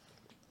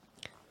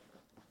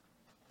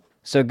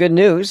 So good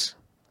news.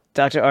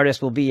 Dr.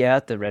 Artist will be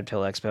at the Red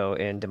Pill Expo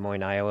in Des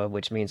Moines, Iowa,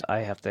 which means I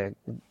have to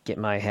get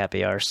my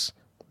happy arse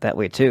that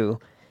way too.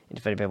 And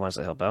if anybody wants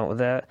to help out with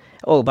that.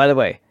 Oh, by the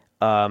way,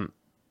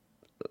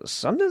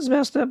 something's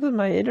messed up with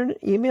my internet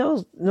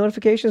email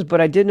notifications, but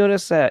I did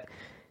notice that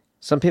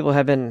some people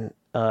have been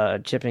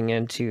chipping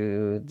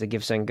into the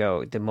Give Send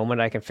Go. The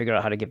moment I can figure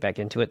out how to get back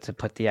into it to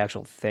put the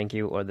actual thank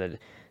you or the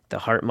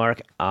heart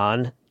mark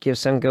on Give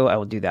Send Go, I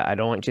will do that. I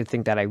don't want you to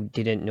think that I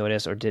didn't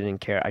notice or didn't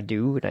care. I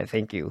do, and I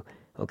thank you.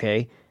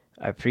 Okay?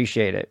 I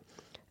appreciate it.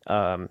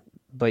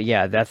 But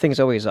yeah, that thing's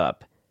always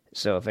up.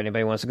 So if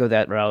anybody wants to go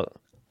that route,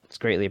 it's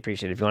greatly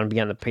appreciated. If you want to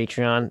be on the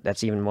Patreon,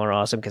 that's even more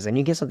awesome because then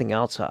you get something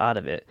else out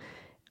of it.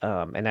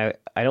 And I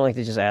don't like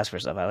to just ask for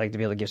stuff. I like to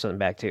be able to give something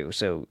back too.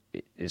 So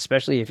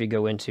especially if you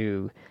go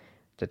into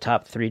the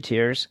top 3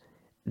 tiers,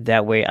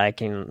 that way I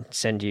can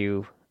send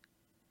you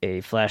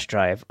a flash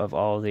drive of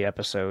all the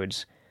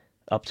episodes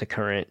up to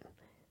current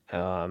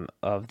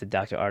of the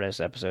Dr. Artist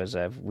episodes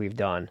that we've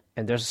done.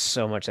 And there's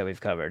so much that we've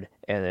covered.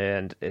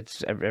 And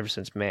it's ever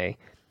since May.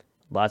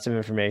 Lots of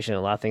information,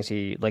 a lot of things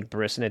like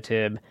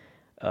Baricitinib,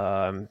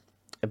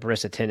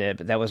 Baricitinib.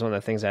 That was one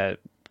of the things that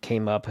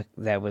came up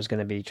that was going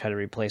to be trying to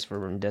replace for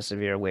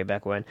Remdesivir way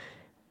back when.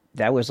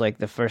 That was like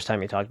the first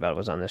time he talked about it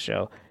was on this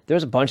show.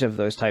 There's a bunch of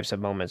those types of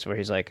moments where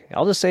he's like,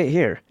 I'll just say it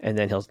here. And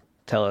then he'll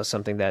tell us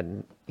something that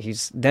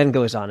he's then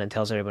goes on and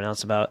tells everyone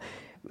else about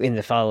in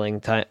the following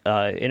time,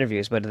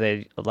 interviews. But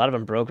a lot of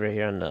them broke right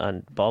here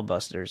on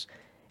Ballbusters.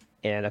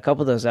 And a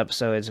couple of those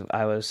episodes,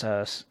 I was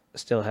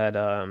still had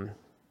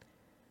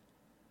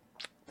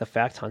the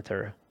Fact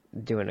Hunter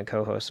doing a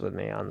co-host with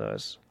me on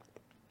those.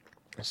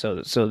 So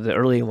the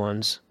early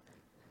ones,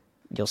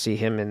 you'll see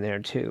him in there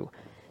too.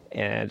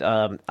 And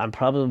I'm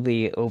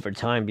probably over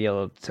time be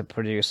able to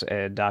produce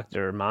a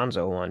Dr.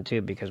 Monzo one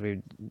too, because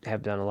we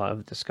have done a lot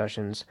of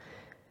discussions.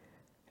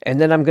 And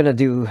then I'm gonna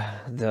do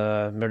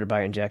the Murder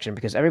by Injection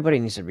because everybody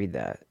needs to read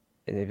that.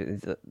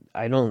 And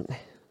I don't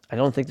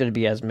think there'd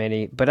be as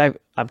many, but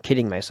I'm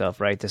kidding myself,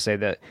 right, to say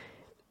that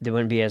there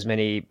wouldn't be as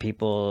many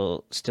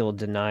people still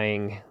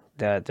denying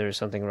that there's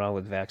something wrong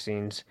with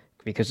vaccines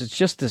because it's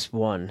just this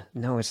one.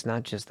 No, it's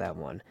not just that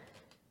one.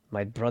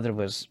 My brother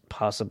was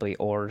possibly,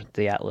 or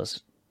the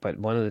Atlas, but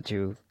one of the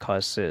two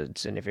caused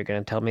SIDS. And if you're going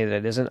to tell me that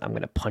it isn't, I'm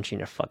going to punch you in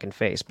your fucking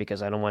face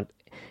because I don't want.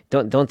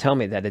 Don't tell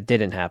me that it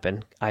didn't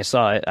happen. I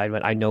saw it.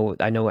 I know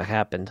it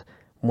happened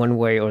one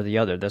way or the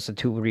other. That's the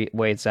two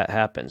ways that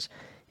happens.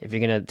 If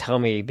you're going to tell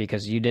me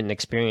because you didn't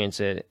experience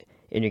it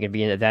and you're going to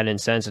be that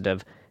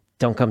insensitive,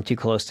 don't come too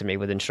close to me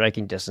within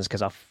striking distance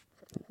because I'll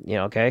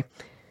Okay?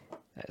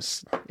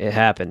 It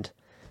happened.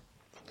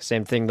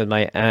 Same thing with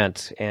my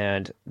aunt.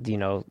 And,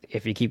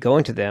 if you keep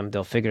going to them,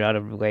 they'll figure out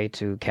a way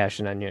to cash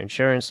in on your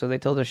insurance. So they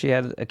told her she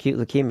had acute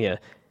leukemia.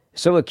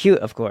 So acute,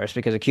 of course,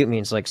 because acute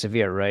means like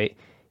severe, right?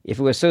 If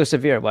it was so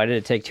severe, why did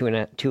it take two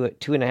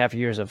and a half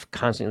years of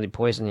constantly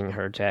poisoning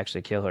her to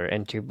actually kill her,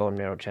 and 2 bone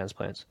marrow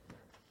transplants?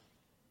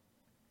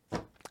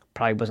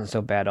 Probably wasn't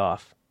so bad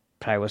off.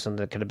 Probably was something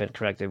that could have been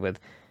corrected with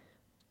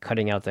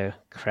cutting out the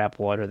crap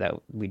water that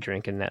we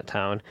drink in that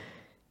town,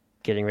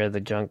 getting rid of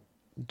the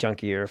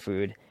junkier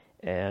food,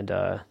 and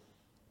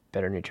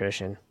better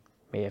nutrition.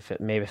 May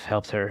have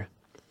helped her.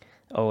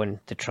 Oh, and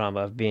the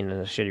trauma of being in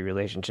a shitty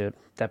relationship,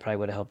 that probably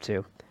would have helped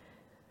too.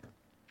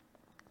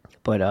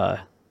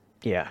 But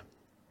yeah.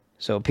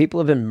 So people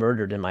have been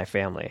murdered in my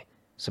family.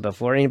 So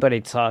before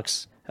anybody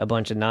talks a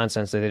bunch of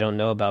nonsense that they don't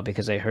know about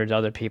because they heard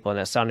other people and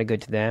that sounded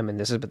good to them and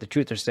this is what the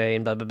truth are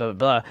saying, blah, blah, blah,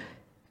 blah,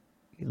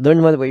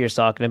 learn what you're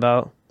talking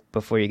about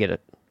before you get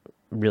it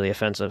really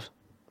offensive.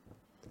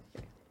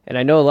 And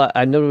I know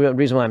the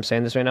reason why I'm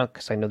saying this right now,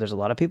 because I know there's a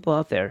lot of people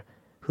out there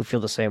who feel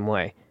the same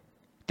way.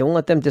 Don't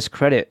let them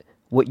discredit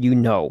what you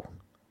know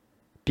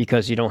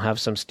because you don't have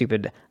some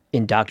stupid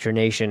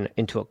indoctrination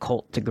into a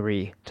cult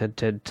degree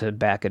to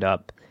back it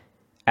up.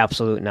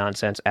 Absolute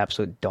nonsense,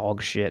 absolute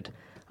dog shit.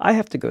 I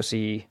have to go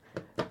pick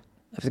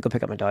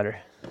up my daughter.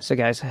 So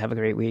guys, have a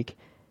great week.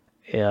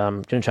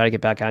 I'm going to try to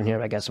get back on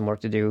here. I got some work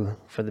to do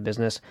for the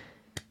business.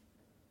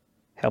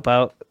 Help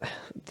out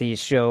the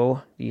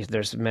show.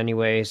 There's many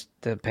ways.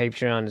 The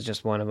Patreon is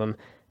just one of them.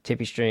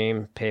 Tippy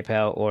Stream,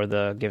 PayPal, or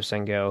the Give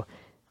Send Go.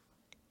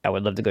 I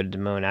would love to go to Des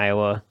Moines,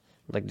 Iowa.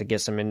 I'd like to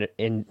get some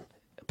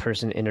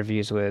in-person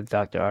interviews with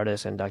Dr.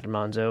 Artis and Dr.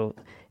 Monzo.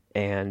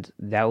 And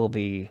that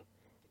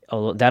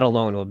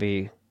alone will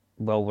be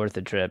well worth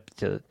the trip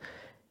to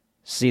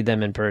see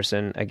them in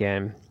person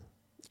again.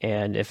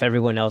 And if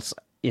everyone else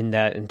in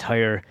that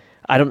entire...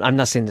 I'm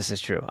not saying this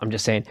is true. I'm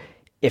just saying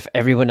if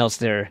everyone else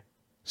there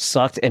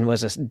sucked and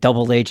was a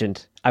double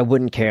agent, I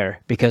wouldn't care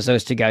because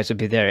those 2 guys would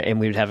be there and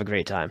we would have a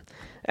great time.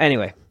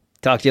 Anyway,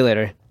 talk to you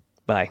later.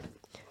 Bye.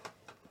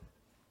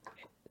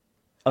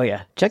 Oh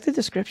yeah, check the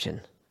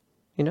description.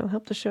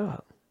 Help the show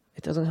out.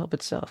 It doesn't help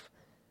itself.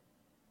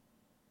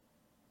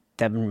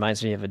 That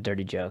reminds me of a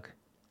dirty joke,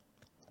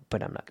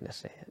 but I'm not going to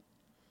say it.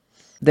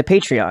 The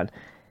Patreon.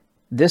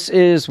 This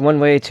is one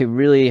way to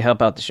really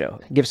help out the show.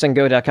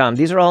 GiveSendGo.com.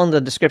 These are all in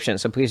the description,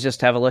 so please just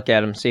have a look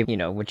at them, see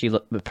what you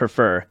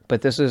prefer.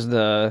 But this is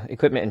the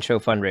equipment and show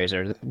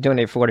fundraiser.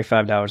 Donate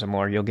 $45 or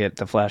more, you'll get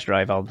the flash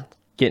drive. I'll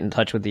get in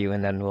touch with you,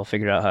 and then we'll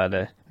figure out how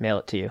to mail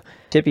it to you.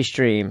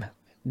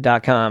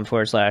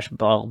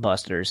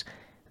 TippyStream.com/ballbusters.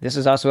 This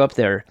is also up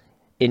there.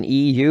 In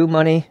EU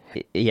money,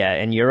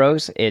 in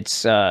euros,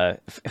 it's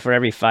for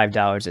every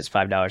 $5, it's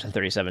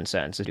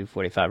 $5.37. To do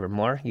 45 or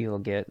more, you'll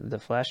get the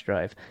flash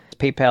drive. It's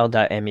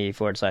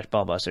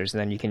paypal.me/ballbusters, and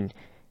then you can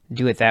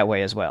do it that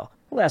way as well.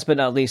 Last but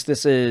not least,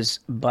 this is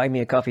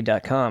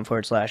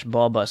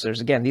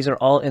buymeacoffee.com/ballbusters. Again, these are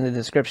all in the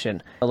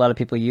description. A lot of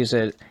people use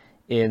it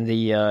in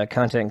the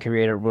content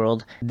creator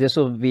world. This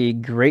will be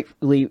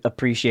greatly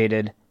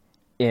appreciated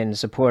in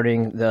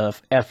supporting the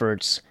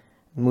efforts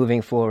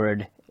moving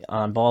forward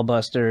on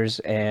Ballbusters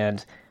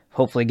and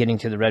hopefully getting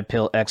to the Red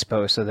Pill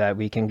Expo so that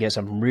we can get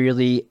some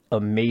really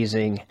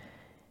amazing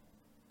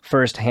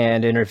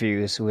first-hand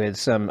interviews with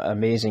some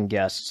amazing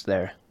guests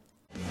there.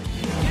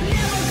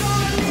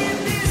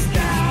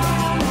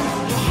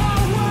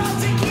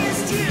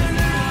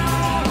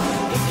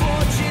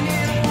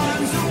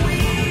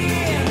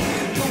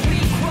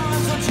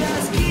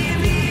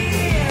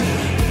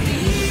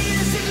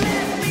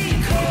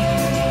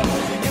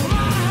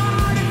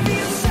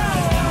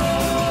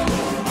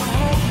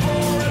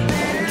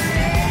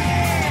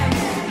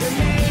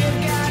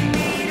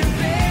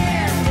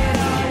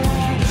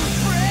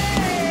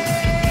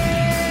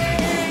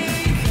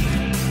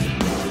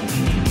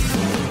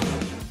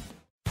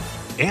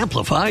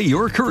 Amplify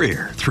your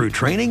career through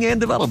training and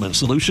development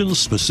solutions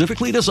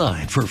specifically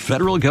designed for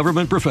federal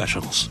government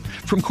professionals.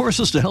 From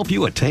courses to help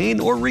you attain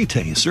or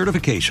retain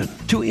certification,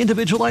 to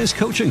individualized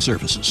coaching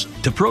services,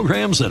 to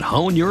programs that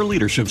hone your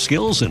leadership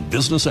skills and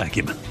business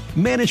acumen,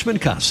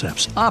 Management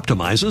Concepts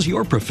optimizes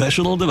your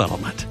professional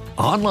development.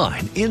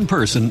 Online, in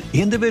person,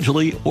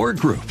 individually, or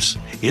groups,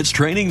 it's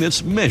training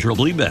that's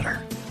measurably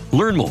better.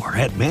 Learn more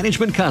at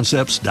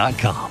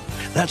managementconcepts.com.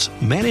 That's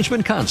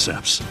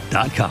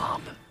managementconcepts.com.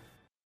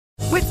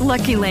 With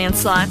Lucky Land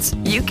Slots,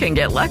 you can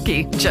get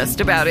lucky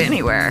just about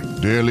anywhere.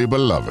 Dearly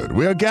beloved,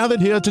 we are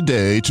gathered here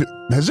today to...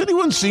 Has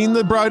anyone seen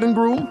the bride and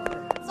groom?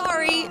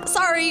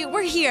 Sorry,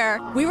 we're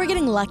here. We were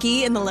getting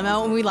lucky in the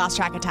limo and we lost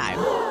track of time.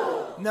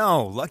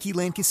 No, Lucky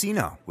Land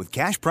Casino, with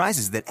cash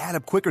prizes that add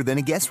up quicker than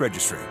a guest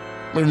registry.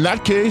 In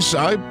that case,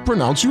 I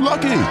pronounce you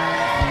lucky.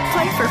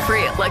 Play for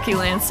free at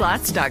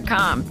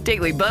LuckyLandSlots.com.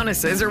 Daily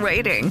bonuses are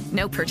waiting.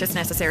 No purchase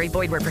necessary.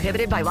 Void where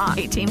prohibited by law.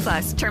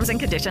 18+. Terms and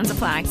conditions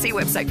apply. See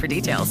website for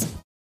details.